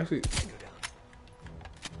 Actually.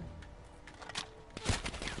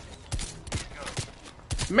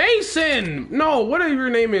 Mason! No, whatever your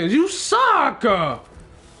name is. You suck!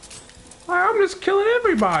 I'm just killing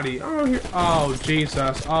everybody. Oh,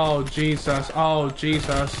 Jesus. Oh, Jesus. Oh,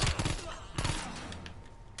 Jesus.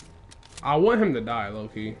 I want him to die,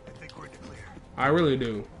 low-key. I really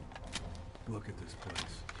do. Look at this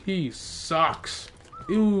place. He sucks.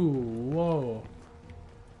 Ew, whoa.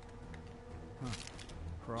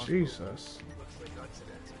 Huh. Jesus. Yeah,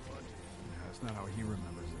 that's not how he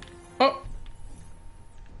remembers it. Oh.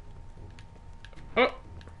 Oh.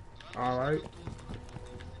 All right.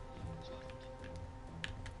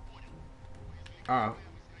 Ah,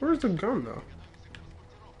 where's the gun though?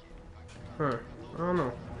 Huh? I don't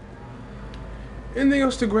know. Anything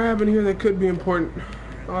else to grab in here that could be important?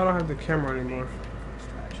 Oh, I don't have the camera anymore.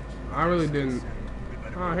 I really didn't.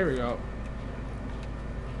 Ah, here we go.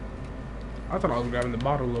 I thought I was grabbing the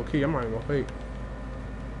bottle low key. I'm not even gonna fake.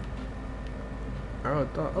 I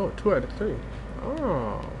thought, oh, 2 out of 3.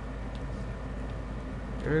 Oh.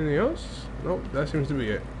 Anything else? Nope, that seems to be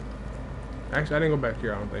it. Actually, I didn't go back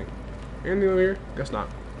here, I don't think. Anything over here? Guess not.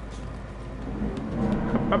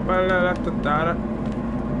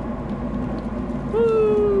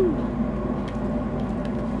 Woo!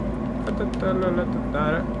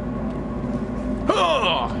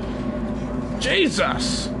 Oh!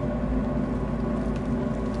 Jesus!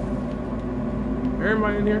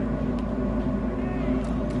 Everybody in here?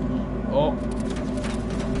 Oh.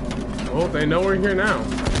 Oh, they know we're here now.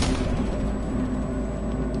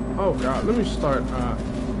 Oh god, let me start,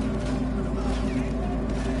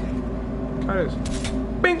 try this.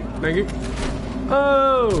 Bing! Thank you.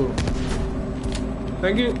 Oh!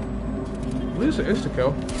 Thank you. At least an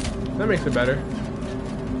insta-kill. That makes it better.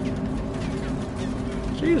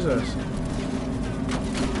 Jesus.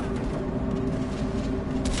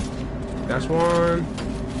 That's one.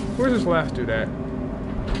 Where's this last dude at?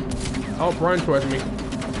 Oh, run towards me.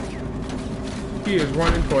 He is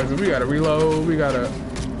running towards me. We gotta reload. We gotta...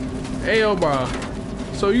 Ayo, bro.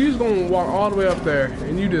 So you just gonna walk all the way up there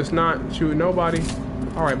and you just not shoot nobody?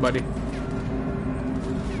 Alright, buddy.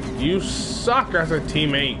 You suck as a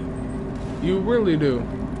teammate. You really do.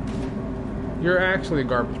 You're actually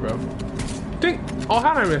garbage, bro. Think. Oh,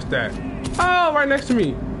 how did I miss that? Oh, right next to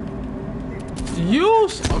me. You.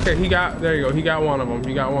 Okay, he got. There you go. He got one of them.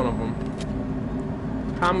 He got one of them.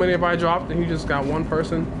 How many have I dropped? And he just got one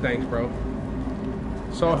person. Thanks, bro.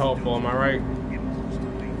 So helpful. Am I right?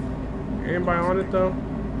 Anybody on it though?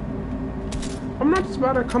 I'm not just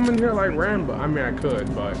about to come in here like Rambo. I mean, I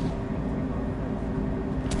could, but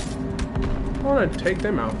I want to take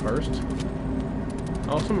them out first.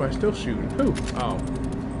 Oh, somebody's still shooting. Who? Oh.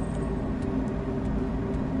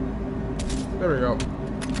 There we go.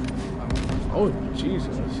 Oh,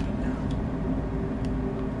 Jesus.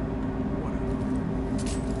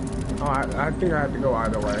 Oh, I think I have to go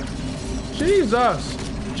either way. Jesus!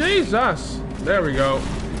 Jesus! There we go.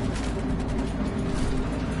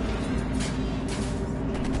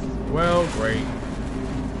 Well, great.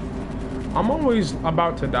 I'm always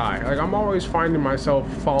about to die. Like, I'm always finding myself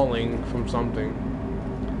falling from something.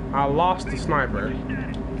 I lost the sniper.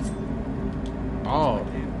 Oh.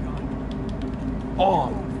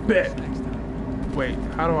 Oh, bet. Wait,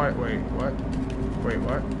 how do I... Wait, what? Wait,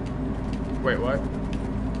 what? Wait, what?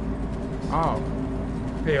 Oh.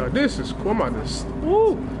 Hey, yo, this is cool. I'm about to...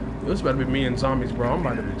 Woo! This better be me and zombies, bro. I'm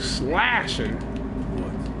about to be slashing.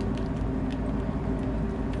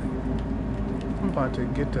 I'm about to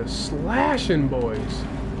get to slashing, boys.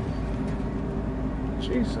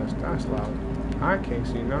 Jesus, that's loud. I can't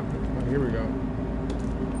see nothing. Oh, here we go.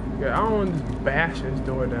 Yeah, I don't want to just bash this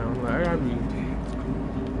door down. Like, I gotta be...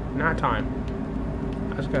 Not time.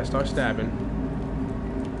 I just gotta start stabbing.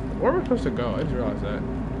 Where am I supposed to go? I just realized that.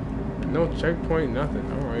 No checkpoint, nothing.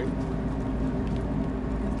 Alright.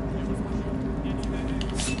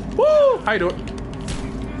 Woo! How you doing?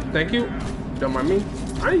 Thank you. Don't mind me.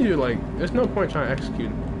 I need you to, like, there's no point trying to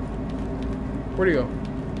execute. Where'd he go?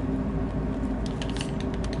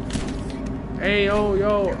 Hey, yo,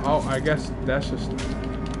 yo. Oh, I guess that's just...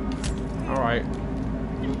 Alright.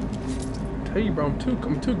 Tell you, bro, I'm too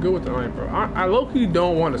good with the knife, bro. I low-key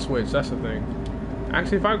don't want to switch. That's the thing.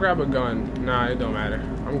 Actually, if I grab a gun, nah, it don't matter.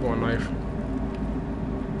 I'm going knife.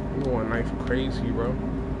 I'm going knife crazy, bro.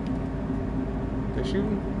 They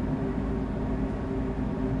shooting?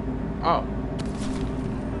 Oh.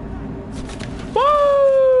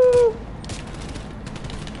 Woo!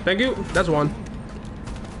 Thank you. That's one.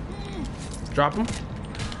 Drop him.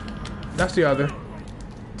 That's the other.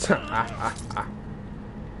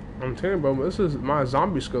 I'm telling you, bro, this is my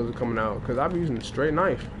zombie skills are coming out because I'm using a straight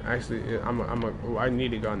knife. Actually, I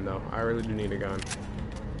need a gun though. I really do need a gun.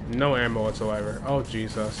 No ammo whatsoever. Oh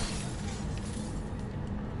Jesus.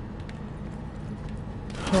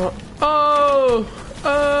 Oh,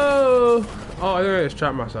 I think I just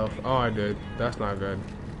trapped myself. Oh, I did. That's not good.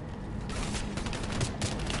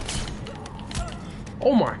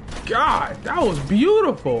 Oh my God, that was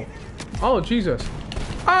beautiful. Oh Jesus.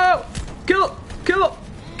 Oh, kill him, kill him,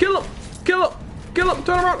 kill him, kill him, kill him,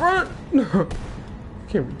 turn around, run.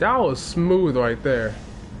 That was smooth right there.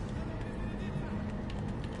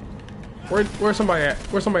 Where's somebody at?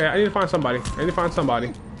 Where's somebody at? I need to find somebody. I need to find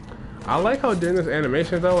somebody. I like how during this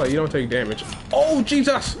animation though, like you don't take damage. Oh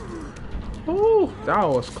Jesus! Oh, that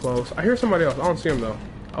was close. I hear somebody else. I don't see him though.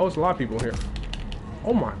 Oh, there's a lot of people here.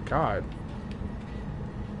 Oh my God.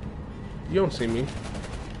 You don't see me.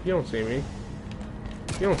 You don't see me.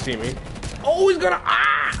 You don't see me. Oh, he's gonna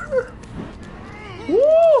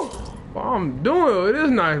Woo! Well, I'm doing it with this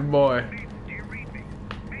knife, boy.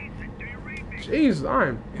 Jeez,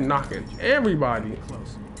 I'm knocking everybody.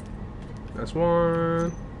 That's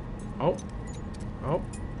one. Oh. Oh.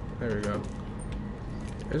 There we go.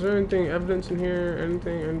 Is there anything evidence in here?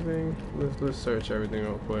 Anything? Let's search everything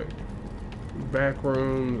real quick. Back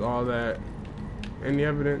rooms, all that. Any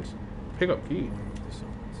evidence? Pick up key.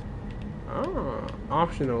 Ah,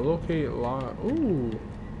 optional. Locate lock. Ooh.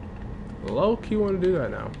 Low key want to do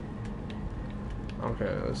that now.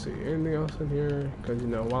 Okay, let's see. Anything else in here? Because, you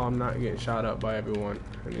know, while I'm not getting shot up by everyone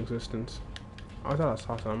in existence. I thought I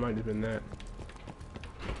saw something. I might have been that.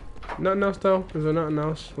 Nothing else, though? Is there nothing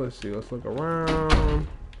else? Let's see. Let's look around.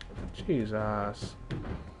 Jesus.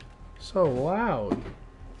 So loud.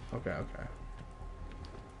 Okay.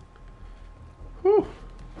 Whew.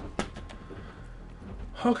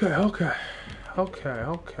 Okay. Oh,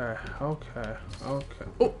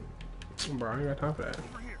 bro, I ain't got time for that.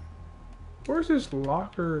 Where's this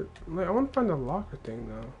locker? Like, I want to find the locker thing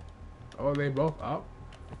though. Oh, they both up?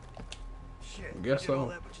 Shit, Guess so.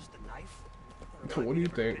 that with just a knife? What do you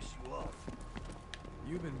think?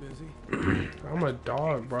 You've been busy. I'm a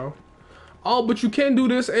dog, bro. Oh, but you can't do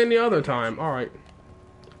this any other time. All right.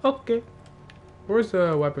 Okay. Where's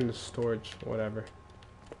the weapon storage? Whatever.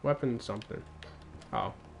 Weapon something.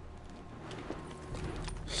 Oh.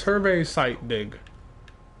 Survey site dig.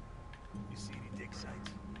 You see any dig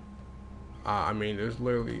sites? I mean, there's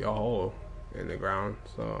literally a hole in the ground,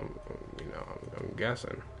 so you know, I'm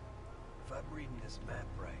guessing. If I'm reading this map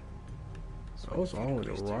right, I was all in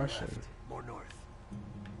Russian. left, more north.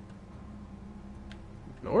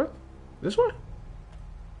 North? This way?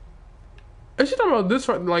 Is she talking about this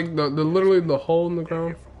right? Like the literally the hole in the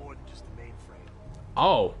ground? For more than just the mainframe.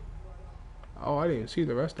 Oh. Oh, I didn't see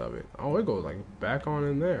the rest of it. Oh, it goes like back on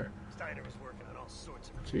in there. Steiner was working on all sorts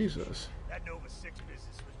of Jesus. That Nova 6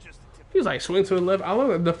 business was just the tip. He's like swing to the left. I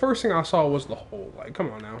love it. The first thing I saw was the hole. Like,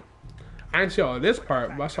 come on now. I didn't see all this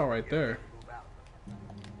part, but I saw right there.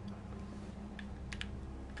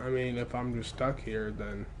 I mean, if I'm just stuck here,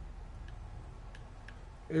 then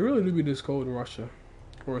it really do be this cold in Russia,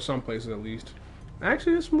 or some places at least.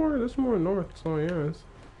 Actually, it's more north. So yeah,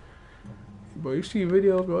 but you see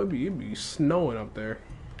videos, bro, it'd be snowing up there.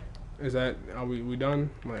 Is that, are we done?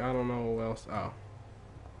 Like, I don't know what else.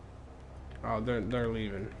 Oh, they're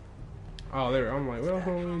leaving. Oh, I'm like, what else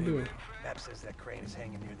are we doing? Map says that crane is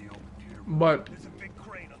hanging near the old computer. But There's a big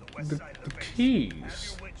crane on the west the side of the base. keys.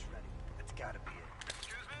 Have your winch ready. That's gotta be it.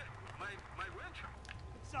 Excuse me? My winch?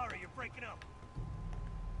 Sorry, you're breaking up.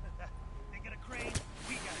 They got a crane,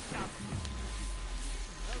 we got a chopper.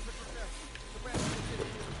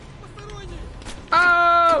 Ah!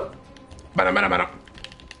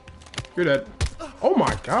 You're dead. Oh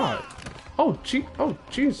my god. Oh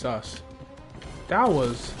Jesus. That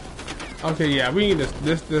was okay. Yeah, we need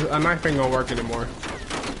this. A knife ain't gonna work anymore.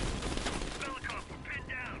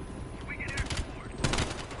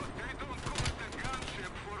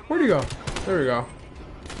 Where'd he go? There we go.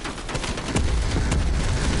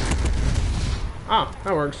 Ah,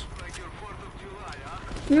 that works.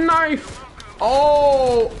 Knife.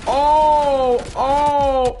 Oh.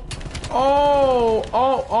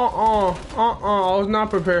 I was not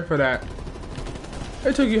prepared for that.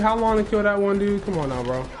 It took you how long to kill that one dude? Come on now,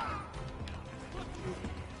 bro.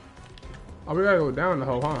 Oh, we gotta go down the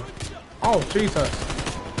hole, huh? Oh,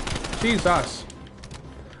 Jesus.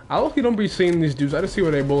 I low-key don't be seeing these dudes. I just see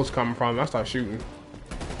where their bullets coming from. I start shooting.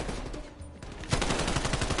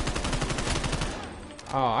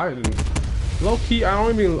 Oh, I didn't. Low-key, I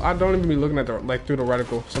don't even be looking at the through the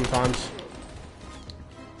reticle sometimes.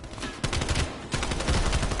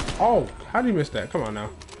 Oh, how did you miss that? Come on now.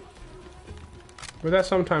 But that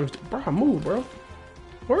sometimes, bro, move, bro.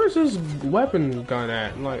 Where is this weapon gun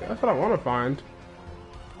at? Like, that's what I want to find.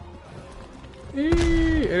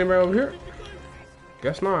 Anybody over here?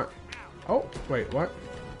 Guess not. Oh, wait, what?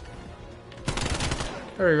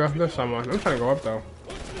 There we go. There's someone. I'm trying to go up though.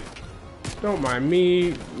 Don't mind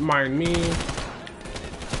me. Mind me.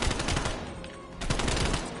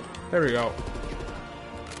 There we go.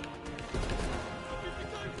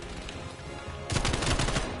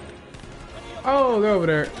 Oh, they're over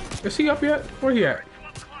there. Is he up yet? Where he at?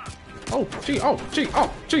 Oh, gee, oh,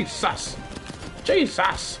 Jesus.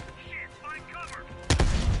 Jesus.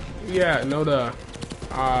 Yeah, no duh.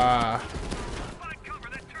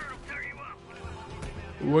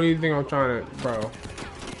 What do you think I'm trying to, bro?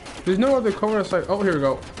 There's no other cover that's like, oh, here we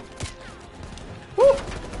go. Woo!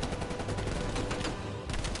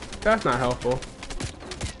 That's not helpful.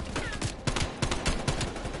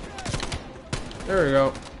 There we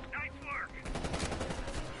go.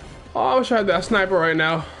 Oh, I wish I had that sniper right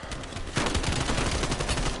now.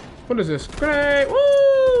 What is this? Grenade!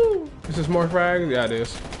 Woo! Is this more frags? Yeah, it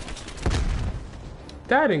is.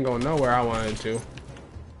 That didn't go nowhere I wanted to.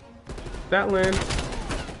 That land.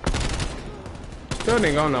 Still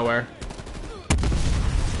didn't go nowhere.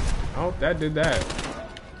 Oh, that did that.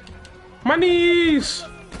 My knees!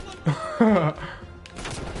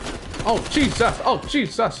 Oh, Jesus! Oh,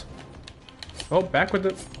 Jesus! Oh, back with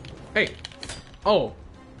the... Hey! Oh!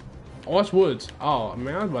 Oh, it's woods. Oh,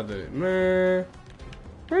 man, I was about to... Man...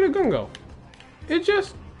 Where'd the gun go? It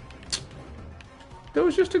just... There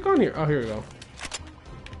was just a gun here. Oh, here we go.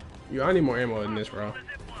 Yo, I need more ammo than this, bro.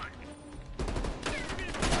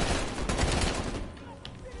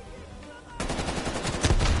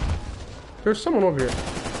 There's someone over here.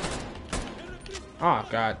 Oh,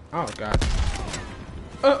 God. Oh, God.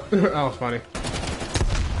 That was funny.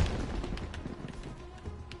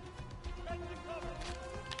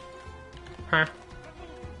 Huh?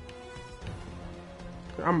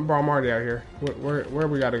 I'm already out here. Where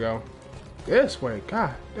we gotta go? This way.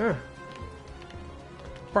 God, yeah.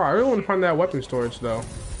 Bro, I really want to find that weapon storage though.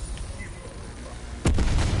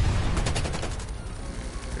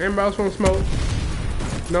 Anybody else want to smoke?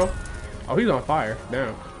 No? Oh, he's on fire.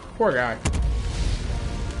 Damn. Poor guy.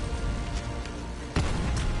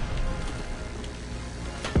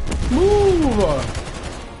 Move!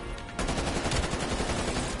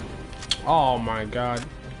 Oh my God.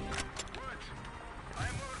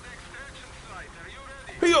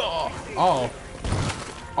 Oh.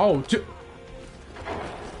 Oh.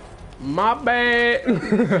 My bad.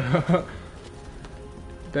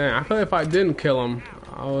 Damn, I feel like if I didn't kill him,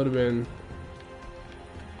 I would have been...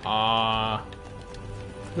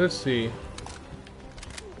 let's see.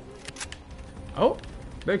 Oh,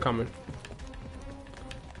 they coming.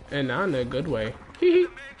 And not in a good way.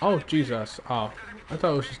 Oh, Jesus. Oh, I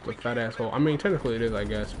thought it was just a fat asshole. I mean, technically it is, I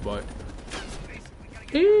guess, but...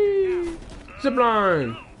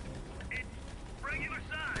 Zipline!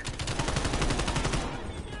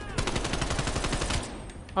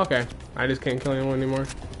 Okay, I just can't kill anyone anymore.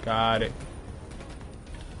 Got it.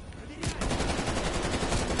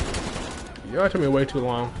 Y'all took me way too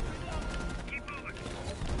long.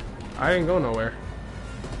 I didn't go nowhere.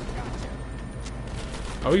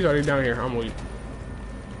 Oh, he's already down here. I'm weak.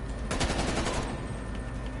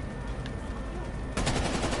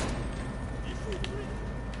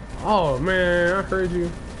 Oh man, I heard you.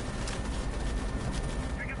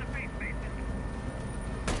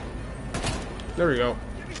 There we go.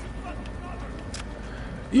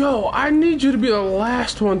 Yo, I need you to be the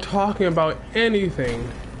last one talking about anything.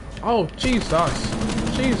 Oh, Jesus.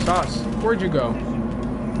 Jesus. Where'd you go?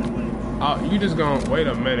 Oh, you just gonna wait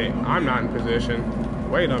a minute. I'm not in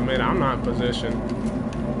position. Wait a minute, I'm not in position.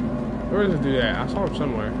 Where does it do that? I saw him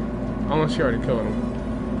somewhere. Unless you already killed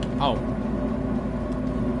him. Oh.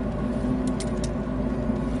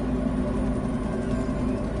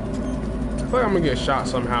 I feel like I'm gonna get shot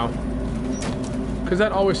somehow. Cause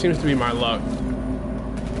that always seems to be my luck.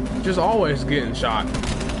 Just always getting shot.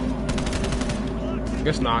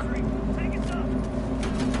 Guess not.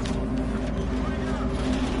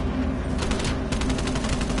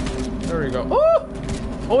 There we go. Oh!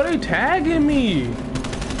 Oh, they tagging me.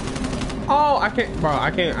 Oh, I can't, bro.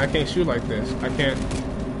 I can't shoot like this. I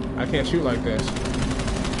can't shoot like this.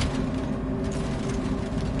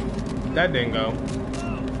 That didn't go.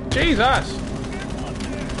 Jesus.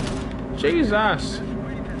 Jesus.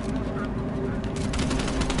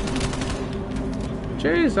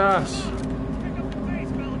 Jesus.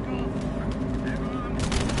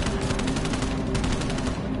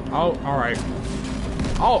 Oh, all right.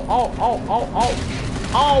 Oh, oh, oh, oh, oh,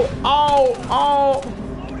 oh, oh, oh.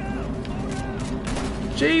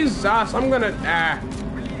 Jesus, I'm gonna die.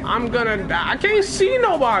 I'm gonna die. I can't see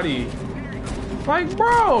nobody. Like,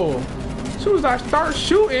 bro, as soon as I start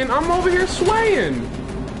shooting, I'm over here swaying.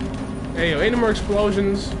 Hey, yo, ain't no more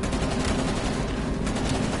explosions.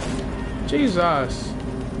 Jesus.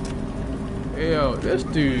 Hey, yo, this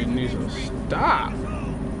dude needs to stop.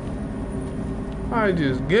 I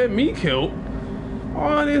just get me killed.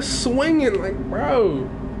 All this swinging, like, bro.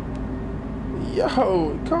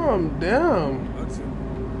 Yo, calm down.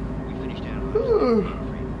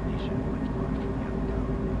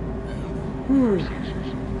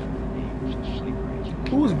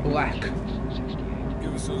 Who's black?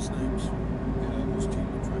 Give us those names. Yeah, this team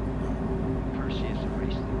will track them down.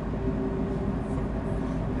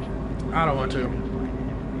 I don't want to.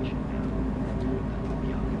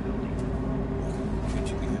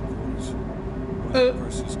 KGB headquarters.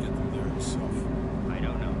 Percy's get them there himself. I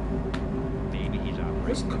don't know. Maybe he's operating.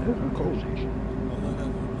 It's cold. I'm cold. I'll let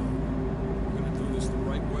Edward know. We're gonna do this the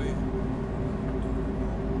right way.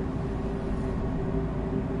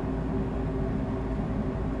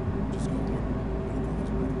 Just go work.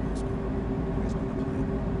 You guys know the plan?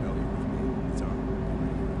 Hell, you're with me. It's on.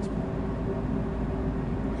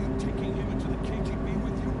 Are you taking him into the KGB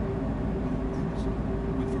with you?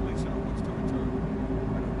 With Mason or what's to return?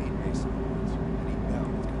 I don't need Mason. I need Bell.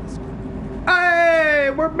 It's got the skill. Hey,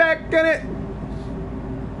 we're back in it.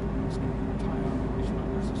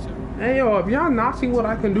 Hey, yo, if y'all not seen what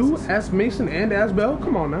I can do as Mason and as Bell,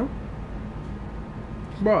 come on now.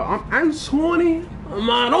 Bro, I'm 20.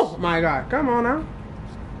 Man, oh my God, come on now.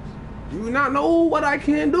 You not know what I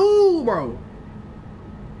can do, bro.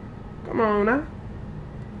 Come on now.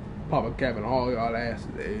 Papa capping all y'all asses.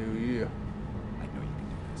 Hell yeah. I know you can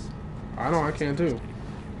do this. I know I can too.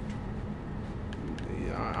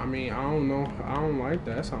 Yeah, I mean, I don't know. I don't like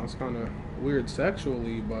that. That sounds kind of weird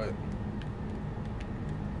sexually, but.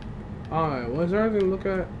 Alright, what's there anything to look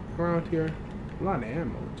at around here? A lot of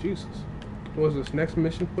ammo. Jesus. What is this? Next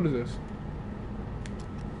mission? What is this?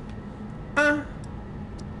 How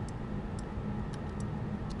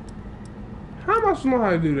am I supposed to know how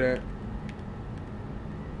to do that?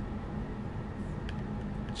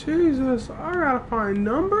 Jesus, I gotta find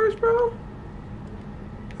numbers, bro?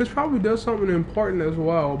 This probably does something important as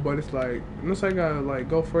well, but it's like, unless I gotta like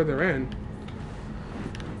go further in.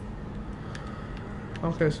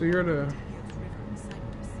 Okay, so you're the...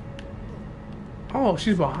 Oh,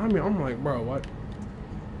 she's behind me. I'm like, bro, what?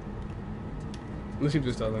 Let's see if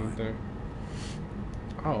this does anything.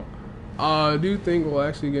 Oh. Do you think we'll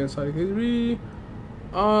actually get inside KGB?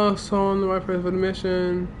 So on the right place for the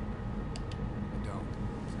mission. I don't.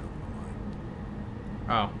 It's not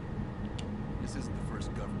my mind. Oh. This isn't the first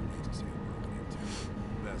government agency I've broken into.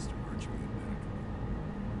 Best are virtually identical.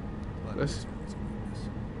 But Let's... there's always a weakness.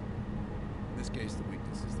 In this case, the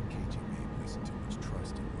weakness is the KGB placing too much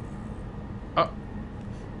trust in one another.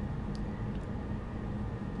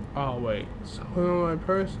 Oh, wait. So, my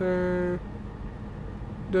person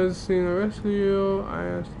does seem to rescue you. I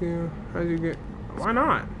asked you, how'd you get... Why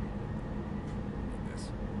not? This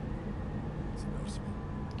is noticeable.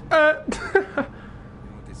 You know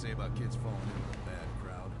what they say about kids falling in with a bad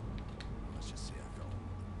crowd? Let's just say I fell in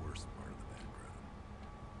with the worst part of the bad crowd.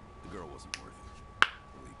 The girl wasn't worth it.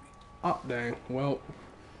 Believe me. Oh, dang. Well,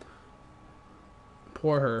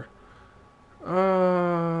 poor her.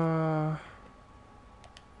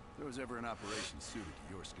 If there was ever an operation suited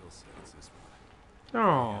to your skill set, it's this one.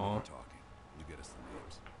 Aww. Talking. You get us the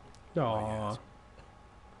names. Aww.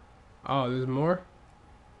 Oh, there's more?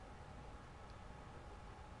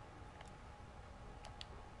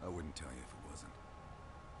 I wouldn't tell you if it wasn't.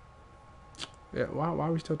 Yeah, why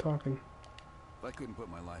are we still talking? If I couldn't put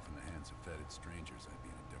my life in the hands of vetted strangers, I'd be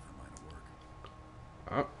in a different line of work.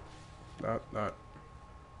 That.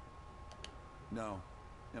 No,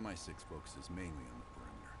 MI6 focuses mainly on the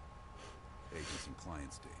perimeter. Agents in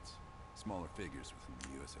client states, smaller figures within the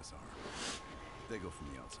USSR. They go from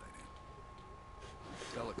the outside in.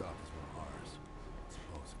 Belikov is one of ours,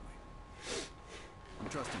 supposedly. I'm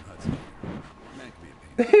trusting Hudson here. Man can be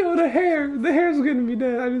a pain. Ew, the hair's getting me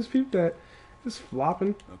dead. I just peeped that. It's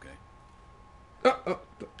flopping. Okay.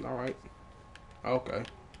 All right. Okay.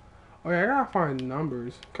 Oh yeah, I gotta find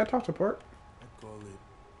numbers. Can I talk to Park? I call it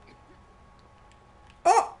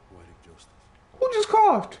Poetic justice. Who just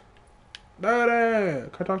coughed? Can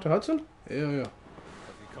I talk to Hudson? Yeah. Have you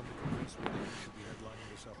come to convince me that you should be headlining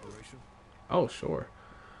this operation? Oh, sure.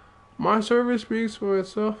 My service speaks for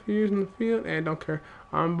itself here in the field, and don't care.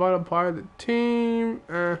 I'm but a part of the team,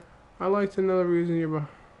 and I'd like to know the reason you're behind.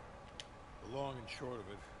 The long and short of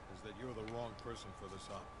it is that you're the wrong person for this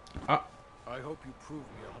op. I hope you prove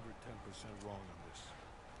me 110% wrong on this.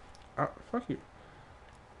 Fuck you.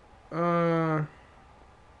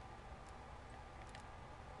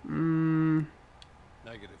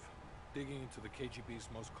 Negative. Digging into the KGB's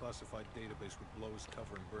most classified database would blow his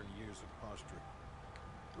cover and burn years of posturing.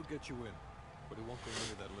 He'll get you in, but he won't go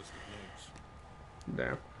near that list of names.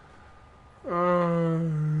 Damn.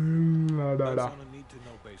 That's on a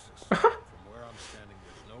need-to-know basis. From where I'm standing,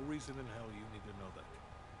 there's no reason in hell you need to know that.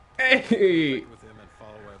 Hey! With him and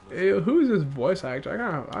follow Adler's Hey, who's this voice actor? I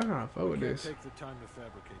gotta fuck with this. Take the time to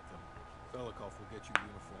fabricate them. Belikov will get you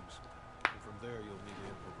uniforms, and from there you'll need to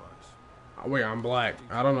improvise. Oh, wait, I'm black.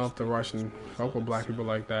 I don't know if the Russian fuck with black people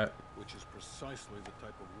like that. Which is precisely the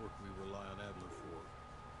type of work we rely on Adler for.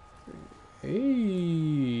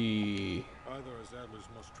 Hey. Either as Adler's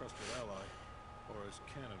most trusted ally, or as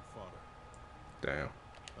cannon fodder. Damn.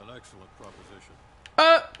 An excellent proposition.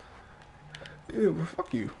 Ew,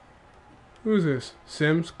 fuck you. Who's this?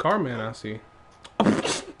 Sims? Carman, I see.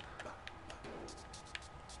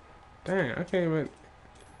 Dang, I can't even...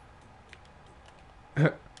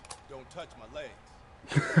 Don't touch my legs.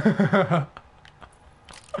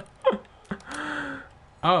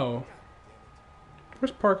 Oh.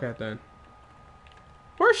 Where's Park at then?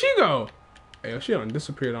 Where'd she go? Hey, she done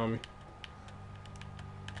disappeared on me.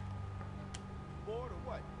 Bored or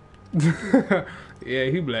what? Yeah,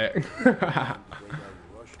 he black.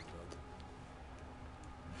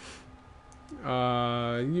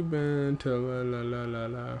 You been to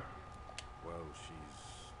la. Well, she's...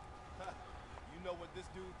 You know what this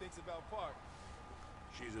dude thinks about Park?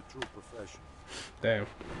 She's a true professional. Damn.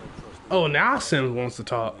 Oh, now Sims wants to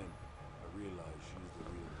talk. I realize she's the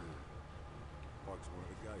real deal. Park's one of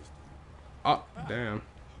the guys to me. Oh, damn.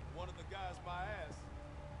 One of the guys my ass.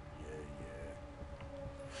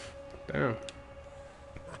 Yeah. Damn.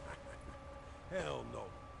 Hell no.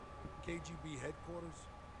 KGB headquarters?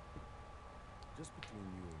 Just between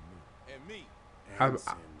you and me. And me. I was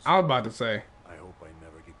about to say. I hope I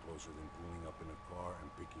never get closer than pulling up in a car and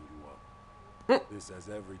picking you up. This has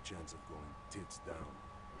every chance of going tits down.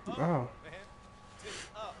 Oh. Man. Tits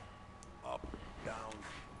up. Up, down.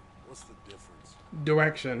 What's the difference?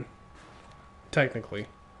 Direction. Technically.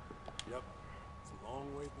 Yep. It's a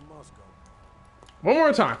long way to Moscow. One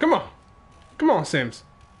more time. Come on. Come on, Sims.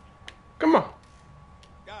 Come on.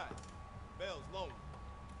 Guys, Bell's lonely.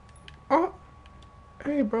 Oh.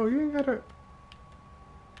 Hey, bro, you ain't gotta...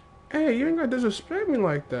 Hey, you ain't gotta disrespect me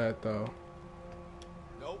like that, though.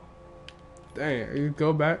 Nope. Dang, you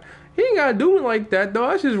go back. He ain't gotta do it like that, though.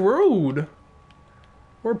 That's just rude.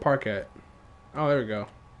 Where Park at? Oh, there we go.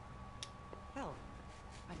 Well,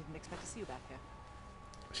 I didn't expect to see you back here.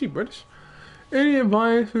 She British. Any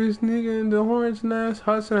advice for this nigga in the hornet's nest?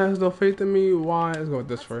 Hudson has no faith in me. Why? Let's go with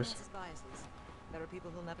this first. Biases. There are people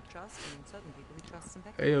he'll never trust, and certain people he trusts and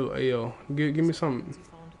Ayo. Give me something.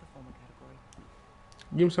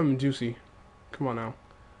 Give me something juicy. Come on now.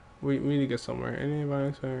 We need to get somewhere. Any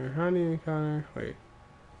advice or how do you encounter? Wait.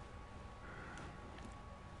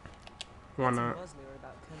 Why not? Was leery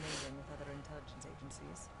about commingling with other intelligence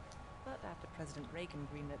agencies, but after President Reagan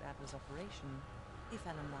greenlit Adler's operation, he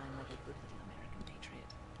fell in line like a good little American patriot.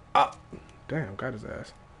 Ah, damn, got his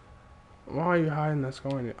ass. Why are you hiding that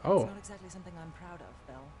scar in it? Oh. It's not exactly something I'm proud of,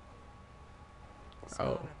 Bell. The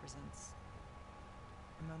scar represents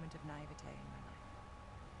a moment of naivete in my life.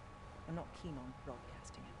 I'm not keen on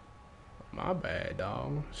broadcasting it. My bad,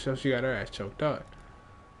 dog. So she got her ass choked up.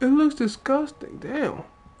 It looks disgusting. Damn.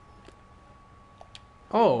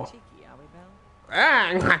 Oh. Cheeky, are we, Bell?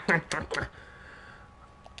 Ah.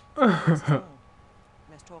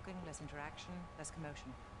 Less talking, less interaction, less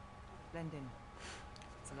commotion. Blend in.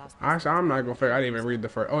 the last Actually, I'm not gonna figure. I didn't even read the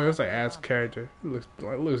first. Oh, it was like as character. It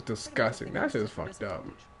looks disgusting. That shit's fucked up.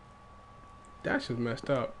 That shit's messed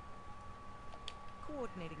up.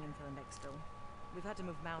 Coordinating info in Exfil. We've had to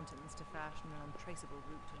move mountains to fashion an untraceable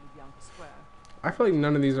route to Lubyanka Square. I feel like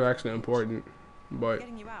none of these are actually important, but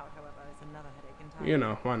Getting you out, however, is another headache in time. you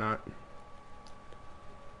know, why not?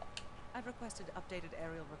 I've requested updated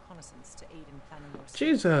aerial reconnaissance to aid in planning your escape.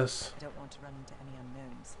 Jesus. I don't want to run into any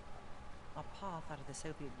unknowns. Our path out of the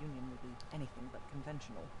Soviet Union will be anything but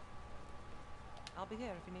conventional. I'll be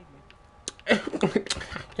here if you need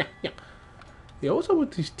me. Yo, what's up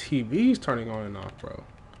with these TVs turning on and off, bro?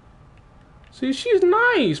 See, she's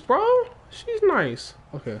nice, bro. She's nice.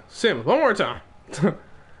 Okay, Sims, one more time.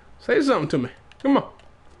 Say something to me. Come on.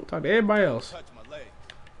 Talk to everybody else.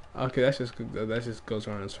 Okay, that just goes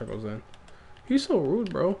around in circles then. He's so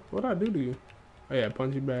rude, bro. What'd I do to you? Oh yeah,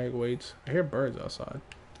 punching bag, weights. I hear birds outside.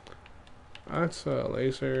 That's a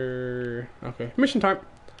laser. Okay, mission time.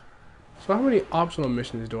 So how many optional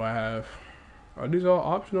missions do I have? Are these all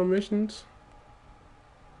optional missions?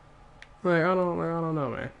 Like I don't know,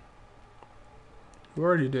 man. We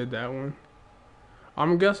already did that one.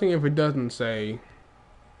 I'm guessing if it doesn't say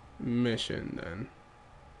mission, then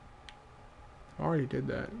I already did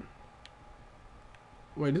that.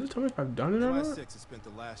 Wait, does it tell me if I've done it or not? MI6 has spent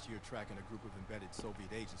the last year tracking a group of embedded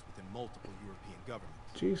Soviet agents within multiple European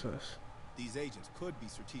governments. Jesus. These agents could be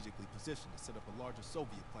strategically positioned to set up a larger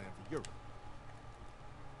Soviet plan for Europe.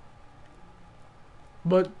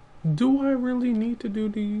 But do I really need to do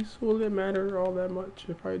these? Will it matter all that much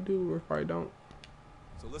if I do or if I don't?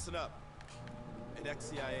 So listen up. An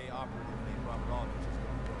ex-CIA operative named Robert Aldrich is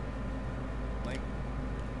going to go.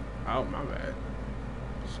 Oh, my bad.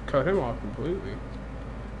 Just cut him off completely.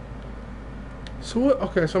 So what?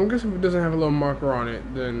 Okay, so I'm guessing if it doesn't have a little marker on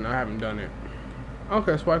it, then I haven't done it.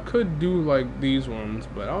 Okay, so I could do like these ones,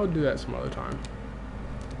 but I'll do that some other time.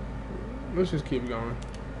 Let's just keep going.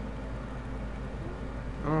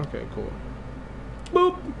 Okay, cool.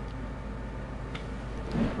 Boop.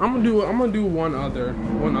 I'm gonna do one other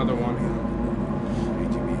one.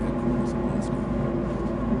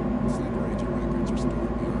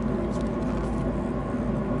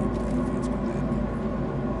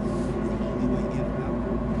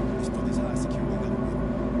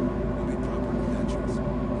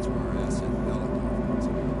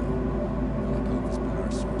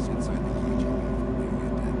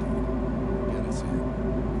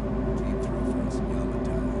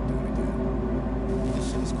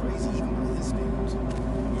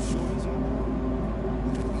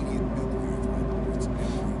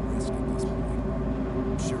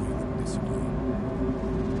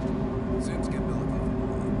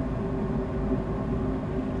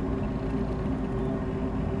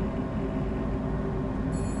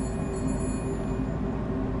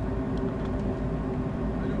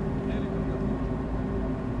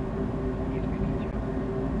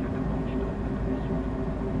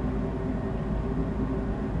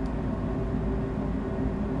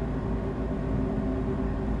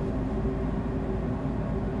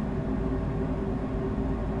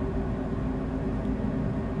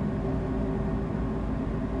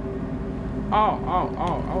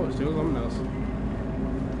 Oh, I was doing something else.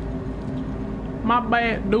 My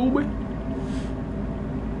bad, doobie.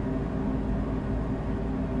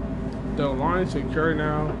 The line secure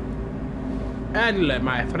now. Adley,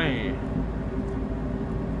 my friend.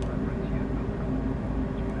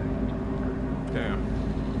 Damn.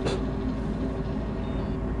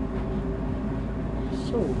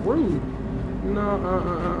 So rude. No,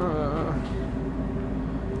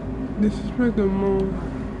 Disrespect the moon.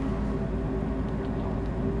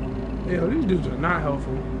 Yo, these dudes are not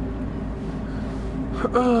helpful.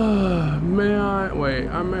 I may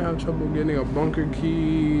have trouble getting a bunker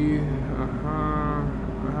key. I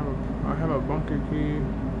have a bunker key.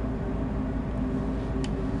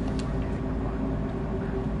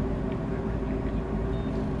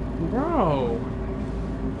 Bro.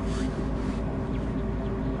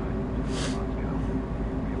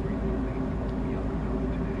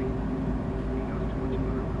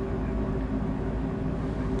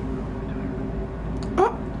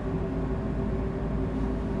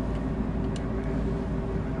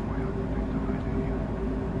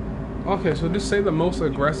 Okay, so just say the most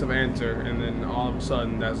aggressive answer, and then all of a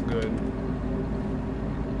sudden, that's good.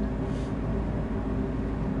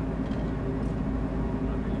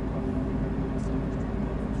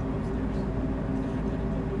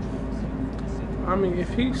 I mean,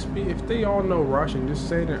 if they all know Russian, just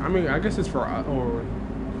say that. I mean, I guess it's for or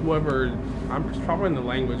whoever. I'm probably in the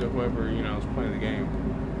language of whoever is playing the game.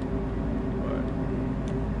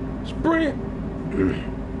 But sprint.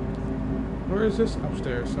 Where is this?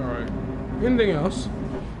 Upstairs. Alright. Anything else?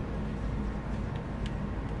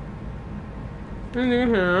 Anything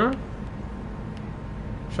in here?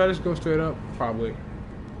 Should I just go straight up? Probably.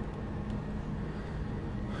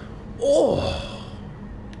 Oh!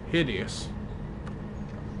 Hideous.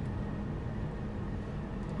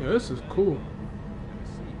 Yeah, this is cool.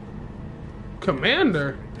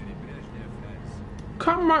 Commander?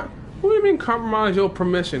 Compromise? What do you mean compromise your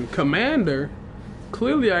permission? Commander?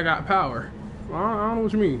 Clearly I got power. I don't know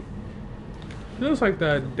what you mean. It looks like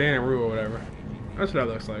that Dan Rue or whatever. That's what that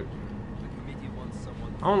looks like.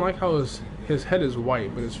 I don't like how his head is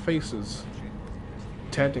white, but his face is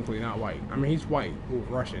technically not white. I mean, he's white,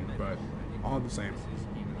 Russian, but all the same.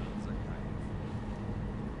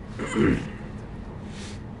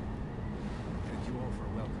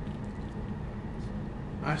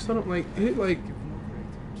 I still don't like it. Like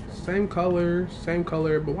same color,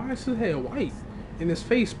 but why is his head white and his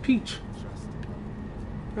face peach?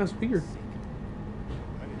 That's weird.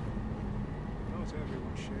 Not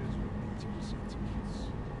everyone shares your beautiful sentiments.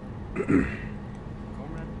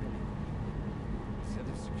 Comrade Billy, set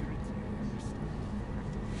of security, I understand.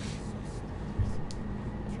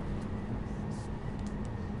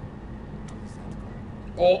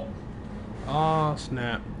 Oh. Ah,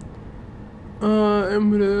 snap.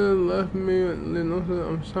 Emperor left me.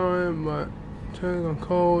 I'm sorry, but turning on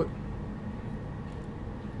cold.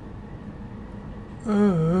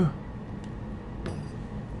 Oh.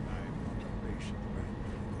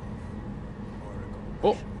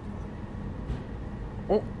 Oh.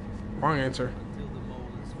 Wrong answer.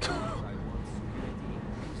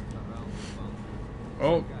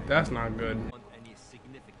 Oh, that's not good. Any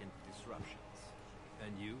significant disruptions?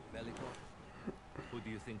 And you, Belikov? Who do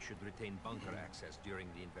you think should retain bunker access during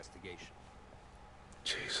the investigation?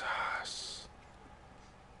 Jesus.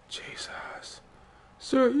 Jesus.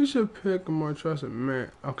 Sir, you should pick a more trusted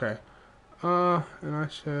man. Okay. And I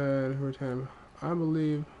should retain. I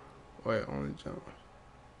believe. Wait, only jump.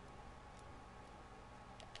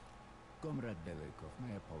 Comrade Belikov,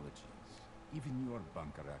 my apologies. Even your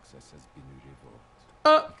bunker access has been revoked. I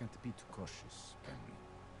can't be too cautious, can we?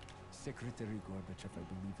 Secretary Gorbachev, I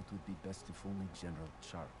believe it would be best if only General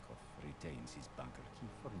Charkov retains his bunker key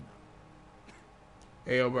for now.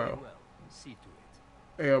 Ayo, bro. Well, see to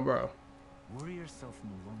it. Ayo, bro. Worry yourself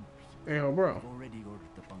no longer. Ayo, bro. I've already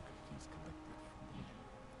ordered the bunker keys collected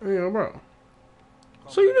from the Ayo, bro.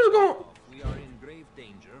 So you just gonna... We are in grave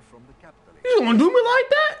danger from the capital. You just gonna do me like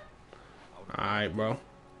that? Alright, bro.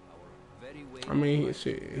 I mean,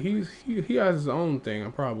 shit, he has his own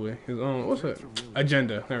thing, probably his own. What's it?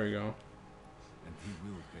 Agenda. There we go. And he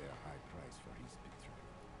will pay a high price for his victory.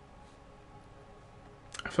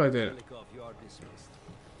 I feel like that. You are dismissed.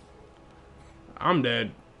 I'm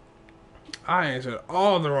dead. I answered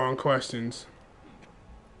all the wrong questions.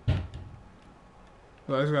 So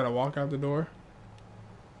I just gotta walk out the door.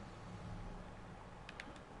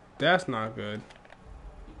 That's not good.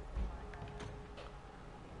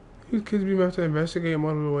 These kids be able to investigate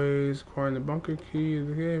multiple ways, acquiring the bunker keys,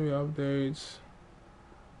 the game updates,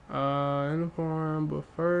 uniform, but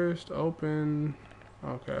first open.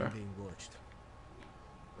 Okay. I'm being watched.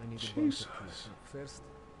 I need a Jesus. bunker key. First,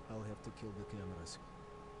 I'll have to kill the cameras.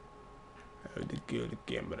 I have to kill the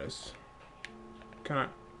cameras. Can I?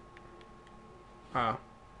 Ah.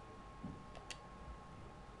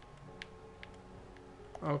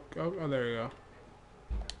 Oh, there you go.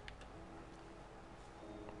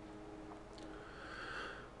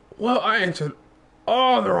 Well, I answered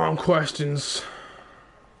all the wrong questions.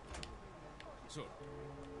 So,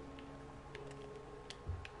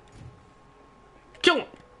 Kill him!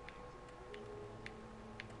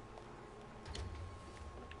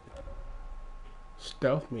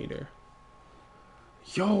 Stealth meter.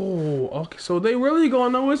 Yo, okay, so they really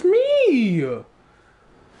gonna know it's me!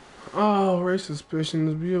 Oh, raise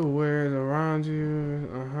suspicions, be aware it's around you.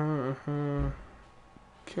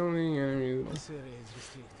 Killing enemies. This area is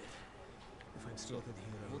restricted. If I'm spotted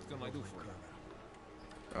here, what can I do for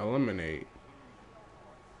you? Eliminate.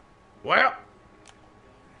 Well,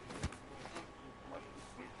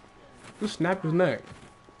 just snap his neck.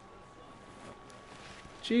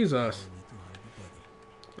 Jesus.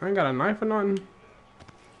 I ain't got a knife or nothing.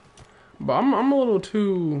 But I'm a little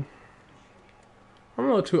too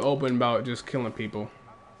open about just killing people.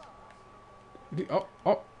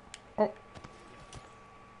 Oh.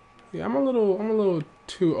 Yeah, I'm a little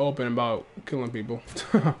too open about killing people.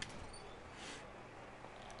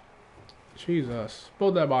 Jesus.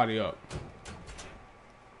 Build that body up.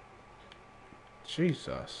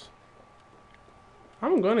 Jesus.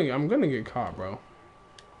 I'm gonna get caught, bro.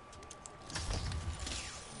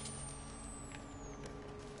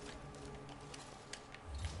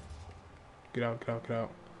 Get out, get out, get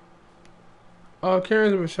out.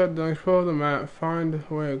 Cameras have been shut down. Expose the map. Find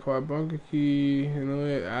a way to acquire bunker key. And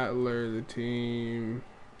let Adler, the team.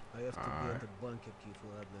 I have to get the bunker key for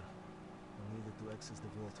Adler. I'll need it to access the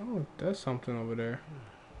vault. Oh, there's something over there.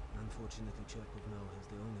 Unfortunately, Chekhov now has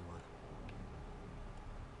the only one.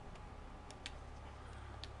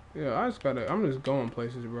 Yeah, I just gotta. I'm just going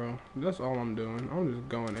places, bro. That's all I'm doing. I'm just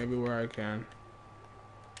going everywhere I can.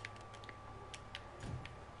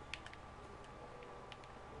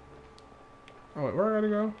 Oh, wait, where I gotta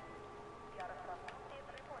go?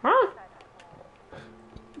 Huh?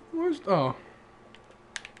 Where's. Oh.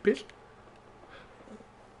 Bitch.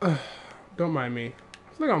 Don't mind me.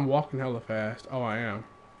 I feel like I'm walking hella fast. Oh, I am.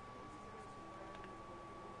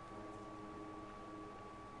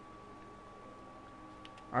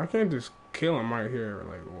 I can't just kill him right here.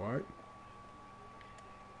 Like, what?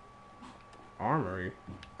 Armory?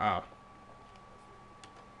 Ah.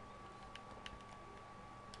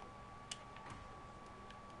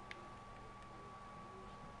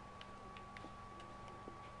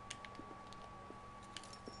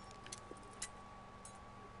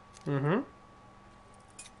 Mm-hmm.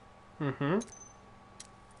 Mm-hmm.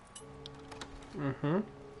 Mm-hmm.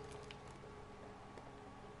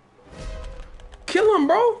 Kill him,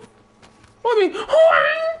 bro! I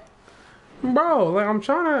mean, bro, like, I'm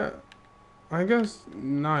trying to... I guess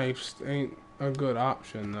knives ain't a good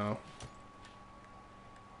option, though.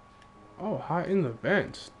 Oh, hide in the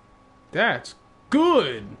vents. That's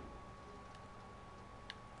good!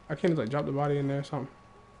 I can't just, like, drop the body in there or something.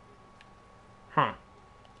 Huh.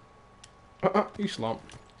 You slump.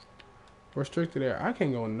 Restricted area. I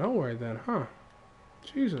can't go nowhere then, huh?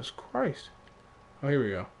 Jesus Christ. Oh, here we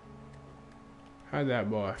go. How'd that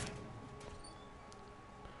boy?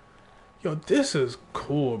 Yo, this is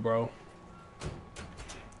cool, bro.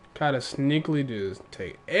 Gotta sneakily just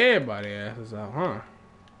take everybody's asses out, huh?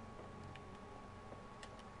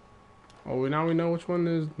 Oh, now we know which one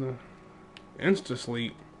is the insta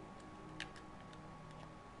sleep.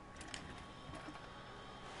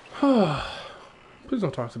 Please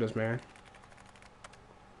don't talk to this man.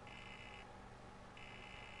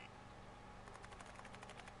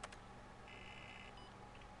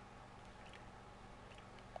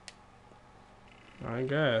 I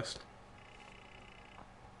guess.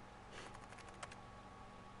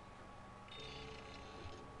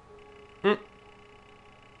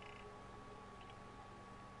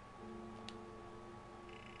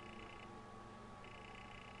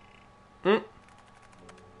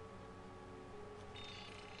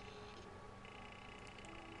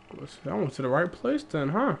 I went to the right place then,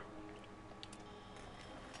 huh?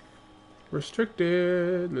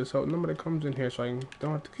 Restricted. Let's hope nobody comes in here so I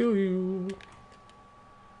don't have to kill you.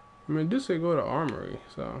 I mean, this say go to armory,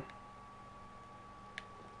 so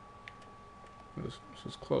let's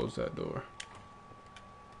just close that door.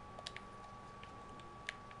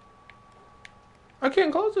 I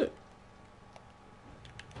can't close it.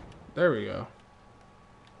 There we go.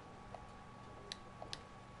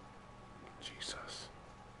 Jesus.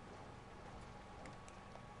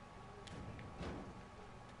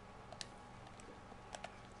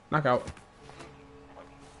 Knockout.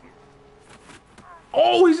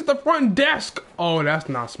 Oh, he's at the front desk. Oh, that's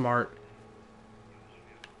not smart.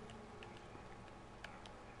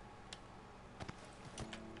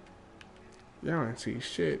 Y'all ain't see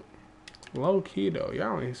shit. Low key though,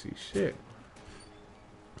 y'all ain't see shit.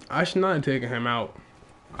 I should not have taken him out.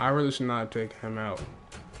 I really should not have taken him out.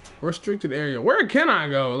 Restricted area. Where can I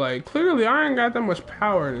go? Like, clearly I ain't got that much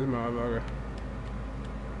power in this motherfucker.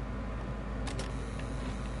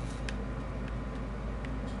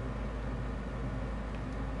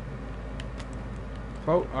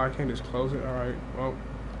 Oh, I can't just close it. Alright, well.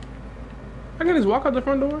 I can just walk out the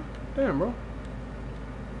front door? Damn, bro.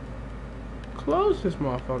 Close this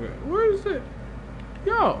motherfucker. Where is it?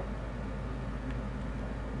 Yo.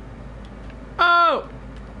 Oh!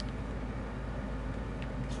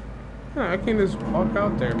 Yeah, I can't just walk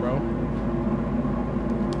out there, bro.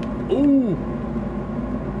 Ooh.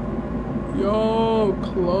 Yo,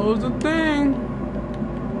 close the thing.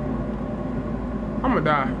 I'm gonna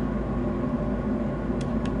die.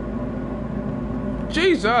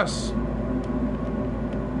 Jesus!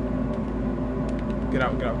 Get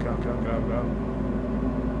out, get out, get out, get out, get out, get out.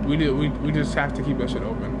 We just have to keep that shit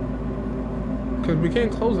open. Cause we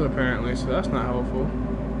can't close it apparently, so that's not helpful.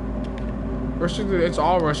 Restricted, it's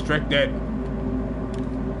all restricted.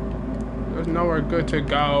 There's nowhere good to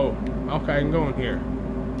go. Okay, I can go in here.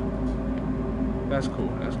 That's cool,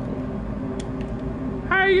 that's cool.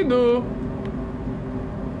 How you do?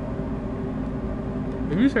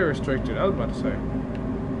 If you say restricted, I was about to say.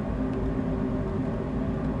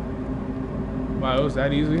 Wow, it was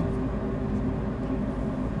that easy?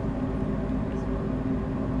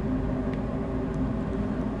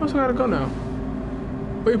 Where's I gotta go now?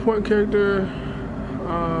 Waypoint character,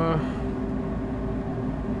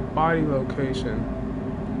 body location.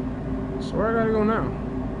 So where I gotta go now?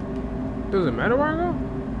 Does it matter where I go?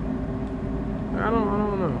 I don't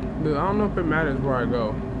know. Dude, I don't know if it matters where I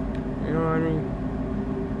go. You know what I mean?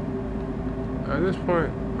 At this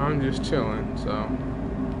point, I'm just chilling, so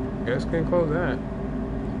guess can't close that.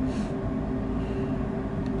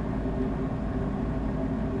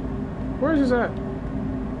 Where is this at?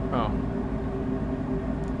 Oh.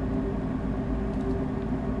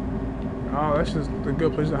 Oh, that's just a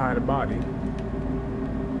good place to hide a body.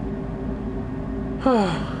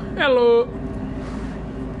 Hello.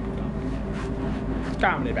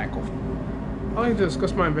 Comedy back off. I'd like to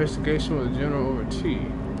discuss my investigation with General over tea.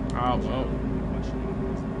 Oh, well.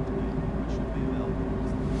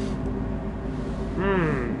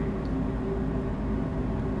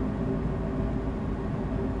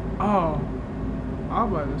 Oh. I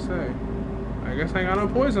was about to say. I guess I ain't got no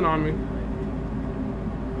poison on me.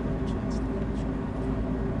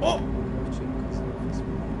 Oh!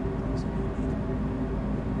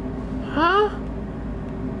 Huh?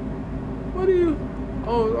 What do you...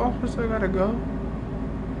 Oh, officer, I gotta go.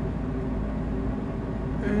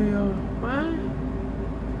 Hey, what?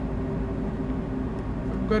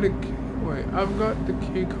 I've got the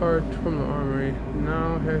key card from the armory.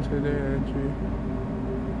 Now head to the data entry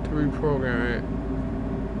to reprogram it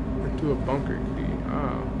into a bunker key.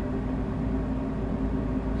 Oh.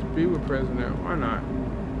 Speak with President. Why not?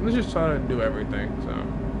 Let's just try to do everything, so.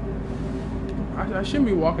 I shouldn't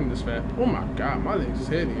be walking this fast. Oh my god, my leg's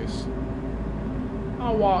hideous.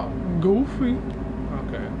 I walk goofy.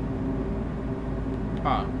 Okay.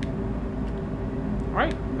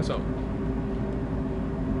 Alright, let's go.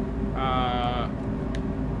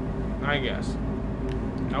 I guess.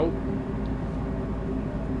 Nope.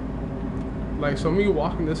 Like, so me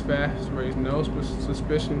walking this fast raised no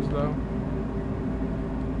suspicions, though.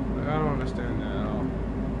 Like, I don't understand that at all.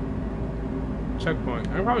 Checkpoint.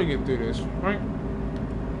 I can probably get through this, right?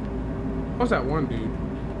 What's that one dude?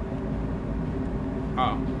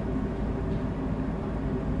 Oh.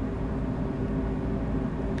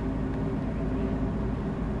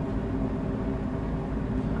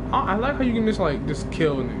 I like how you can just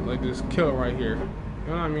kill it, like just kill it right here. You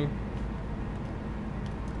know what I mean?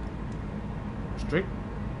 Straight.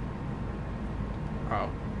 Oh.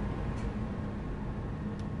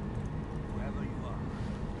 Whoever you are,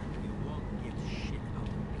 you won't get shit out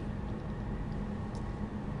of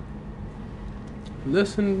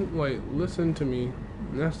me. Listen to me.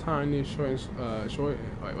 Next time I need short,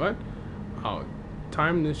 wait, what? Oh,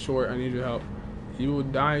 time this short, I need your help. You will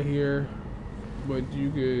die here, but you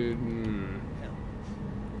could, Help.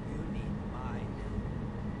 You need my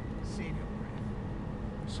help. Save your breath.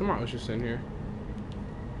 Somebody was just in here.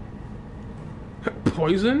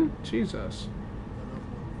 Poison? Jesus.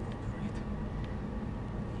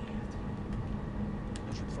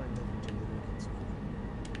 I should find out what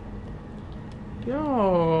the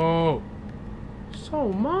Yo, so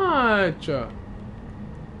much. Oh,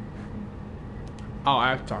 I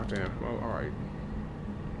have to talk to him. Oh, all right.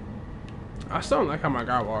 I still don't like how my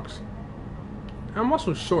guy walks. I'm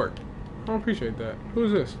also short. I don't appreciate that.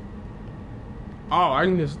 Who's this? Oh, I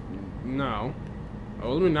can just... No.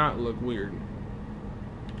 Oh, let me not look weird.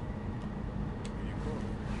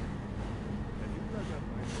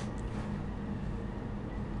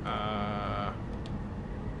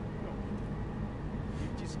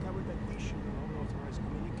 We've discovered addition in unauthorized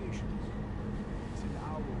communications. It's in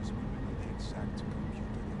hours we will know the exact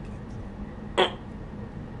computer they came from.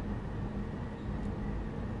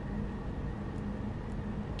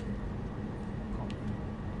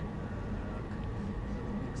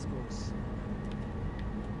 Expose.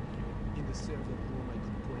 In the server room, I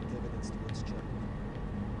could point evidence towards Chapman.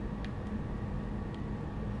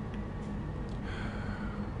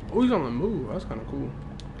 Oh, he's on the move. That's kind of cool.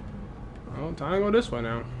 Oh, time to go this way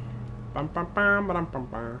now. Bum, bum, bum, ba-dum, bum,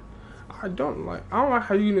 bum. I don't like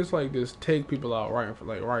how you can just take people out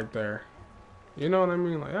right there. You know what I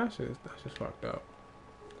mean? Like that's just fucked up.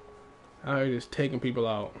 How you're just taking people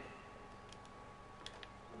out.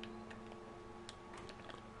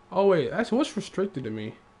 Oh wait, that's what's restricted to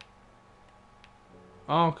me.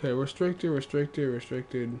 Okay, restricted.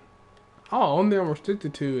 Oh, only thing I'm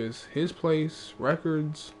restricted to is his place,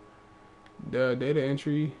 records, the data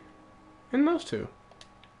entry, and those two.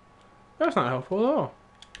 That's not helpful at all.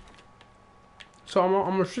 So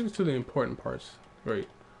I'm restricted to the important parts. Great.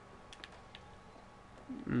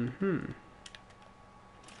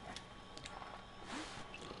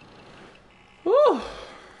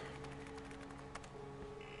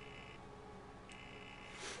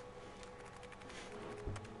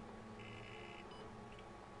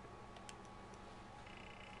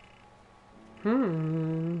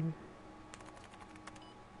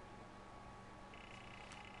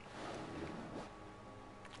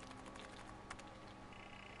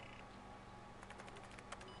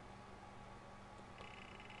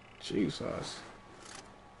 Jesus.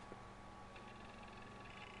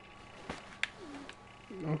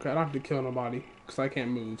 Okay, I don't have to kill nobody because I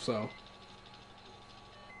can't move, so.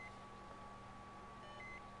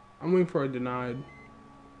 I'm waiting for a denied.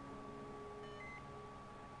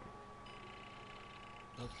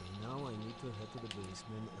 Okay, now I need to head to the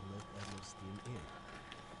basement and let Adler's team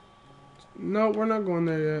in. No, we're not going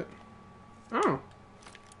there yet. Oh.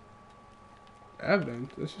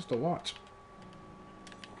 Evidence. It's just a watch.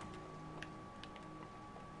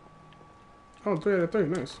 Oh, 3 out of 3.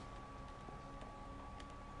 Nice.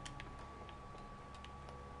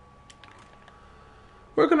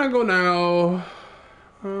 Where can I go now?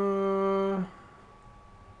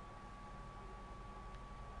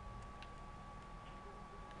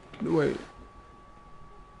 Wait.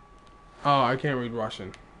 Oh, I can't read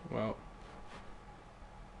Russian. Well.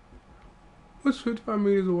 What's 55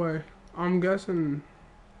 meters away? I'm guessing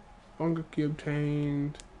bunker key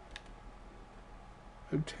obtained.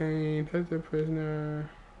 Obtained. Hit the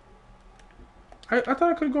prisoner. I thought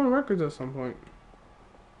I could go on records at some point.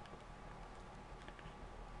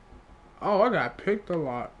 Oh, I got picked a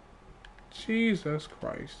lot. Jesus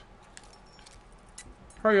Christ.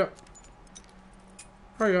 Hurry up.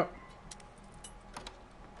 Hurry up.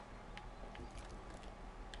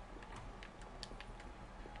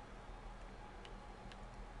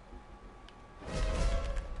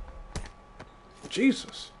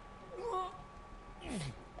 Jesus.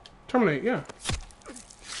 Terminate, yeah.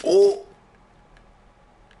 Oh!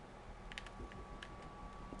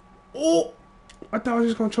 Oh! I thought I was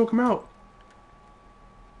just gonna choke him out.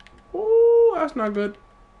 Oh, that's not good.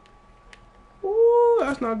 Oh,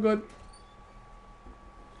 that's not good.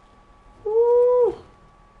 Oh.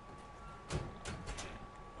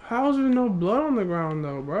 How's there no blood on the ground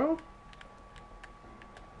though, bro?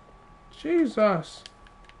 Jesus.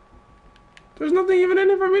 There's nothing even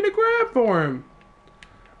in it for me to grab for him.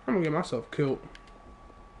 I'm gonna get myself killed.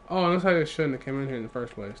 Oh, unless I just shouldn't have came in here in the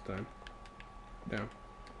first place then. Damn.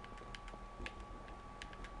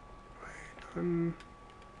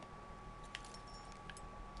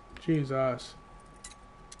 Jesus.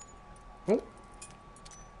 Oh.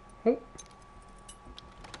 Oh.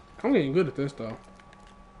 I'm getting good at this though.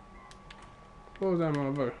 What was that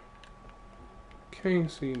motherfucker?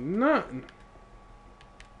 Can't see nothing.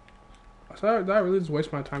 So did I really just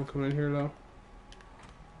waste my time coming in here though?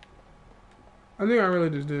 I think I really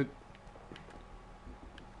just did.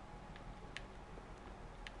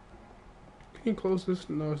 Can you close this?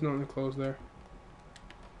 No, it's not closed there.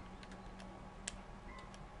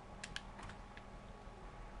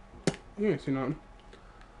 You ain't see nothing.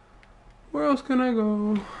 Where else can I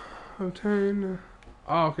go? Obtain.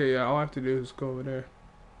 Oh, okay, yeah. All I have to do is go over there.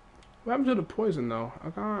 What happened to the poison though? I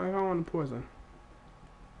don't want the poison.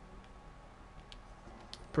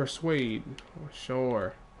 Persuade.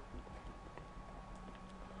 Sure.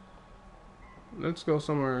 Let's go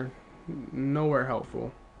somewhere nowhere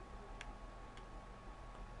helpful.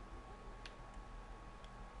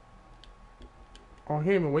 Oh, I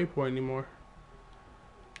can't even waypoint anymore.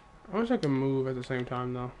 I wish I could move at the same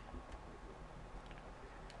time though.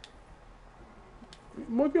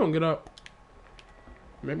 What if you don't get up?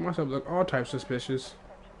 Make myself look all types suspicious.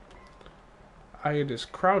 I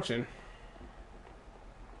just crouching.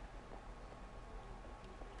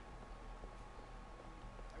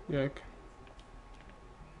 Yuck.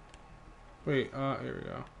 Wait, here we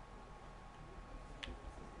go.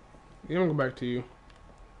 Yeah, I'm gonna go back to you.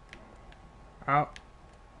 Out.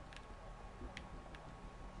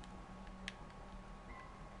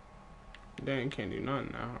 Dang, can't do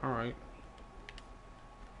nothing now. Alright.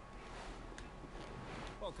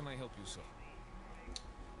 How can I help you, sir?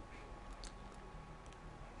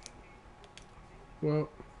 Well.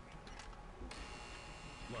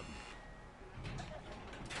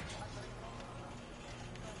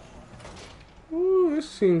 Ooh, this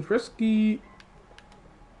seems risky.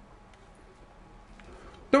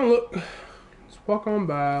 Don't look. Just walk on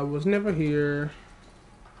by. Was never here.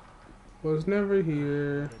 Was never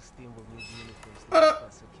here.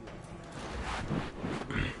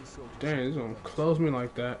 Dang, it's gonna close me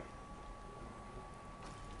like that.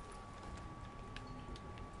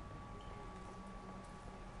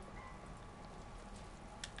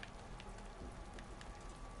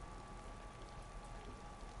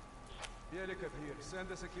 Belikov here. Send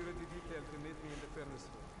a security detail to meet me in the furnace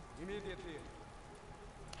room. Immediately.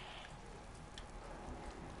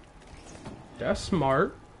 That's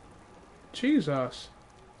smart. Jesus.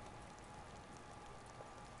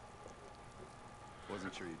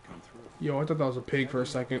 Wasn't sure you'd come through. Yo, I thought that was a pig for a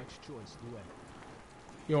second.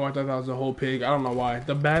 Yo, I thought that was a whole pig. I don't know why.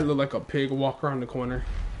 The bat looked like a pig walk around the corner.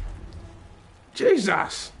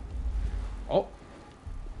 Jesus! Oh.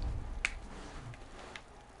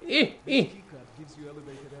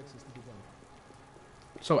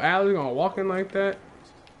 So Allie's gonna walk in like that?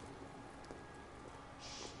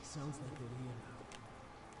 Sounds like they're here now.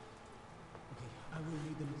 Okay, I will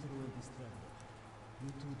lead them through this travel. You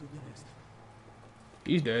two do the rest.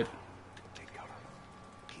 He's dead. Take cover.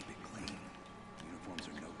 Keep it clean. Uniforms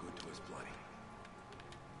are no good to us bloody.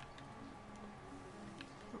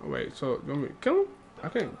 Oh, wait, so you want me to kill him? I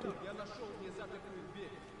can't.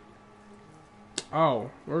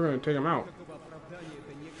 Oh, we're gonna take him out.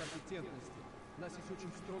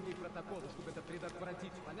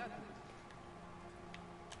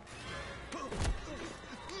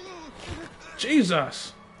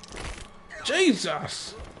 Jesus!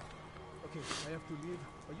 Jesus! Okay, I have to leave,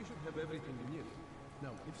 but you should have everything you need.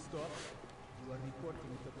 Now, if stopped, you are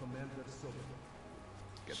reporting to Commander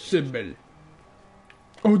Sybil.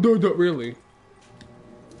 Oh, no, really?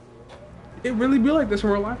 It really be like this in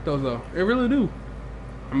real life, though. It really do.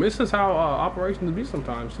 I mean, this is how operations be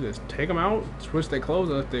sometimes. You just take them out, switch their clothes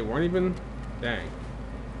if they weren't even. Dang.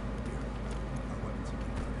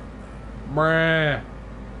 Bruh.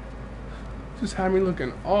 Just had me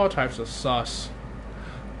looking all types of sus.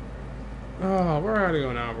 Oh, where are they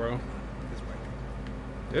go now, bro?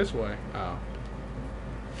 This way. Oh.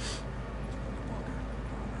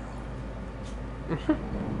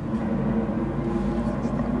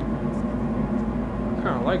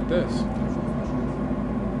 Kind of like this.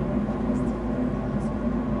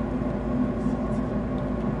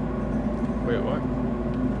 Wait, what?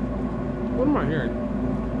 What am I hearing?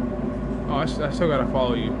 Oh, I still gotta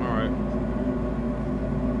follow you. Alright.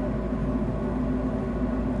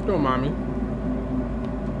 Don't mind me.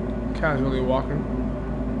 Casually walking.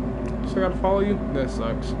 Still gotta follow you? That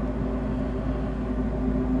sucks.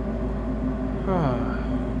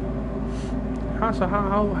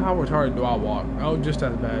 How retarded do I walk? Oh, just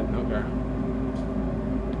as bad. Okay.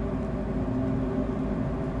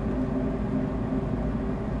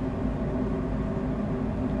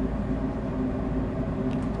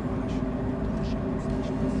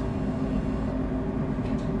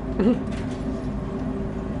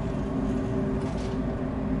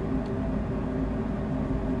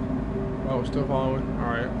 Oh, still following. All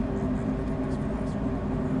right.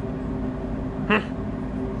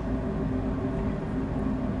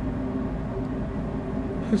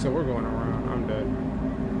 He said we're going around. I'm dead.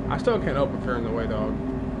 I still can't open fear in the way, dog.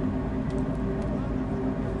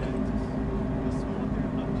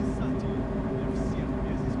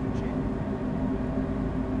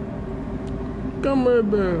 Come here,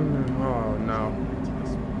 Ben. Oh no.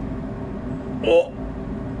 Oh!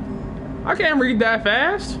 I can't read that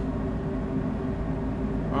fast.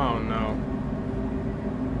 Oh no.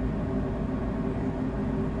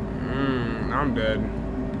 I'm dead.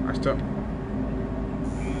 I still.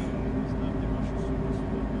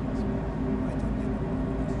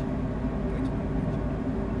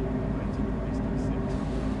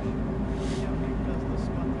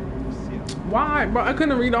 Why? Bro, I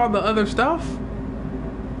couldn't read all the other stuff.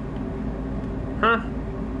 Huh?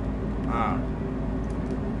 Ah.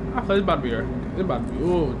 I thought it's about to be here. It's about to be.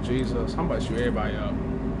 Oh, Jesus. I'm about to shoot everybody up.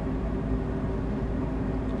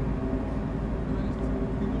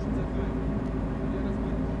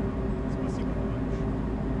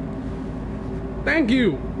 Thank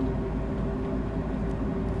you.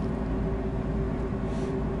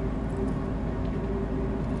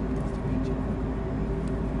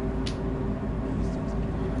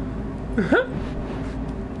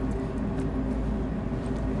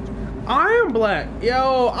 I am black.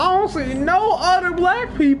 Yo, I don't see no other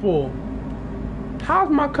black people. How's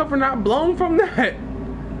my cover not blown from that?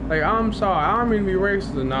 Like, I'm sorry. I don't mean to be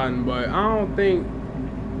racist or nothing, but I don't think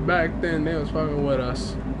back then they was fucking with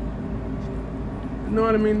us. You know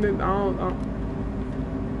what I mean? I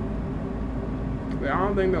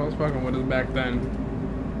don't think they was fucking with us back then.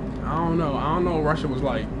 I don't know. I don't know what Russia was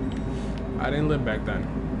like. I didn't live back then.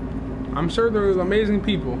 I'm sure there was amazing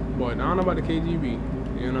people, but I don't know about the KGB.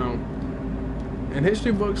 You know, in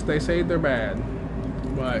history books they say they're bad,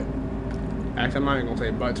 but actually I'm not even gonna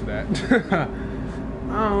say but to that.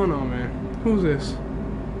 I don't know, man. Who's this?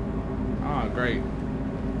 Ah, great.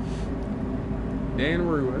 Dan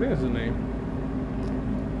Rue, I think that's his name.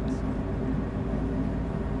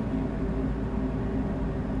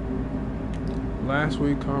 Last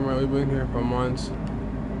week, Comrade, we've been here for months.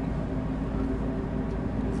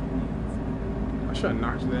 should have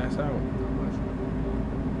knocked his ass out.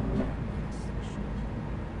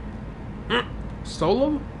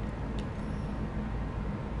 Solo?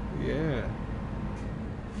 Yeah.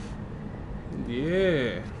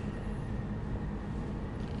 Yeah.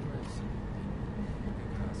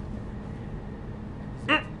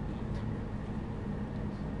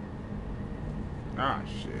 Ah,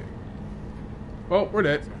 shit. Oh, we're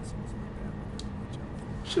dead.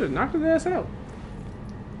 Should have knocked his ass out.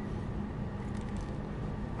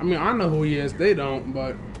 I mean, I know who he is. They don't,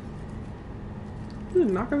 but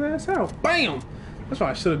knock his ass out. Bam! That's what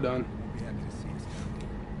I should have done.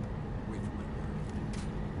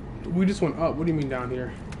 We just went up. What do you mean down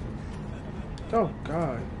here? Oh,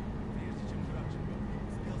 God.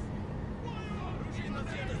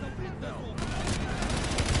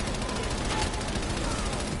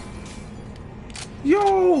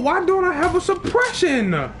 Yo, why don't I have a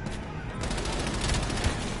suppression?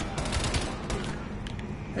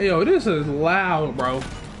 Hey, yo, this is loud, bro.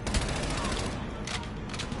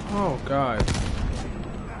 Oh, God.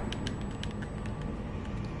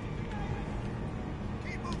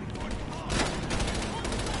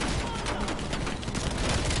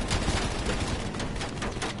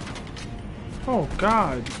 Oh,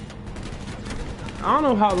 God. I don't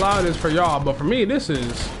know how loud it is for y'all, but for me, this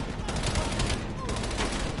is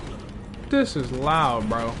loud,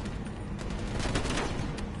 bro.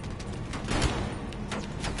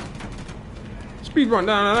 Speed run,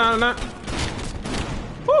 down.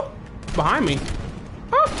 Woo! Behind me.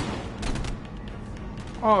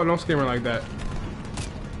 Oh, don't scare me like that.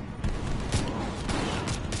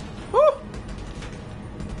 Woo!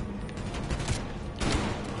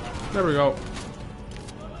 There we go.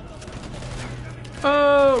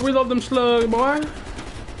 Reload them slugs, boy.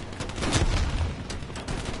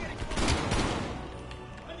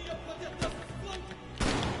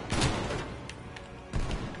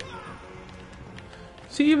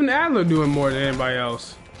 See, even Adler doing more than anybody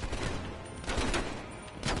else.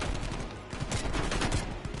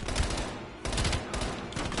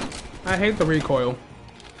 I hate the recoil.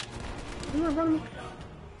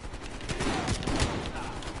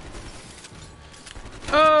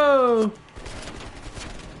 Oh!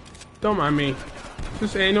 Don't mind me.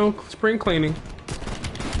 Just annual spring cleaning.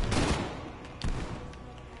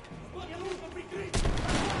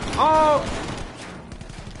 Oh!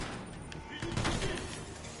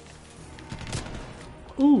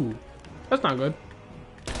 Ooh, that's not good.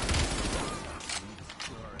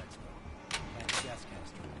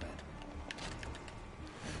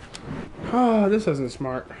 Oh, this isn't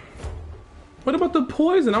smart. What about the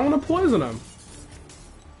poison? I want to poison him.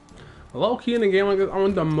 Low key in a game like this, I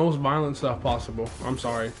want the most violent stuff possible. I'm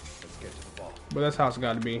sorry, but that's how it's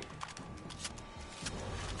got to be.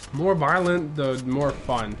 More violent, the more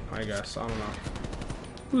fun, I guess. I don't know.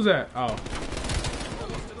 Who's that? Oh.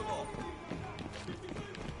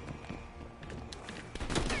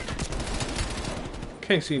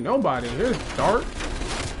 Can't see nobody. It's dark.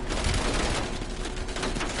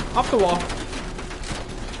 Off the wall.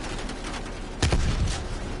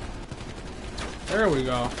 There we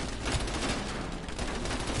go.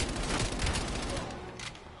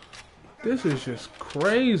 This is just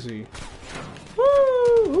crazy.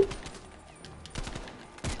 Woo!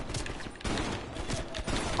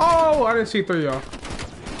 Oh, I didn't see three of y'all.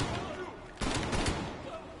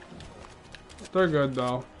 They're good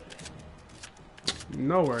though.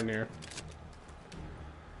 Nowhere near.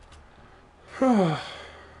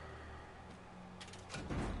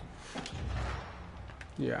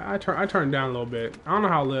 Yeah, I turned down a little bit. I don't know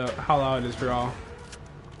how loud it is for y'all.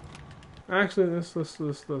 Actually, let's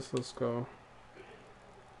go.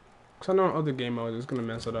 Cause I know other game modes is gonna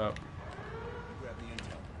mess it up. Grab the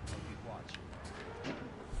intel. I'll keep watch.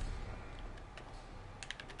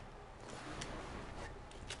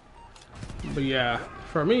 But yeah,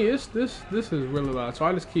 for me, this is really loud. So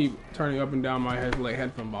I just keep turning up and down my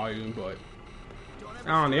headphone volume. But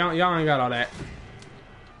I don't know, y'all ain't got all that.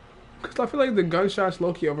 Cause I feel like the gunshots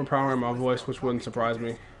low-key overpowering my voice, which wouldn't surprise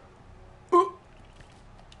me. Ooh.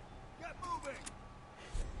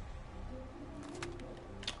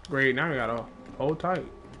 Great, now we gotta hold tight.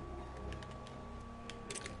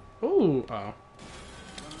 Ooh, oh. Running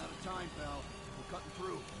out of time, pal. We're cutting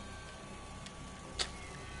through.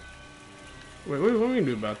 Wait, what do we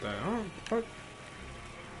do about that? I don't, fuck.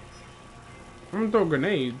 I'm gonna throw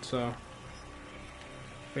grenades, so.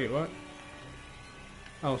 Wait, what?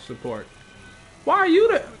 Oh, support. Why are you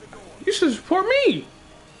there? You should support me.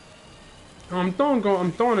 I'm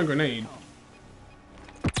throwing a grenade.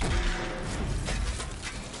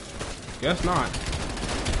 Guess not.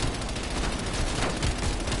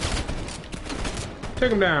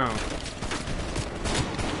 Take him down.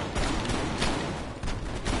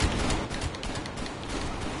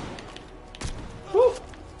 Woo.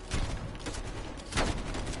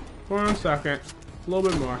 1 second. A little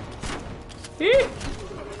bit more. Eek.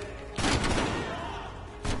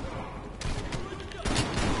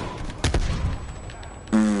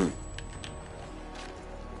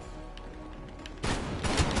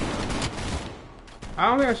 I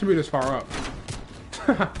don't think I should be this far up.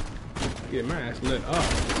 Get my ass lit up.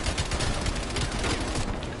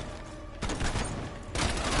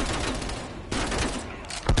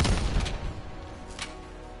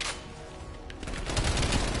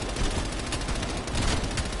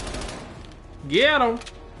 Get him!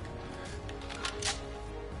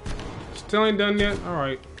 Still ain't done yet?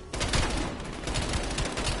 Alright.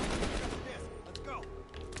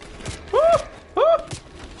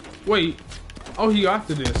 Wait. Oh, he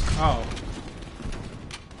after this. Oh.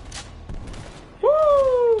 Woo!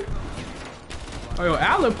 Oh, yo,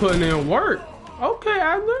 Adler putting in work. Okay,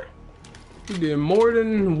 Adler. He did more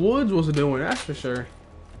than Woods was doing, that's for sure.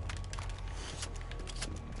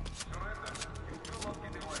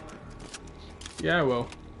 Yeah, well.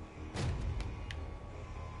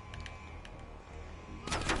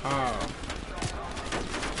 Oh.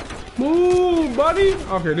 Move, buddy.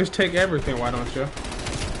 Okay, just take everything, why don't you?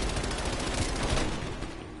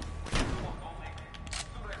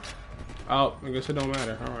 Oh, I guess it don't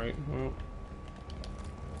matter. Alright, well.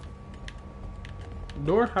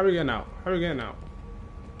 Door? How are we getting out? How are we getting out?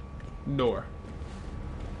 Door.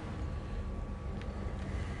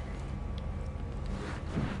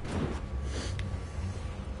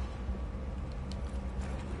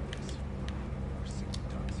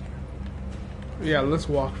 Yeah, let's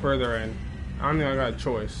walk further in. I don't think I got a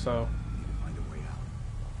choice, so.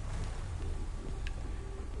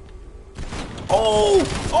 Oh!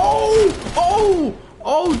 Oh! Oh!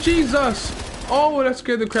 Oh, Jesus! Oh, that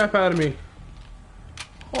scared the crap out of me.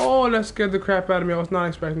 Oh, that scared the crap out of me. I was not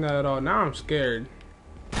expecting that at all. Now I'm scared.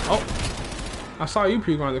 Oh! I saw you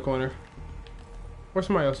peek around the corner. Where's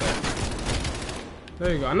somebody else at?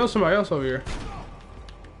 There you go. I know somebody else over here.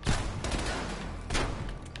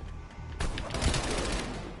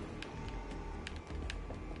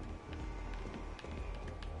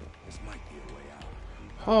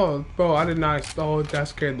 Oh, bro, I did not. Oh, that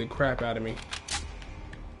scared the crap out of me.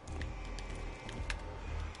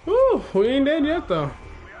 Whew, we ain't dead yet, though.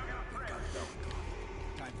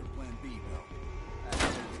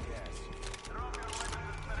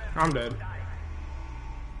 I'm dead.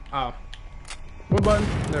 Oh. What button?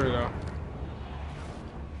 There we go.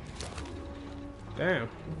 Damn.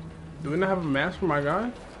 Do we not have a mask for my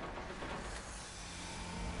guy?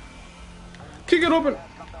 Kick it open!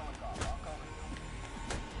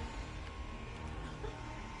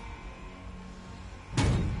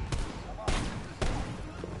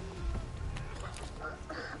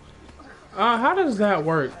 How does that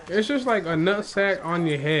work? It's just like a nutsack on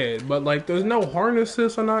your head, but like there's no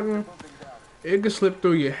harnesses or nothing. It can slip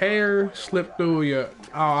through your hair, slip through your...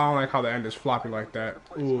 Oh, I don't like how the end is floppy like that.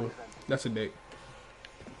 Ooh, that's a dick.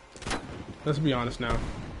 Let's be honest now.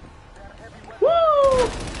 Woo!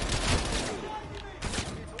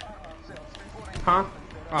 Huh?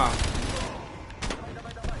 Ah.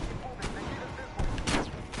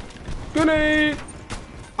 Grenade!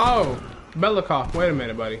 Oh, Belikov. Wait a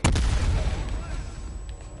minute, buddy.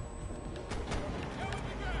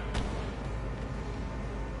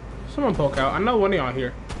 Someone poke out. I know one of y'all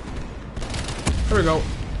here. There we go.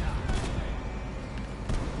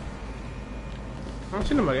 I don't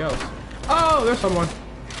see nobody else. Oh, there's someone.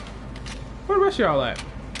 Where the rest of y'all at?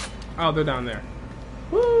 Oh, they're down there.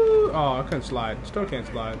 Woo! Oh, I couldn't slide. Still can't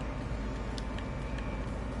slide.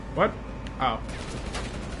 What? Oh.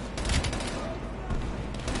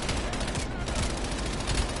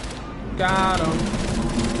 Got him.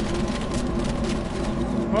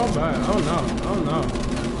 Oh, bad. Oh, no. Oh, no.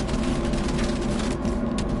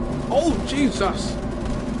 Oh, Jesus!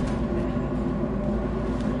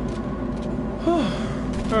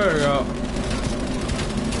 There we go.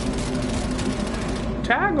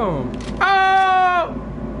 Tag him! Oh!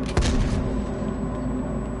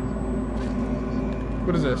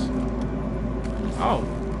 What is this? Oh.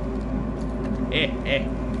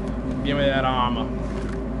 Give me that armor.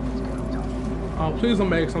 Oh, please don't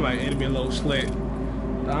make somebody enemy a little slit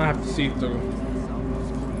that I have to see through.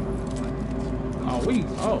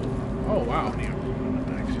 Oh, oh, wow.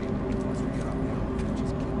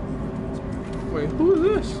 Wait, who is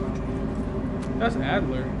this? That's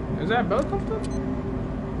Adler. Is that Belikov?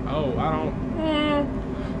 Oh, I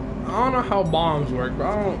don't know how bombs work, but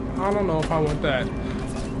I don't know if I want that.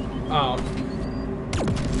 Oh.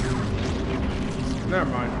 Never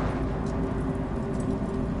mind.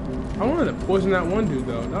 I wanted to poison that one dude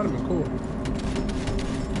though. That would have been cool.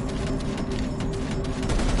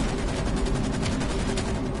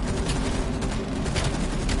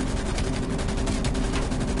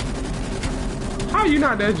 How are you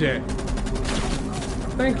not dead yet?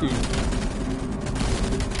 Thank you.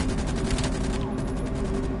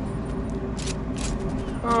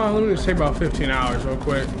 Oh, let me just take about 15 hours real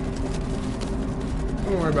quick.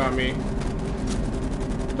 Don't worry about me.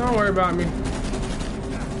 Don't worry about me.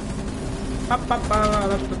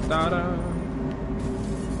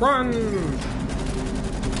 Run!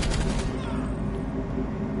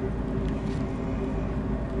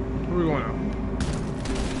 Where are we going now?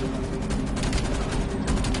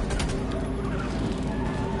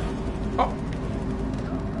 Oh!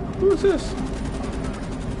 Who is this?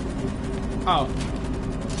 Oh.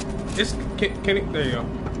 It's can it, there you go.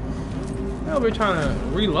 They'll be trying to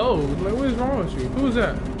reload. Like, what is wrong with you? Who is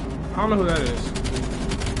that? I don't know who that is.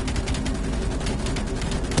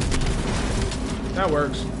 That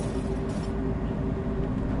works.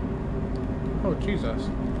 Oh, Jesus.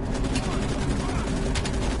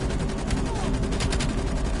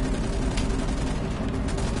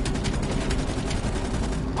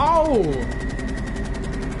 Oh!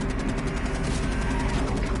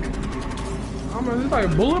 I mean, is this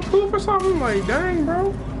like bulletproof or something? Like, dang,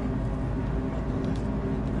 bro.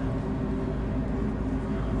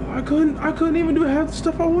 I couldn't even do half the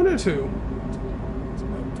stuff I wanted to.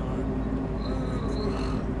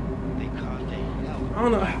 I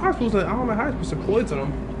don't know how I'm supposed to. I don't know how I'm supposed to poison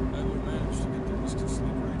them. I would manage to get the listed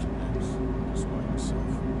sleeper agent names. Just by myself.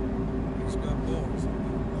 He's got balls.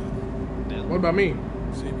 What about me?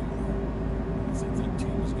 Seemingly, I think that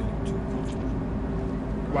team is getting too comfortable.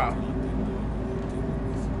 Wow.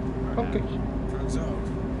 Okay. Turns out,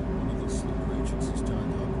 one of the sleeper agents is tied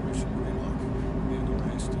to Operation Greylock. Theodore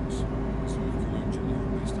Hastings is a nuclear engineer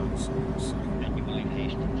based out of Salt Lake. And you believe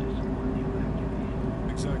Hastings is the one you activated?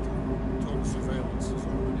 Exactly. Total surveillance is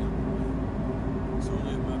already underway. It's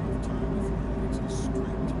only a matter of time before it leads us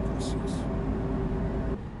straight to Perseus.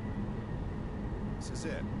 This is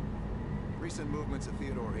it. Recent movements of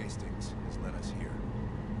Theodore Hastings has led us here.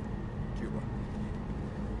 Cuba.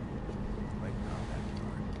 Right now, that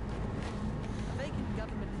part. A vacant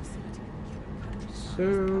government facility in Cuban countryside.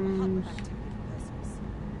 Sounds... A hub of activity for Perseus.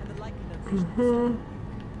 And the likely location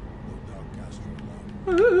No doubt Castro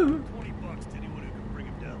allowed. 20 bucks to anyone who can bring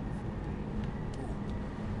him down.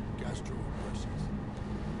 Castro or Perseus.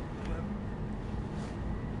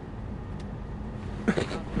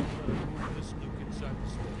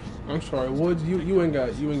 I'm sorry, Woods. You ain't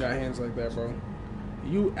got hands like that, bro.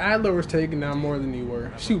 Adler was taking down more than you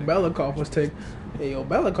were. Shoot, Belikov was taking. Hey, yo,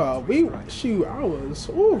 Belikov. I was.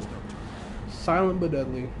 Ooh, silent but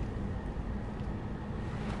deadly.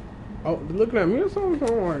 Oh, they're looking at me or something?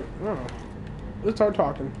 I'm like, oh. Let's start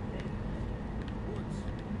talking.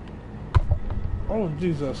 Oh,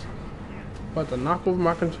 Jesus. About to knock over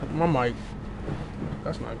my mic.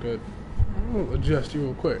 That's not good. I'm gonna adjust you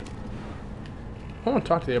real quick. I want to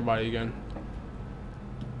talk to everybody again.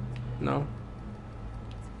 No?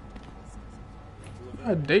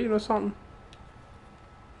 A date or something?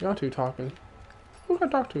 Y'all two talking. Who can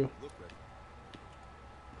I talk to? Look ready.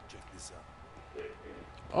 Check this out.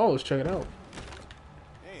 Oh, let's check it out.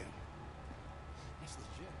 Damn. That's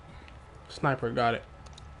legit. Sniper, got it.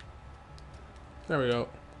 There we go.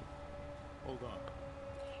 Hold on.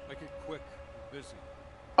 Make it quick and busy.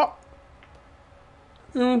 Oh!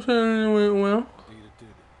 You know what I'm saying? It went well. Indeed it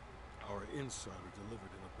did. Our insider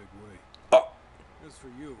delivered in a big way. Oh! As for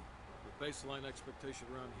you, the baseline expectation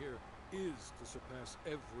around here is to surpass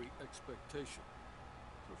every expectation.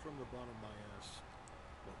 So from the bottom of my ass,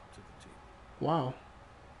 welcome to the team. Wow.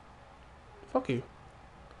 Fuck you.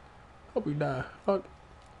 Hope you die. Fuck.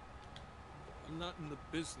 I'm not in the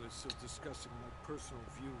business of discussing my personal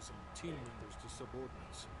views on team members to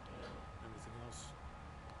subordinates. Anything else?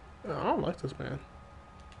 I don't like this man.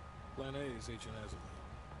 Plan A is Agent Azalea.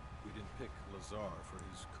 We didn't pick Lazar for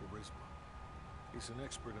his charisma. He's an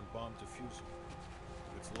expert in bomb defusal.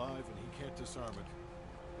 If it's live and he can't disarm it,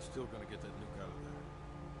 we're still gonna get that nuke out of there.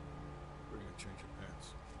 Bring a change of pants.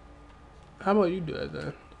 How about you do that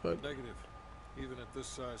then? Fuck. Negative. Even at this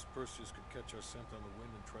size, Perseus could catch our scent on the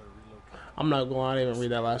wind and try to relocate. I'm not going. I didn't even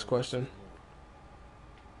read that last question.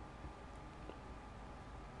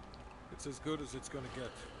 It's as good as it's gonna get.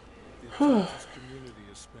 The intelligence community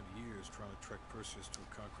has spent years trying to track Perseus to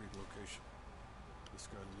a concrete location. This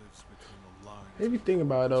guy lives between the lines. If you think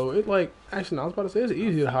about it, though, it like actually, I was about to say it's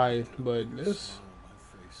easy to hide, but this.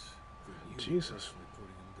 Jesus.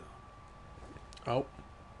 Oh.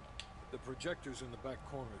 The projector's in the back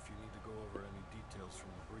corner if you need to go over any details from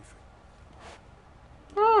the briefing.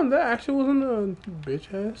 Oh, that actually wasn't a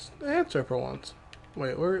bitch ass answer for once.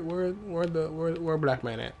 Wait, where Black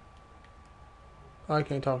Man at? Oh, I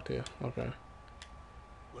can't talk to you. Okay.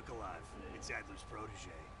 Look alive. It's Adler's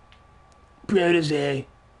protege. Protege.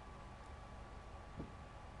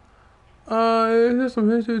 Is there some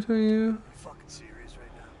history between you? You fucking serious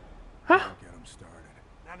right now? Huh? Get him started.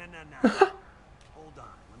 No. Hold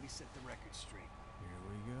on. Let me set the record straight. Here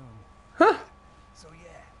we go. Huh? So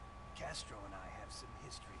yeah, Castro and I have some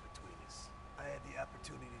history between us. I had the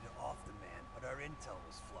opportunity to off the man, but our intel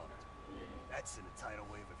was flubbed. That's in a tidal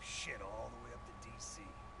wave of shit all the way up to DC.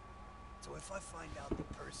 So if I find out that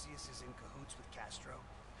Perseus is in cahoots with Castro,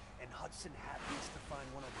 and Hudson happens to find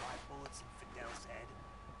one of my bullets in Fidel's head,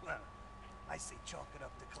 well, I say chalk it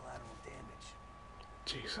up to collateral damage.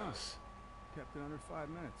 Jesus. Kept it under 5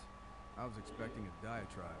 minutes. I was expecting a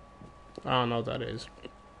diatribe. I don't know what that is.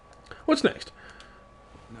 What's next?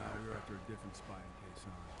 No, we were after a different spying case,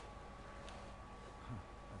 huh?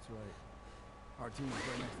 That's right. Our team was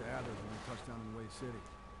right next to Adler's when we touched down in Wave City.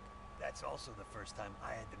 That's also the first time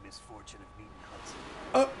I had the misfortune of meeting Hudson.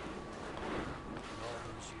 In all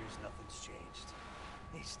those years, nothing's changed.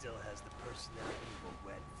 He still has the personality of a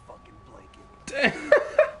wet fucking blanket.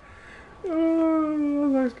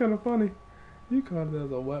 Oh, that's kind of funny. You called it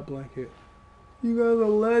as a wet blanket. You guys are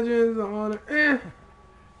legends on it. You hear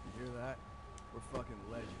that? We're fucking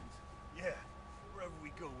legends. Yeah, wherever we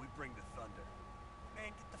go, we bring the thunder. Man,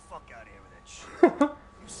 get the fuck out of here with that shit.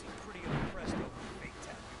 You seem pretty unimpressed over in Fake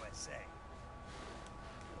Town, USA.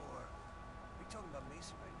 Or, are we talking about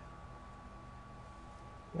Mason right now?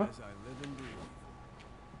 What? As I live and breathe.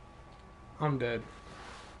 I'm dead.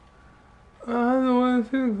 I don't want to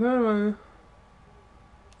see the side of it.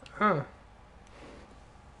 Huh.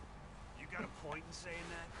 You got a point in saying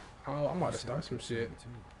that? Oh, I'm about to start some shit.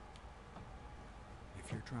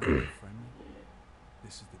 If you're trying to be friendly,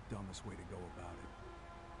 this is the dumbest way to go about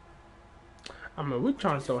it. I mean, we're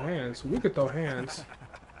trying to throw hands. We could throw hands.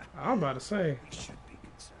 I'm about to say. We should be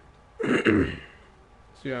concerned.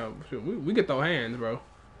 Yeah, we could throw hands, bro.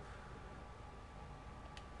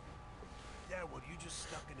 Yeah, well, you just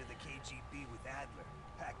stuck into the KGB with Adler,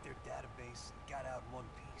 hacked their database, and got out in one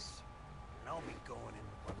piece. And I'll be going in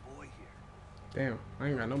with my boy here. Damn, I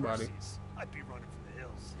ain't got nobody. Perseus, I'd be running from the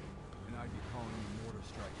hills. And I'd be calling you mortar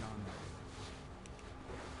strike on that.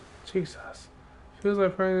 Jesus. Feels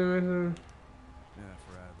like pregnant. Yeah,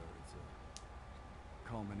 for Adler, it's a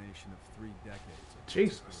culmination of 3 decades of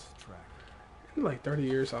Jesus. track. In like 30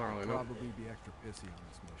 years, I don't really know. Probably be extra pissy on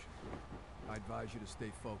this mission. I advise you to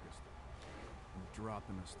stay focused and drop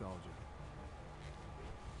the nostalgia.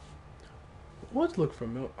 What's look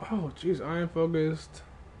familiar? Oh, jeez, I am focused.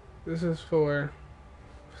 This is for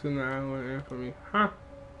Sin Island and for me. Huh?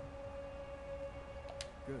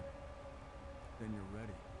 Good. Then you're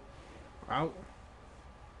ready. Out.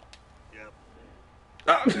 Yep.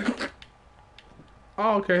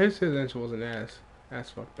 Oh, okay, his answer wasn't ass. That's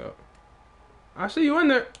fucked up. I see you in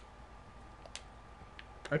there.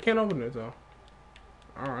 I can't open it though.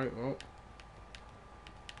 Alright, well.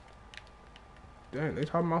 Dang, they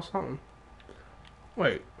talking about something.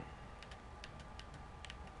 Wait.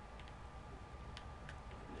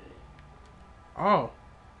 Oh.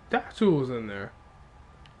 That's who was in there.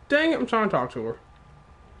 Dang it, I'm trying to talk to her.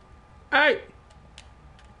 Hey!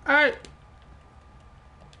 Hey!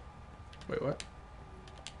 Wait, what?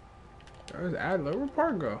 There's Adler. Where'd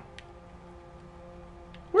Park go?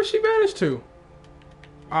 Where's she vanished to?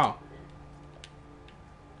 Oh.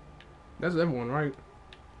 That's everyone, right?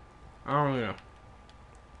 I don't really know.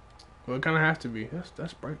 Well, it kind of has to be.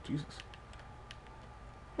 That's bright, Jesus.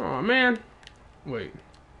 Oh man. Wait.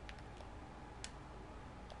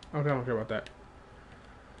 Okay, I don't care about that.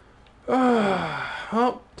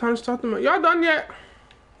 Oh, time to start the. Y'all done yet?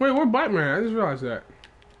 Wait, where's Batman? I just realized that.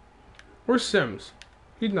 Where's Sims?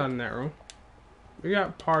 He's not in that room. We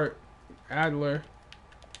got Park, Adler.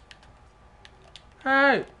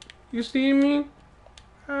 Hey, you see me?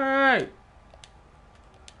 Hey.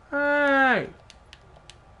 Hey.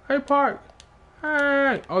 Hey, Park.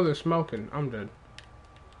 Hey. Oh, they're smoking. I'm dead.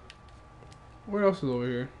 What else is over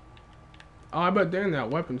here? Oh, I bet they're in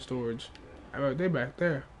that weapon storage. I bet they back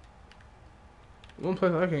there. One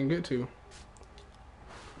place I can get to.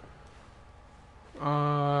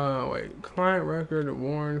 Wait. Client record,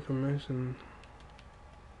 warrant, commission.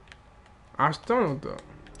 I still don't know.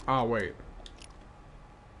 Oh, wait.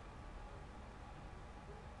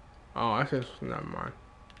 Oh, I said, never mind.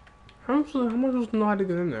 How much am I supposed to know how to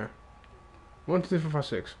get in there? 1, 2, 3, 4, 5,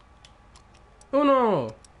 6. 1,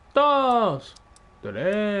 2.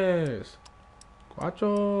 3,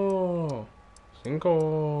 4,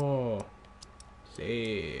 5,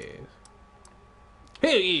 6.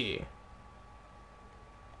 Hey!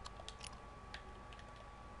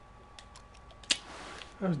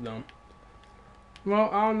 That's dumb.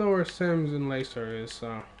 Well, I don't know where Sims and Lacer is,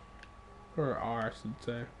 so. Or R, I should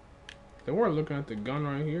say. They weren't looking at the gun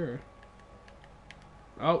right here.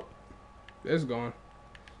 Oh, it's gone.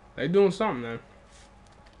 They doing something then.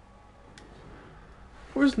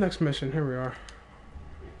 Where's the next mission? Here we are.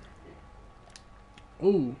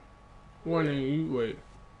 Ooh. Wait.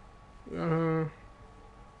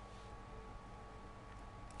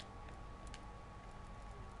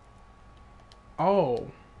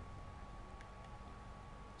 Oh.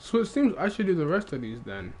 So it seems I should do the rest of these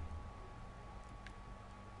then.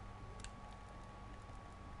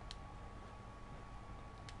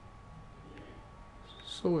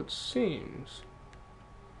 So it seems.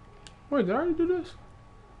 Wait, did I already do this?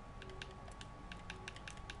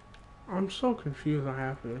 I'm so confused on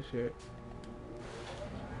half of this shit.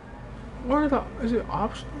 What are the, is it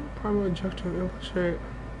optional? Primary objective infiltrate.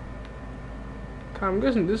 I'm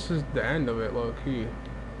guessing this is the end of it, low key.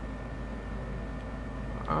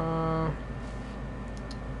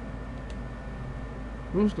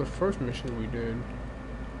 What was the first mission we did?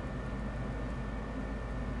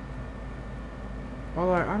 Oh,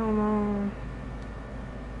 like, I don't know.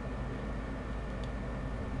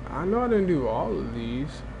 I know I didn't do all of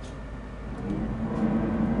these.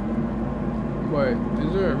 But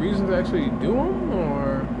is there a reason to actually do them,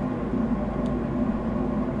 or?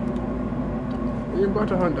 You're about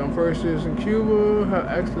to hunt down first years in Cuba, have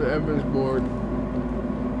excellent evidence board.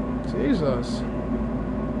 Jesus.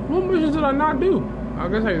 What missions did I not do? I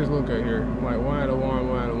guess I just look at here. Like 1 out of 1,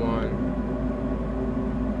 1 out of 1.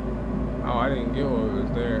 Oh, I didn't get what was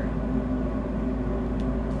there.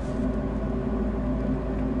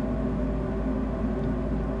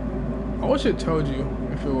 I wish it told you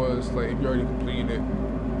if it was like if you already completed it.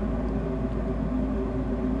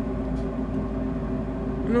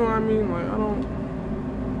 You know what I mean? Like I don't.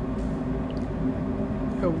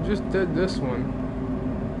 Yo, we just did this one.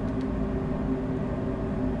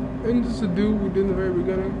 Isn't this a dude we did in the very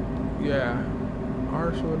beginning? Yeah.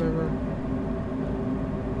 Arch or whatever.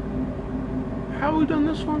 Have we done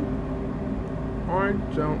this one? I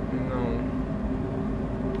don't know.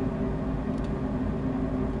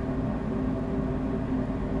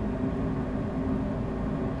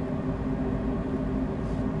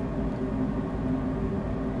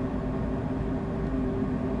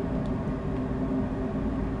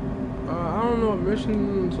 I don't know what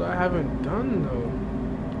missions I haven't done though.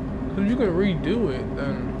 Cause if you can redo it,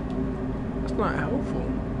 then that's not helpful.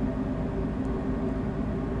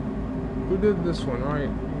 We did this one, right?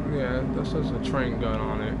 Yeah, that says a train gun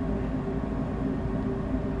on it.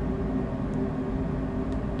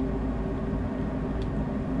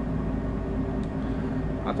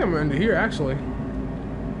 I think I'm gonna end it here, actually.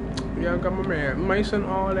 Yeah, I got my man Mason,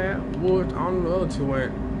 all that. Woods, I don't know the other two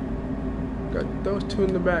went. Got those two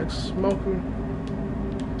in the back smoking.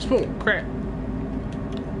 Smoke crack.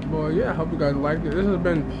 Well, yeah, I hope you guys liked it. This has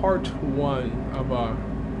been part 1 of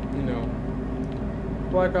you know,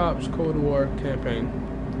 Black Ops Cold War campaign.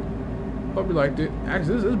 Hope you liked it.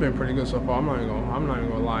 Actually, this has been pretty good so far. I'm not even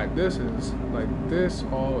gonna lie. This is like this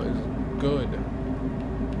all is good.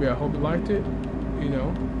 But yeah, I hope you liked it. You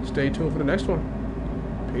know, stay tuned for the next one.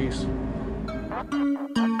 Peace.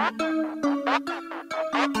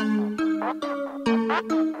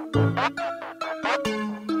 Thank you.